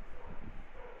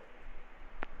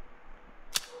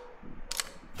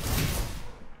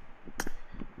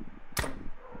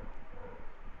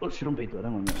சிரம் போயிட்டு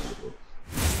வரேன்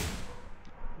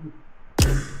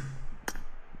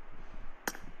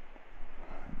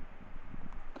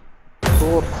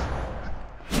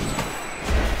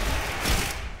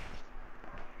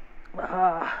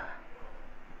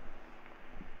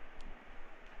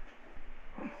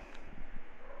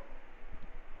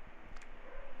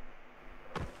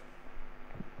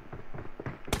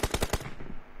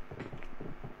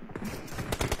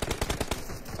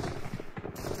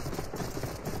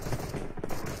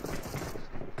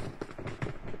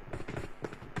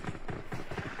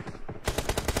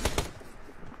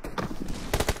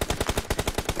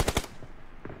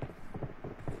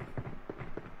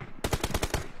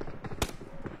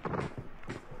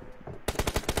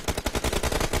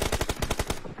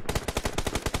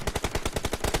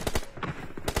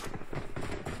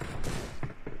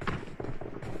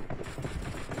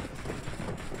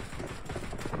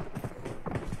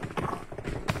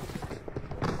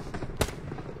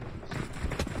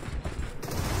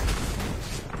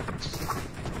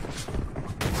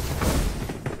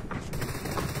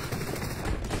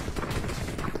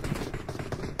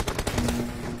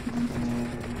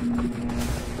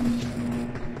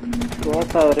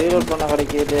க்ரோஸா ரீலோட் பண்ண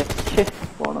கிடைக்குது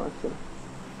போன வச்சு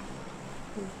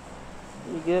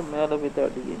இங்கே மேலே போய்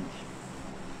தாட்டிக்கிச்சு.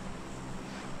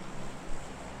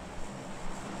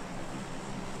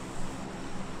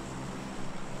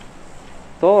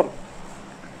 தோர்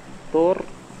தோர்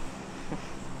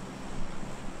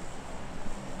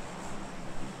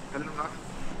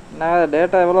நான்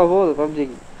டேட்டா எவ்வளோ போகுது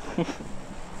பப்ஜிக்கு?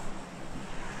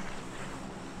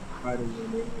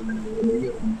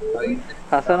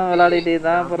 ஹசனும் விளையாடிட்டு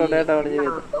தான் அப்புறம் டேட்டா உடஞ்சி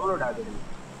போயிடுது.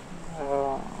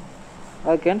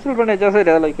 அது கேன்சல் பண்ணி வச்சா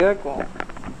சரி, அதில் கேட்கும்.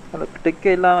 அதில்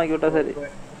டிக்கே இல்லாமல் ஆக்கி விட்டா சரி.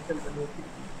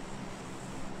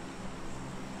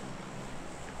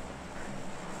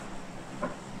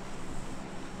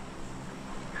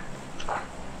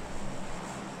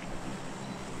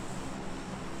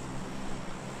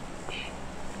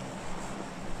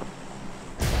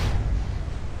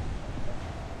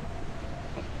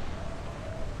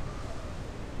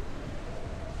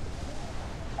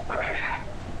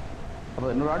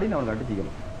 இன்னொரு ஆடி அவனுக்கு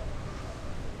அடிச்சிக்கணும்.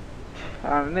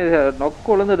 நொக்கு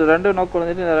விழுந்துட்டு 2 நொக்கு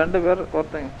விழுந்துட்டு 2 பேர்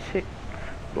ஒருத்தங்க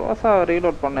ரோசா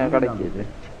ரீலோட் பண்ண கிடைக்கிது.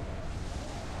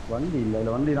 வண்டி இல்லை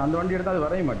இல்லை வண்டி அந்த வண்டி எடுத்தால் அது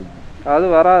வரைய மாட்டேங்குது. அது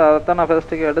வராது. அதைத்தான் நான்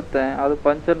ஃபர்ஸ்ட்டுக்கு எடுத்தேன். அது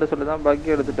பஞ்சர்னு சொல்லி தான்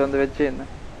பக்கி எடுத்துட்டு வந்து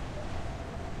வச்சிருந்தேன்.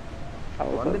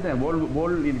 வந்துட்டேன்.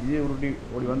 போல் இருக்கு உருட்டி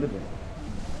ஓடி வந்துட்டேன்.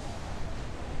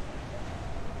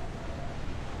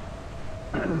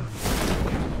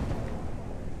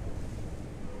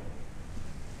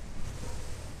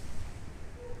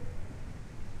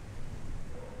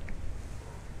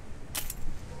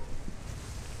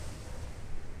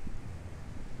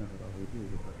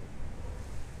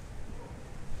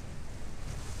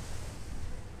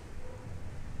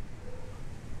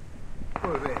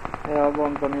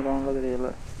 ஆன் பண்ணிடுவாங்களோ தெரியல.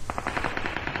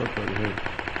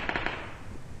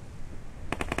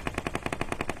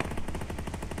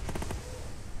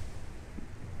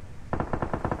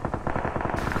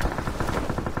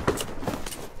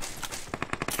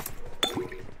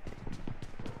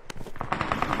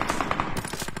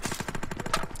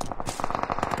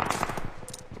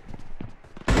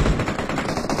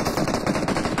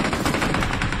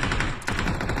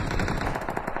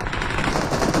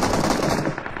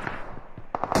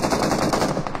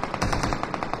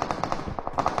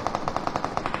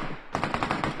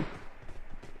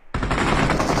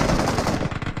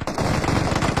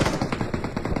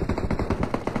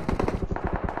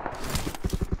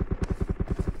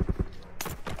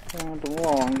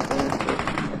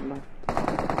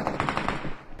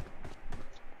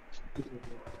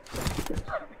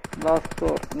 லாஸ்ட்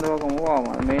டோர் இந்த பக்கம் மூவ்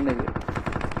ஆகும். மெயின் இது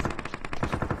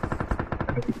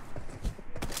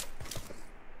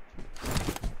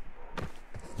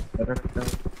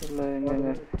இல்லை எங்க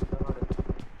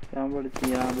ஏன்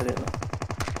படிச்சு ஏன் தெரியல.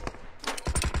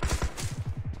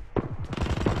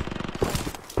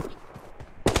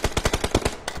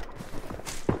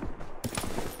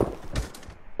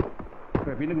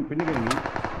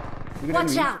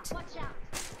 Watch out!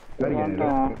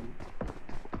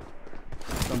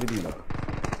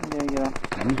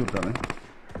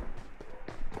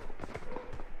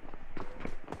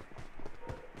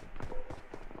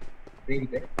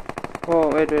 ஓ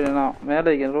வெயிட் நான் மேலே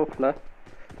இருக்கேன் ரூஃப்ல.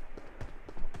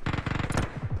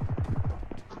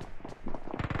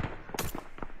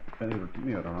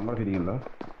 நல்லா தெரியுங்களா?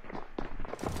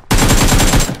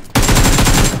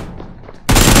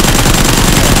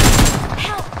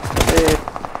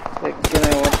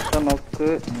 ஒருத்த நோக்கு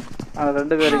ஆனால்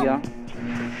 2 பேர் இருக்கான்.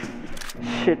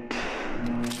 ஷிட்.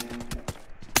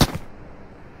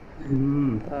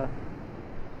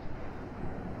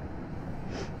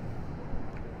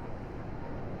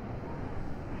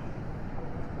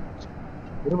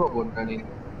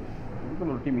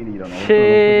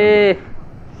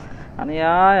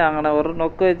 அனியா அங்கே ஒரு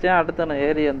நொக்கு வச்சேன். அடுத்த நான்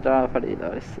ஏறி வந்துட்டான் படியில்.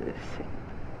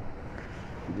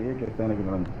 இதே கரெக்டாக எனக்கு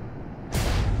நடந்து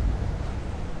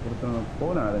ஒருத்தன்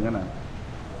போனேன். அதுங்கண்ணே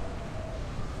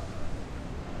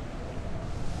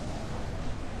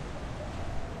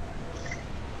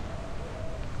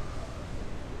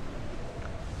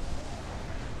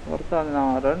ஒருத்தன்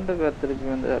நான் 2 பேர் திருப்பி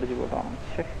வந்து அடிச்சு போட்டான்.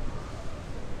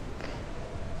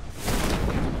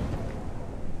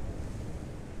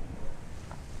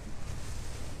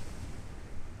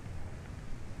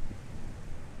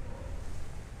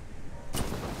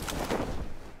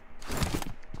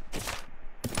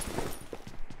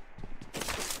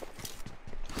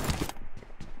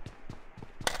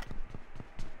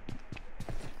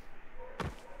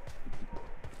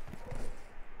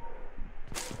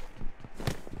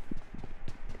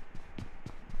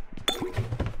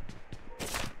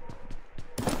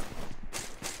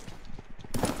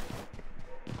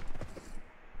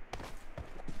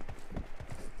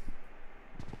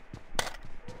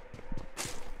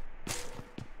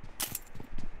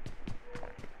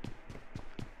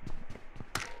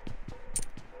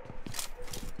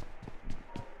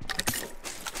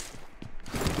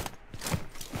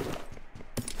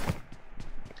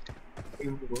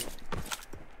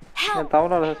 Help!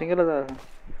 தமிழ் சிங்கள தான்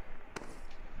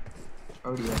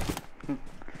அப்படியா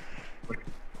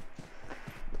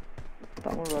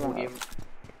தமிழ் வேணாம்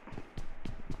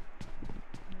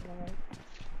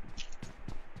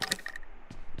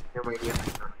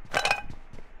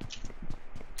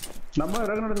நம்ம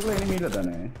இறங்குனதுக்குள்ள இனிமே இல்லை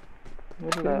தானே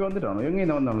திருப்பி வந்துட்டானோ எங்கே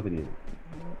இந்த வந்தாலும் தெரியுது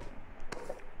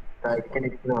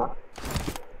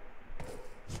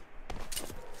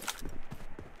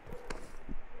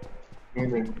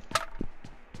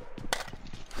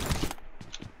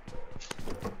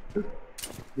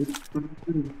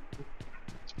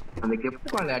அந்த கெப்பு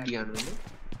கால் அடியானு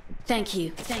Thank you.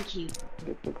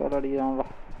 கெப்பு கால் அடிக்கிறாங்களா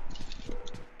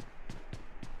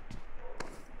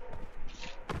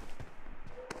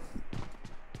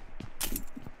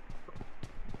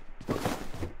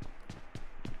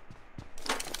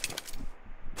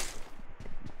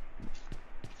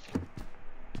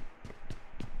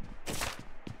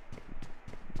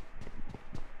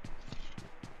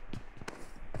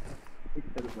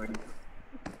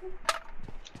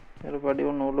படி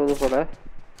ஒன்று உள்ளது போல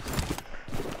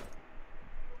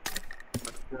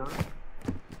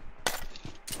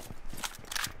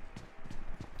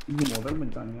இது முதல்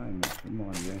மச்சானியா என்ன சும்மா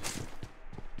வந்து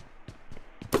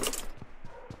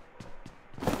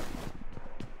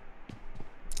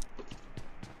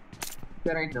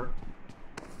right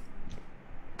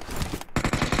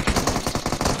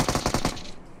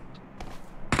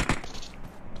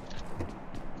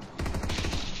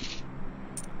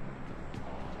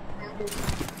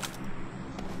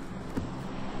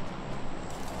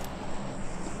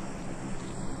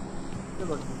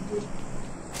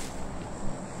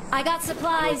I got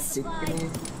supplies.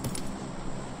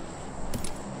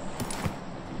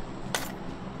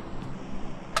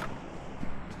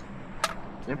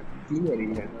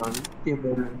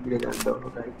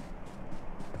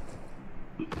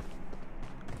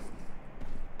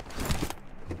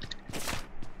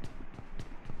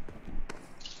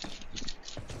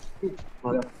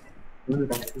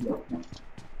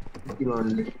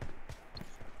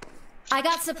 I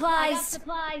got supplies.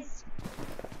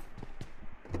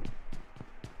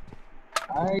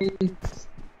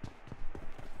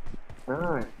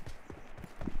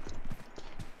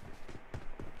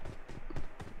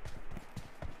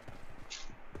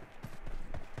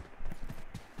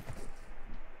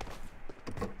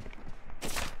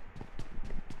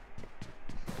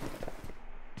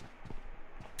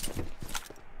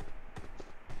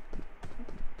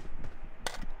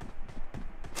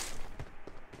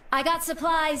 I got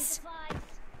supplies.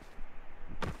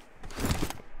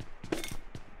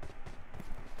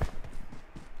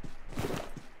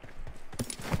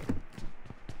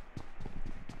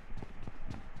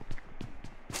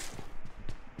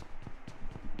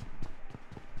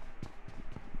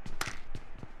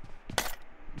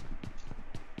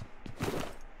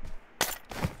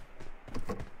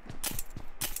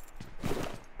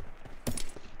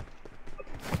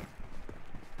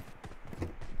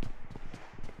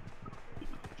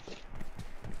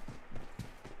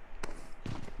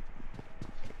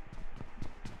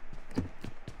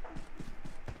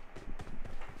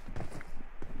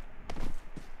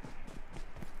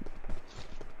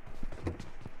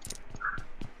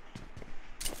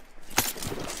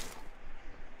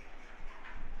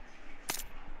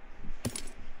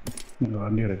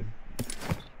 வண்டி எடுக்கு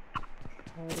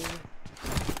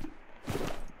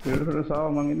எடுக்கிற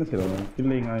சாவமாங்க என்ன செய்வாங்க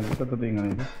இல்லைங்க இது சத்தத்தைங்க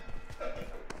இது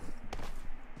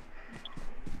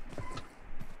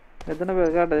எத்தனை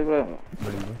பேர் காட்டு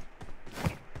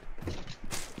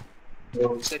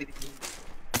சரி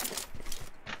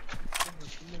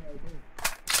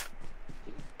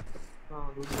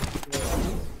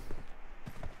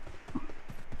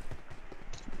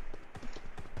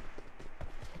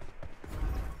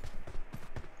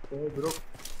bro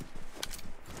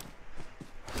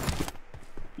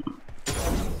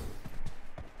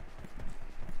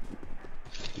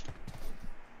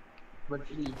but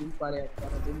ಇದು ಪಾರೆ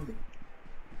ಆಗ್ತಾರ ಬಂದು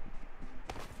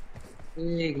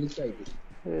ಗ್ಲಿಚ್ ಆಯ್ತು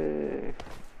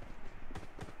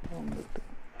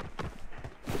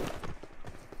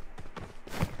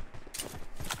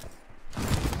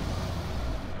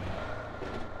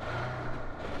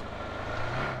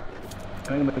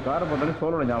எனக்கு இந்த காரை பார்த்தாலே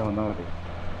சோலோட ஞாபகம் தான் வருது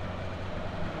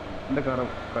இந்த காரை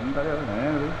கண்டாலே அது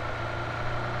நினைவு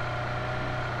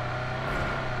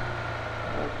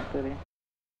சரி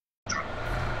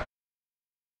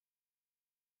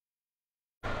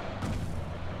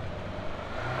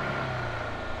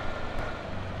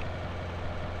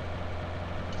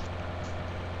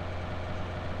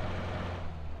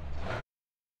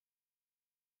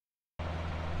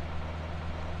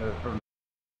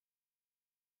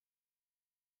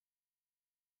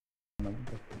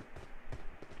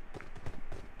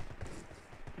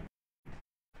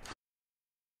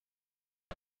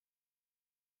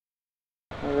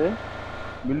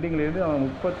பில்டிங்லேருந்து அவன்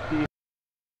 40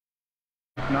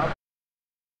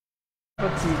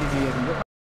 40 இருந்து